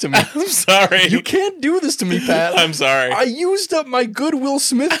do this to me. I'm sorry. You can't do this to me, Pat. I'm sorry. I used up my good Will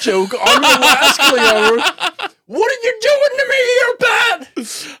Smith joke on the last Klingon word. What are you doing to me here, Pat?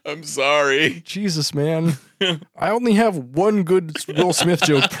 I'm sorry. Jesus, man. I only have one good Will Smith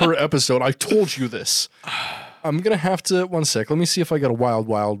joke per episode. I told you this. I'm going to have to, one sec. Let me see if I got a wild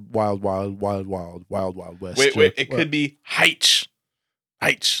west. Wait. joke. It could be Heich.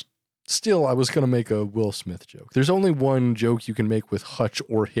 Heich. Still, I was going to make a Will Smith joke. There's only one joke you can make with Hutch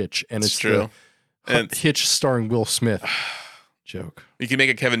or Hitch, and it's true. The Hitch starring Will Smith joke. You can make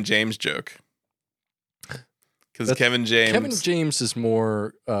a Kevin James joke. Because Kevin James is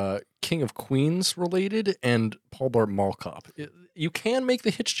more King of Queens related and Paul Blart Mall Cop. You can make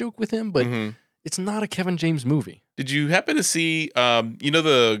the Hitch joke with him, but it's not a Kevin James movie. Did you happen to see,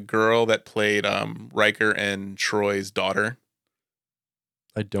 the girl that played Riker and Troy's daughter?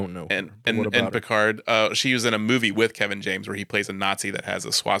 I don't know. And Picard, she was in a movie with Kevin James where he plays a Nazi that has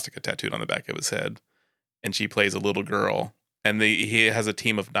a swastika tattooed on the back of his head. And she plays a little girl. And he has a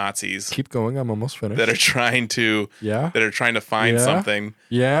team of Nazis. Keep going. I'm almost finished. That are trying to find something.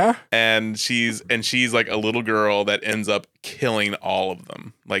 Yeah. And she's like a little girl that ends up killing all of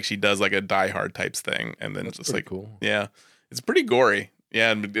them. Like she does like a Die Hard types thing, and then That's just like cool. Yeah, it's pretty gory. Yeah,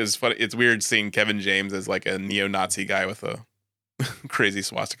 and it's funny. It's weird seeing Kevin James as like a neo-Nazi guy with a crazy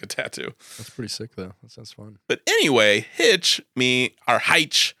swastika tattoo. That's pretty sick though. That sounds fun. But anyway,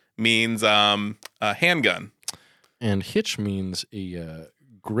 Heich means handgun. And Hitch means a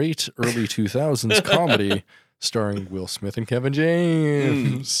great early 2000s comedy starring Will Smith and Kevin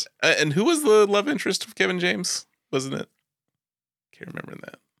James. And who was the love interest of Kevin James? Wasn't it? Can't remember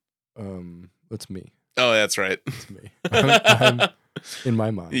that. That's me. Oh, that's right. That's me. I'm in my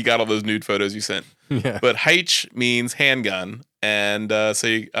mind. You got all those nude photos you sent. Yeah. But Heich means handgun. And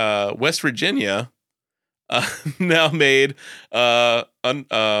West Virginia now made a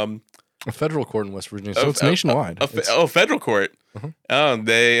federal court in West Virginia, so it's nationwide. Federal court.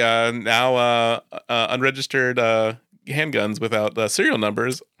 They now unregistered handguns without serial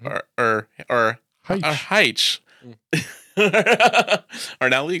numbers or Heich are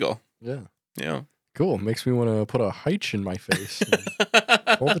now legal. Yeah. Yeah. Cool. Makes me want to put a Heich in my face and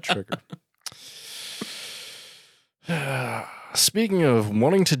pull the trigger. Speaking of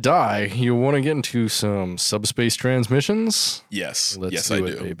wanting to die, you want to get into some subspace transmissions? Yes. Let's do do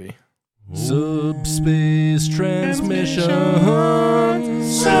it, do. baby. Subspace transmission.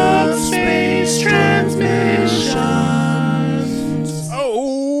 Subspace transmission.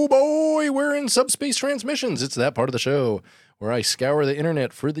 Oh boy, we're in subspace transmissions. It's that part of the show where I scour the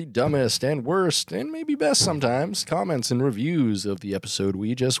internet for the dumbest and worst, and maybe best sometimes, comments and reviews of the episode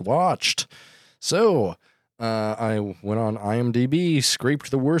we just watched. So, I went on IMDb,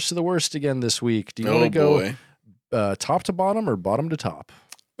 scraped the worst of the worst again this week. Do you want to go top to bottom or bottom to top?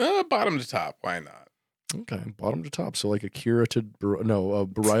 Bottom to top. Why not? Okay, bottom to top. So like Akira to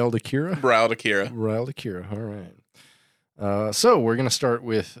Bariled Akira? Bariled Akira. Bariled Akira. All right. So we're going to start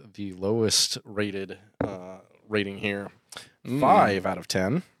with the lowest rated rating here. 5 out of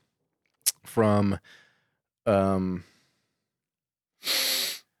 10 from BKO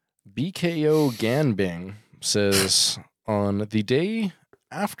Ganbing says, on the day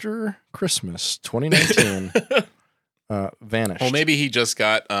after Christmas 2019, vanished. Well, maybe he just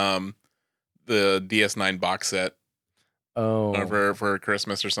got the DS9 box set for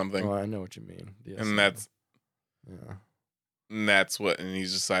Christmas or something. Oh, I know what you mean. And that's what, and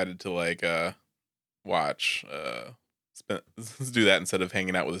he's decided to like watch let's do that instead of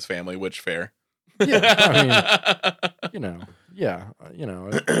hanging out with his family, which fair. Yeah, I mean, I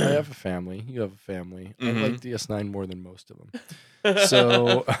have a family. You have a family. I like DS9 more than most of them.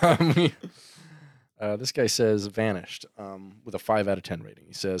 So this guy says vanished with a 5 out of 10 rating.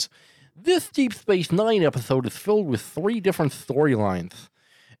 He says, this Deep Space Nine episode is filled with 3 different storylines.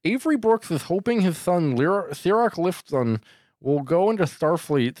 Avery Brooks is hoping his son Thirok Lifton will go into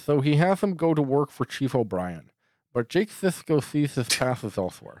Starfleet, so he has him go to work for Chief O'Brien. But Jake Sisko sees his path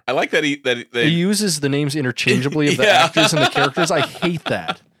elsewhere. I like that he uses the names interchangeably of the actors and the characters. I hate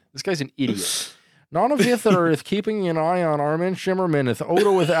that. This guy's an idiot. None of Hither is keeping an eye on Armin Shimmerman as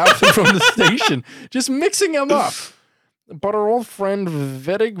Odo is absent from the station, just mixing them up. But our old friend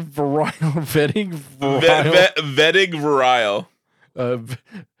Vedig Virile.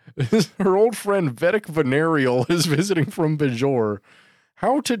 Her old friend Vedic Venereal is visiting from Bajor.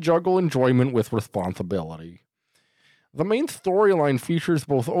 How to juggle enjoyment with responsibility. The main storyline features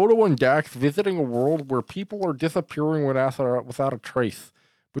both Odo and Dax visiting a world where people are disappearing without a trace.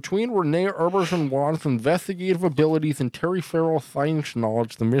 Between Renee Auberjonois' investigative abilities and Terry Farrell's science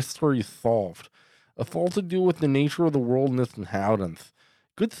knowledge, the mystery is solved. It's all to do with the nature of the world and its inhabitants.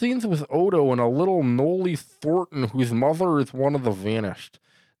 Good scenes with Odo and a little Noli Thornton, whose mother is one of the vanished.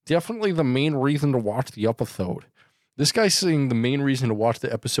 Definitely the main reason to watch the episode. This guy's saying the main reason to watch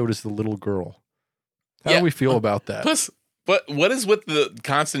the episode is the little girl. How do we feel about that? Plus, what is with the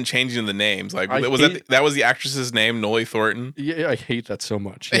constant changing of the names? Like, that was the actress's name, Noli Thornton? Yeah, I hate that so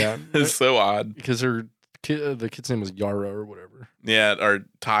much. Yeah, it's so odd because the kid's name was Yara or whatever. Yeah, or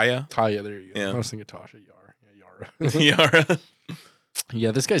Taya. Taya, there you go. Yeah. I was thinking Tasha. Yara. Yara.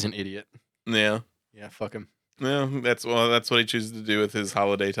 Yeah, this guy's an idiot. Yeah. Yeah, fuck him. Yeah, that's what he chooses to do with his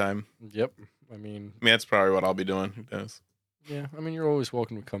holiday time. Yep. I mean, that's probably what I'll be doing. Who knows? Yeah, I mean, you're always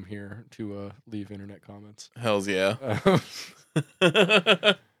welcome to come here to leave internet comments. Hells yeah.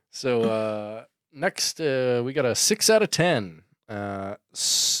 So next, we got a 6 out of 10.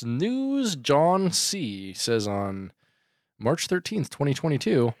 Snooze John C. says on March 13th,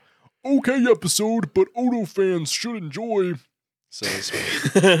 2022, okay episode, but Odo fans should enjoy. Says,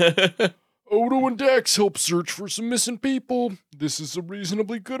 Odo and Dax help search for some missing people. This is a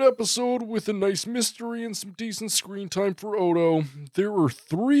reasonably good episode with a nice mystery and some decent screen time for Odo. There are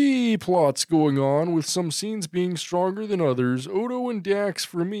 3 plots going on, with some scenes being stronger than others. Odo and Dax,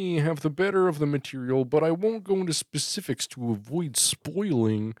 for me, have the better of the material, but I won't go into specifics to avoid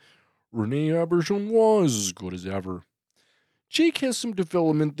spoiling. Renee Auberjonois is as good as ever. Jake has some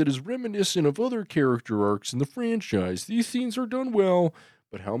development that is reminiscent of other character arcs in the franchise. These scenes are done well,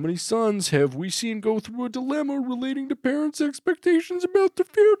 but how many sons have we seen go through a dilemma relating to parents' expectations about the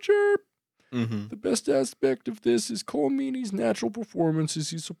future? Mm-hmm. The best aspect of this is Cole Meany's natural performance as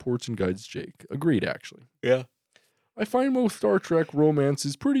he supports and guides Jake. Agreed, actually. Yeah. I find most Star Trek romance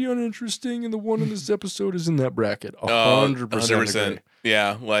is pretty uninteresting, and the one in this episode is in that bracket. 100% agree.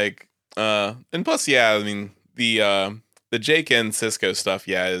 Yeah, like, and plus, yeah, I mean, the Jake and Cisco stuff,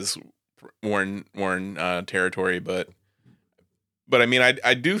 yeah, is worn territory, but I mean,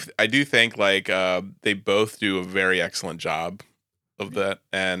 I do think like they both do a very excellent job of that,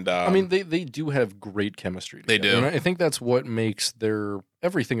 and I mean, they do have great chemistry together. They do, and I think that's what makes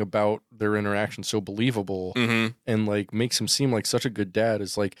everything about their interaction so believable, and like makes him seem like such a good dad.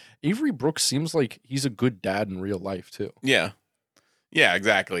 Is like Avery Brooks seems like he's a good dad in real life too. Yeah,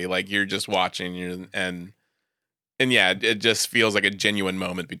 exactly. Like you're just watching, and yeah, it just feels like a genuine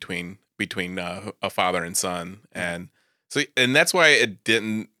moment between a father and son, and that's why it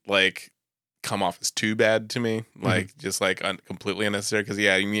didn't like come off as too bad to me, like just like completely unnecessary. Because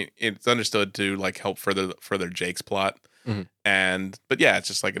yeah, I mean, it's understood to like help further Jake's plot, but yeah, it's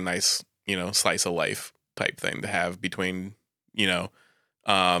just like a nice slice of life type thing to have between a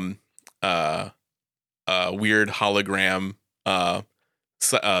weird hologram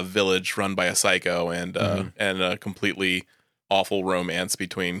village run by a psycho and a completely awful romance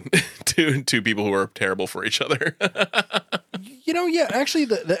between two people who are terrible for each other. Yeah, actually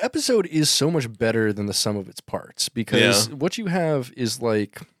the episode is so much better than the sum of its parts, because what you have is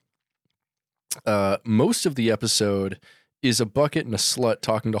like most of the episode is a bucket and a slut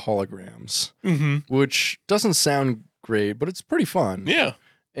talking to holograms, which doesn't sound great, but it's pretty fun. Yeah.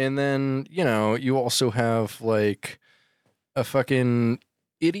 And then, you also have like a fucking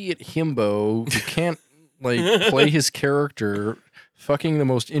idiot himbo who can't like play his character, fucking the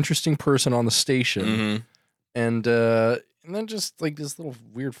most interesting person on the station, and then just like this little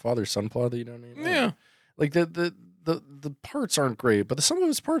weird father-son plot that you don't need. Yeah, like the parts aren't great, but some of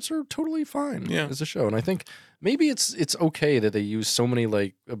his parts are totally fine as a show. And I think maybe it's okay that they use so many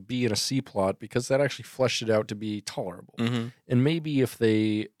like a B and a C plot, because that actually fleshed it out to be tolerable. And maybe if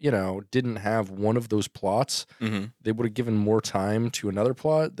they didn't have one of those plots, they would have given more time to another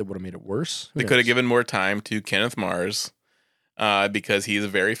plot that would have made it worse. They could have given more time to Kenneth Mars, because he's a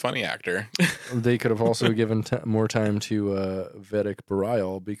very funny actor. They could have also given more time to Vedic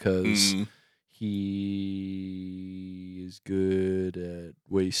Bareil, because he is good at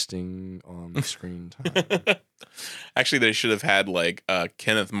wasting on screen time. Actually, they should have had like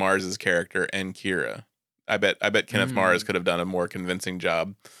Kenneth Mars's character and Kira. I bet Kenneth Mars could have done a more convincing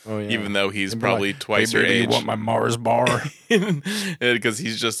job. Oh, yeah. Even though he's probably twice your age. You want my Mars bar? Because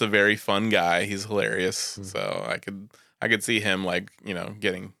he's just a very fun guy. He's hilarious. So I could see him like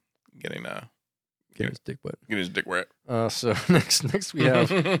getting his dick wet. Get his dick wet. So next we have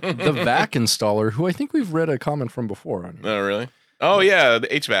the vac installer, who I think we've read a comment from before on here. Oh, really? Oh, yeah, the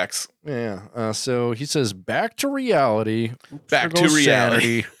HVACs. Yeah. So he says, back to reality. Back to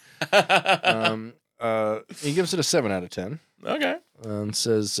reality. He gives it a 7 out of 10. Okay. And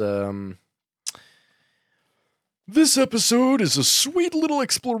says, this episode is a sweet little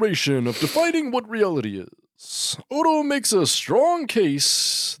exploration of defining what reality is. Odo makes a strong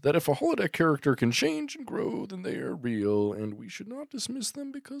case that if a holodeck character can change and grow, then they are real, and we should not dismiss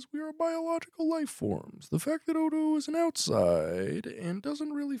them because we are biological life forms. The fact that Odo is an outside and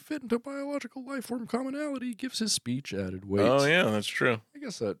doesn't really fit into biological life form commonality gives his speech added weight. Oh, yeah, that's true. I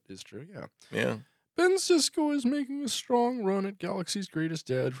guess that is true, yeah. Yeah. Ben Sisko is making a strong run at Galaxy's greatest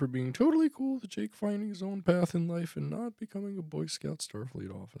dad for being totally cool with Jake finding his own path in life and not becoming a Boy Scout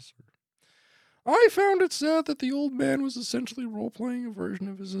Starfleet officer. I found it sad that the old man was essentially role-playing a version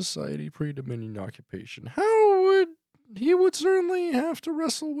of his society pre-Dominion occupation. He would certainly have to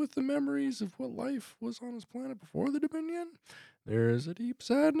wrestle with the memories of what life was on his planet before the Dominion. There is a deep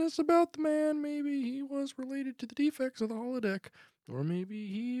sadness about the man. Maybe he was related to the defects of the holodeck, or maybe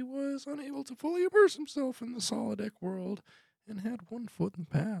he was unable to fully immerse himself in the holodeck world and had one foot in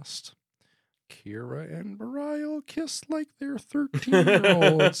the past. Kira and Barial kissed like they're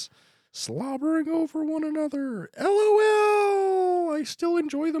 13-year-olds. Slobbering over one another. LOL! I still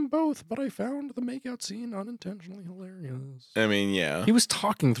enjoy them both, but I found the makeout scene unintentionally hilarious. I mean, yeah. He was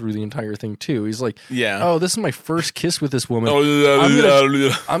talking through the entire thing, too. He's like, Yeah. oh, this is my first kiss with this woman. Oh,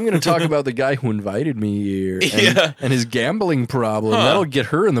 I'm gonna talk about the guy who invited me here and, Yeah. and his gambling problem. That'll get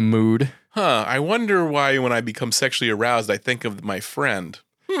her in the mood. I wonder why when I become sexually aroused, I think of my friend.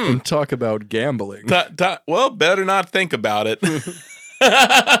 And talk about gambling. Well, better not think about it.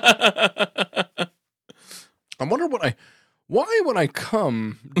 I wonder why when I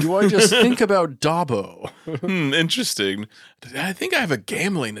come, do I just think about Dabo? Interesting. I think I have a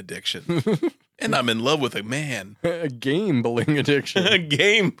gambling addiction. And I'm in love with a man. A gambling addiction.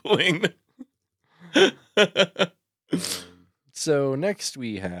 Gambling. So next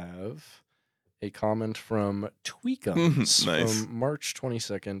we have a comment from Tweakums Nice. from March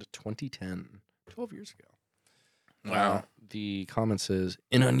 22nd, 2010, 12 years ago. Wow. The comment says,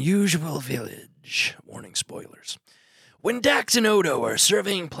 an unusual village. Warning spoilers. When Dax and Odo are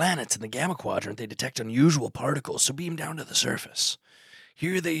surveying planets in the Gamma Quadrant, they detect unusual particles, so beam down to the surface.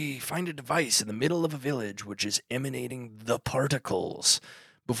 Here they find a device in the middle of a village which is emanating the particles.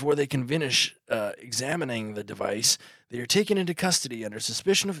 Before they can finish examining the device, they are taken into custody under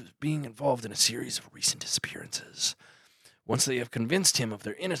suspicion of being involved in a series of recent disappearances. Once they have convinced him of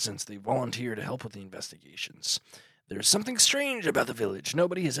their innocence, they volunteer to help with the investigations. There is something strange about the village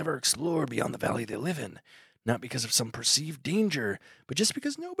nobody has ever explored beyond the valley they live in, not because of some perceived danger, but just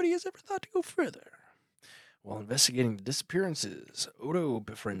because nobody has ever thought to go further. While investigating the disappearances, Odo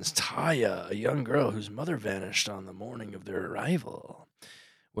befriends Taya, a young girl whose mother vanished on the morning of their arrival.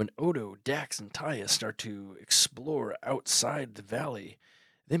 When Odo, Dax, and Taya start to explore outside the valley,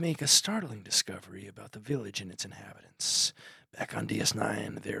 they make a startling discovery about the village and its inhabitants. Back on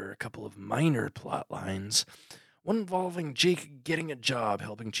DS9, there are a couple of minor plot lines. One involving Jake getting a job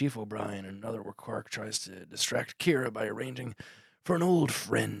helping Chief O'Brien, and another where Quark tries to distract Kira by arranging for an old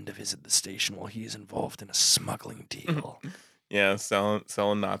friend to visit the station while he is involved in a smuggling deal. Yeah,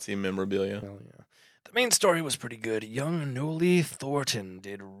 selling Nazi memorabilia. Hell yeah. The main story was pretty good. Young Noli Thornton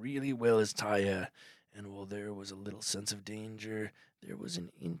did really well as Taya, and while there was a little sense of danger, there was an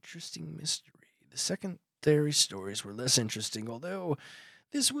interesting mystery. The secondary stories were less interesting, although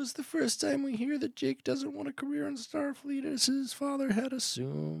this was the first time we hear that Jake doesn't want a career in Starfleet as his father had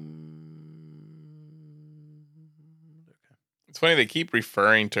assumed. Okay. It's funny they keep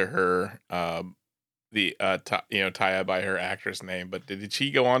referring to her, Taya by her actress name, but did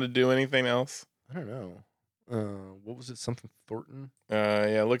she go on to do anything else? I don't know. What was it? Something Thornton?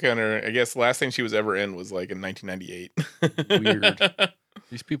 Yeah, look at her. I guess the last thing she was ever in was like in 1998. Weird.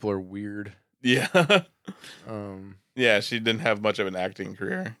 These people are weird. Yeah. Yeah, she didn't have much of an acting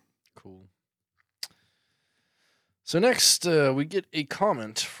career. Cool. So next, we get a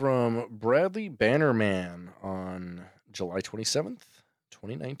comment from Bradley Bannerman on July 27th,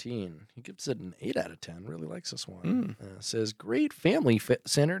 2019. He gives it an 8 out of 10. Really likes this one. Says, great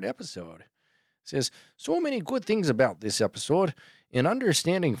family-centered episode. Says, so many good things about this episode. An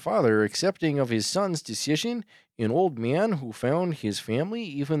understanding father accepting of his son's decision. An old man who found his family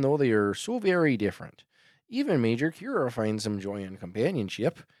even though they are so very different. Even Major Kira finds some joy in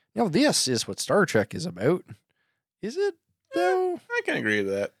companionship. Now this is what Star Trek is about. Is it, though? I can agree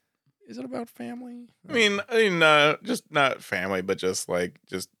with that. Is it about family? I mean, just not family, but just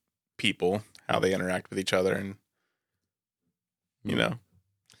people, how they interact with each other, and you know,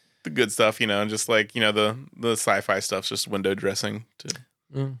 the good stuff. Just the sci-fi stuff's just window dressing.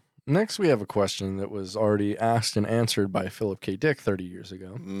 Next, we have a question that was already asked and answered by Philip K. Dick 30 years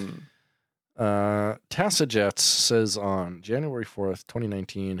ago. Tassajets says on January 4th,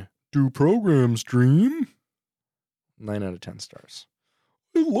 2019, do programs dream? 9 out of 10 stars.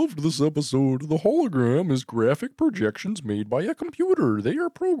 I loved this episode. The hologram is graphic projections made by a computer. They are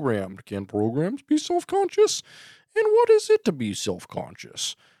programmed. Can programs be self-conscious? And what is it to be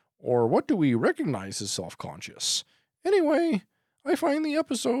self-conscious? Or what do we recognize as self-conscious? Anyway, I find the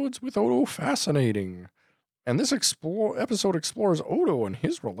episodes with Odo fascinating. And this episode explores Odo and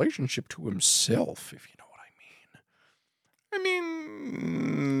his relationship to himself, if you know what I mean. I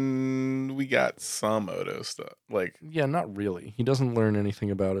mean, we got some Odo stuff. Like, Yeah, not really. He doesn't learn anything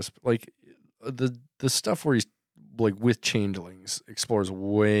about us. Like, the stuff where he's, like, with changelings explores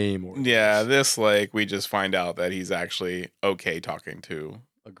way more. yeah, this, like, we just find out that he's actually okay talking to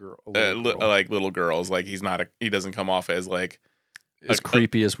a little girl. like little girls. Like, he doesn't come off as, like, as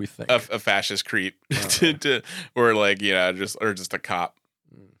creepy as we think. A fascist creep, or like, just a cop.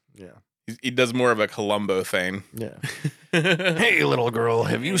 Yeah. He does more of a Columbo thing. Yeah. Hey, little girl,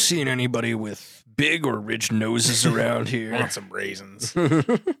 have you seen anybody with big or rich noses around here? Want some raisins?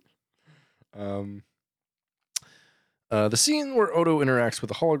 The scene where Odo interacts with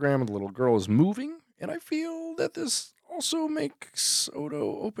the hologram and the little girl is moving, and I feel that this also makes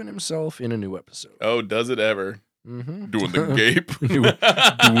Odo open himself in a new episode. Oh, does it ever? Mm-hmm. Doing the gape. doing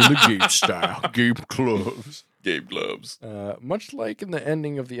the gape style. Gape gloves. Gape gloves. Much like in the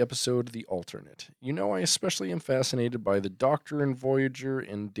ending of the episode, The Alternate. You know, I especially am fascinated by the Doctor in Voyager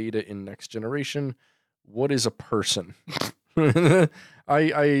and Data in Next Generation. What is a person?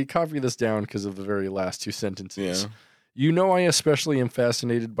 I copy this down because of the very last two sentences. Yeah. You know, I especially am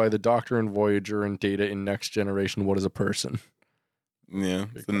fascinated by the Doctor in Voyager and Data in Next Generation. What is a person? Yeah.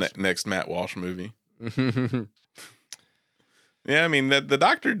 It's the next Matt Walsh movie. Yeah, I mean, the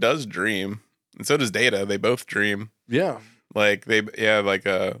Doctor does dream, and so does Data. They both dream. Yeah. Like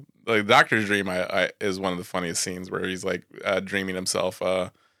Doctor's dream is one of the funniest scenes where he's like dreaming himself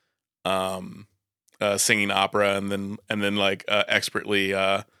singing opera and then like expertly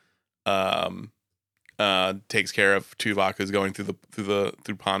takes care of Tuvok, who's going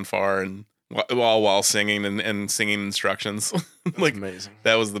through Ponfar and while singing and singing instructions. Like, amazing.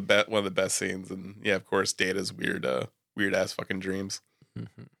 That was one of the best scenes. And yeah, of course, Data's weird ass fucking dreams.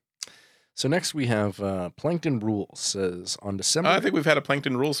 Mm-hmm. So next we have Plankton Rules says on December. I think we've had a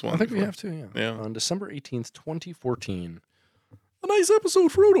Plankton Rules one. I think before. we have too. Yeah. Yeah. On December 18th, 2014. A nice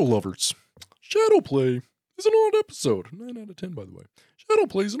episode for Odo lovers. Shadowplay is an odd episode. 9 out of 10, by the way.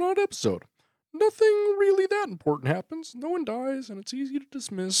 Shadowplay is an odd episode. Nothing really that important happens. No one dies, and it's easy to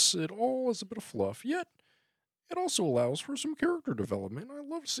dismiss it all as a bit of fluff. Yet, it also allows for some character development. I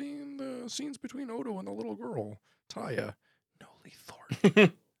love seeing the scenes between Odo and the little girl, Taya. Noli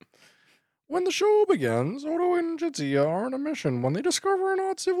Thornton. When the show begins, Odo and Jadzia are on a mission when they discover an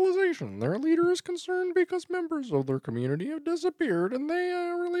odd civilization. Their leader is concerned because members of their community have disappeared, and they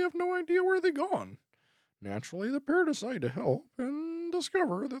really have no idea where they've gone. Naturally, the pair decide to help and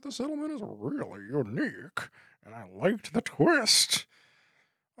discover that the settlement is really unique, and I liked the twist.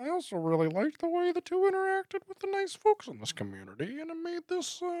 I also really liked the way the two interacted with the nice folks in this community, and it made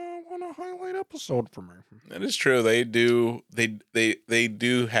this one a highlight episode for me. That is true. They do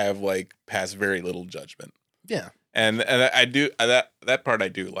have like pass very little judgment. Yeah, and I do that part I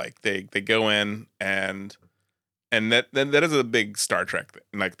do like. They go in and that is a big Star Trek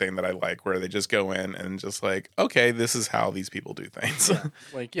thing that I like, where they just go in and just like, okay, this is how these people do things. Yeah.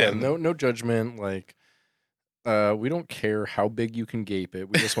 Like, yeah, and no judgment. Like, we don't care how big you can gape it.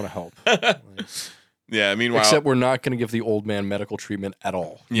 We just want to help. Like, yeah. Meanwhile, except we're not going to give the old man medical treatment at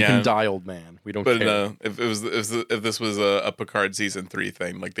all. You can die, old man. We don't care. But if this was a Picard season 3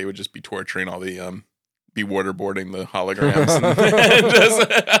 thing, like, they would just be torturing all the be waterboarding the holograms.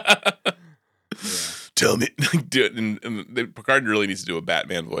 Tell me, do it. And Picard really needs to do a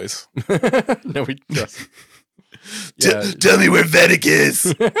Batman voice. No, he doesn't. Tell me where Vedic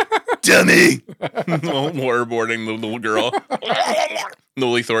is. Tell me. Waterboarding the little girl.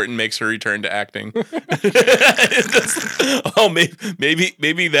 Noli Thornton makes her return to acting.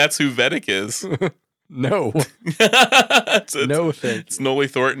 Maybe that's who Vedic is. No. No, thank you. It's Noli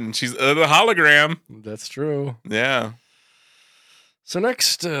Thornton. She's the hologram. That's true. Yeah. So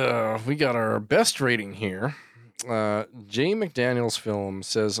next, we got our best rating here. Jay McDaniel's film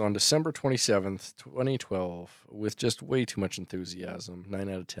says on December 27th, 2012, with just way too much enthusiasm, 9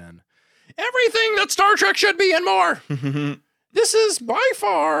 out of 10. Everything that Star Trek should be and more. This is by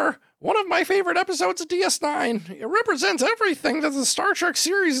far one of my favorite episodes of DS9. It represents everything that the Star Trek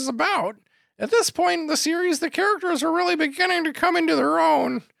series is about. At this point in the series, the characters are really beginning to come into their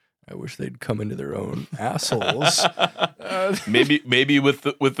own. I wish they'd come into their own assholes. Maybe with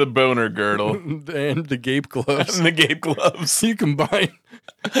the boner girdle And the gape gloves. and the gape gloves. You combine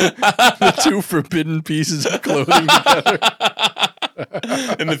the two forbidden pieces of clothing together.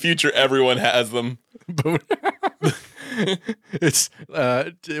 In the future, everyone has them. It's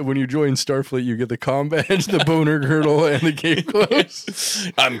when you join Starfleet, you get the comm badge, the boner girdle, and the gape gloves.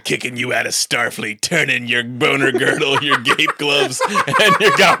 I'm kicking you out of Starfleet. Turn in your boner girdle, your gape gloves, and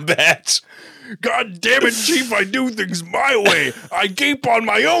your comm badge. God damn it, Chief! I do things my way. I gape on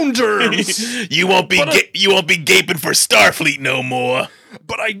my own terms. You won't be gaping for Starfleet no more.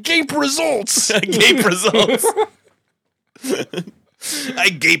 But I gape results. Gape results. I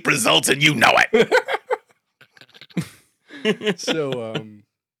gape results, and you know it. So,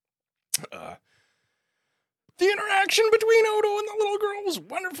 the interaction between Odo and the little girl was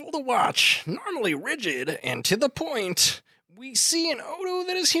wonderful to watch. Normally rigid and to the point, we see an Odo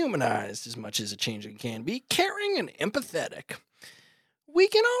that is humanized as much as a changeling can be, caring and empathetic. We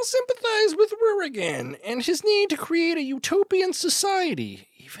can all sympathize with Rurigan and his need to create a utopian society,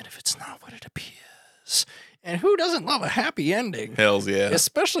 even if it's not what it appears. And who doesn't love a happy ending? Hells yeah.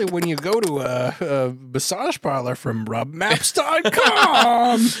 Especially when you go to a massage parlor from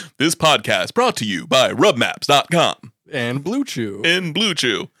rubmaps.com. This podcast brought to you by rubmaps.com. And Blue Chew. And Blue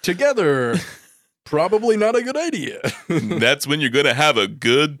Chew. Together, probably not a good idea. That's when you're going to have a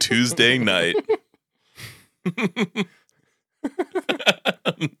good Tuesday night.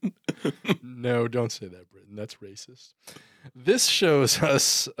 No, don't say that, Britton. That's racist. This show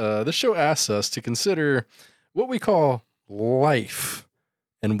asks us to consider what we call life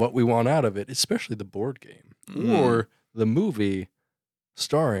and what we want out of it, especially the board game or the movie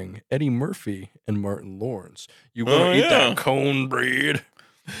starring Eddie Murphy and Martin Lawrence. You want to eat that cornbread?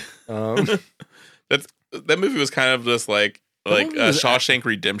 That movie was kind of just like a Shawshank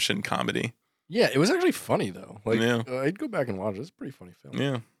Redemption comedy. Yeah, it was actually funny though. Yeah. I'd go back and watch it. It's a pretty funny film.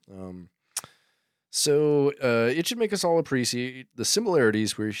 Yeah. So it should make us all appreciate the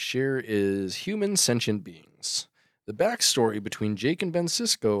similarities we share as human sentient beings. The backstory between Jake and Ben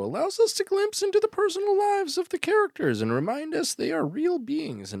Sisko allows us to glimpse into the personal lives of the characters and remind us they are real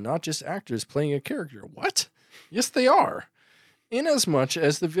beings and not just actors playing a character. What? Yes, they are. Inasmuch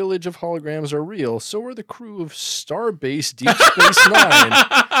as the village of holograms are real, so are the crew of Starbase Deep Space Nine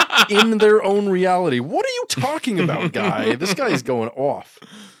in their own reality. What are you talking about, guy? This guy is going off.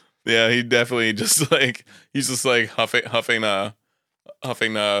 Yeah, he definitely he's just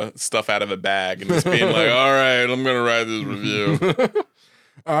huffing stuff out of a bag and just being like, all right, I'm going to write this review.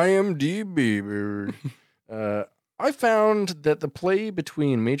 IMDb. I found that the play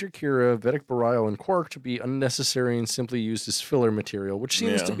between Major Kira, Vedic Barile, and Quark to be unnecessary and simply used as filler material, which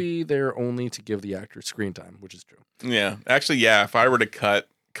seems to be there only to give the actor screen time, which is true. Yeah. Actually, yeah, if I were to cut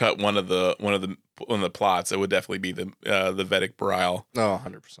one of the plots, it would definitely be the Vedic Barile. Oh,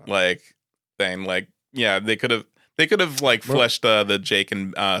 100%. Thing. They could have fleshed the Jake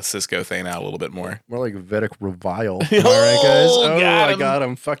and Sisko thing out a little bit more. More like Vedic Revile. All right, guys. I got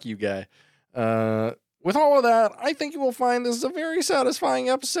him. Fuck you, guy. With all of that, I think you will find this is a very satisfying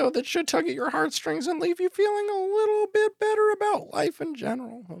episode that should tug at your heartstrings and leave you feeling a little bit better about life in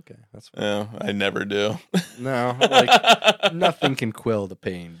general. Okay, that's fine. Oh, I never do. No, nothing can quell the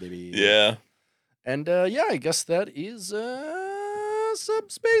pain, baby. Yeah. And I guess that is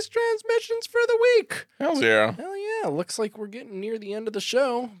Subspace Transmissions for the week. Hell yeah. Hell yeah. Looks like we're getting near the end of the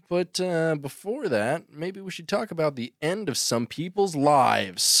show. But before that, maybe we should talk about the end of some people's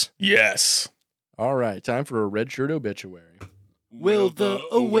lives. Yes. All right, time for a red shirt obituary. Well, the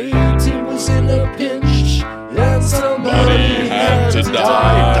away team was in a pinch, and somebody had to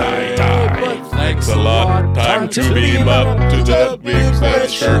die. But thanks a lot, time to beam up to that big red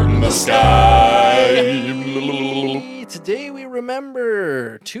shirt in the sky. Today we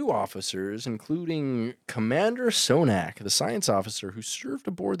remember two officers, including Commander Sonak, the science officer who served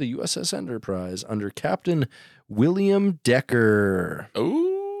aboard the USS Enterprise under Captain William Decker. Ooh.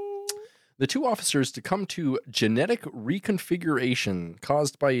 The two officers to come to genetic reconfiguration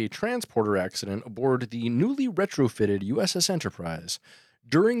caused by a transporter accident aboard the newly retrofitted USS Enterprise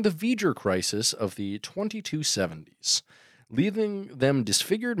during the V'ger crisis of the 2270s, leaving them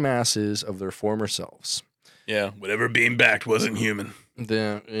disfigured masses of their former selves. Yeah, whatever being backed wasn't human.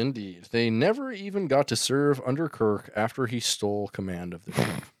 Indeed. They never even got to serve under Kirk after he stole command of the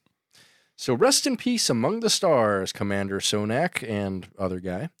ship. So rest in peace among the stars, Commander Sonak and other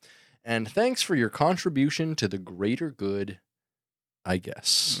guy. And thanks for your contribution to the greater good, I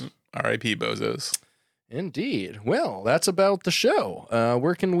guess. R.I.P. Bozos. Indeed. Well, that's about the show.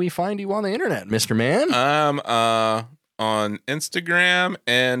 Where can we find you on the internet, Mr. Man? I'm on Instagram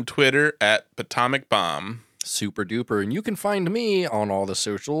and Twitter at Potomac Bomb. Super duper. And you can find me on all the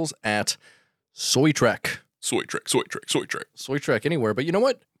socials at Soytrek. Soytrek anywhere. But you know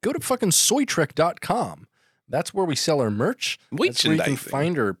what? Go to fucking soytrek.com. That's where we sell our merch. That's where you can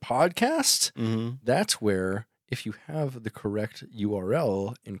find our podcast. Mm-hmm. That's where, if you have the correct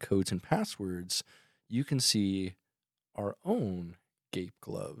URL and codes and passwords, you can see our own gape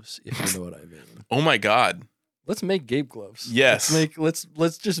gloves, if you know what I mean. Oh my God. Let's make gape gloves. Yes.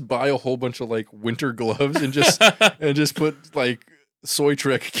 Let's just buy a whole bunch of like winter gloves and just put like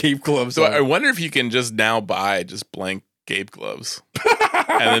Soytrek gape gloves So on. I wonder if you can just now buy just blank gape gloves.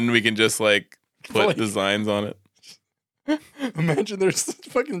 And then we can just like put Like- designs on it. Imagine there's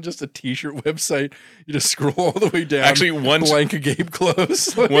fucking just a t-shirt website. You just scroll all the way down. Actually, one blank gape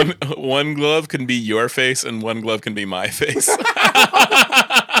gloves. one glove can be your face and one glove can be my face.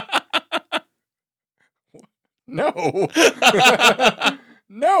 No.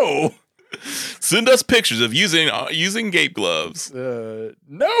 No. Send us pictures of using gape gloves. No.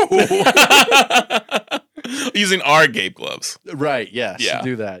 Using our gape gloves. Right, yes. Yeah.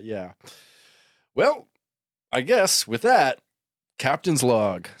 Do that, yeah. Well, I guess with that, Captain's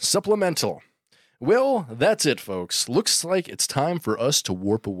Log, supplemental. Well, that's it, folks. Looks like it's time for us to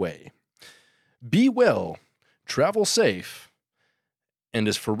warp away. Be well, travel safe, and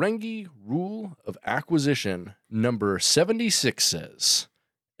as Ferengi Rule of Acquisition number 76 says,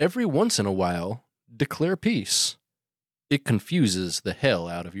 every once in a while, declare peace. It confuses the hell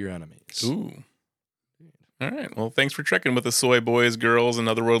out of your enemies. Ooh. All right. Well, thanks for trekking with the soy boys, girls, and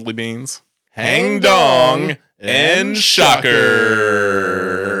otherworldly beings. Hang dong and shocker.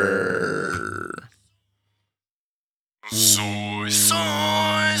 Soy,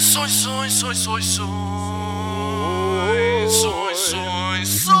 soy, soy, soy, soy, soy, soy. Soy, soy,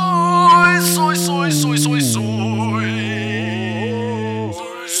 soy, soy, soy, soy, soy, soy.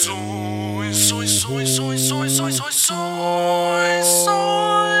 Soy, soy, soy, soy, soy, soy, soy, soy.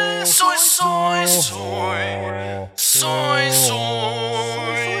 Soy, soy, soy, soy. Soy, soy.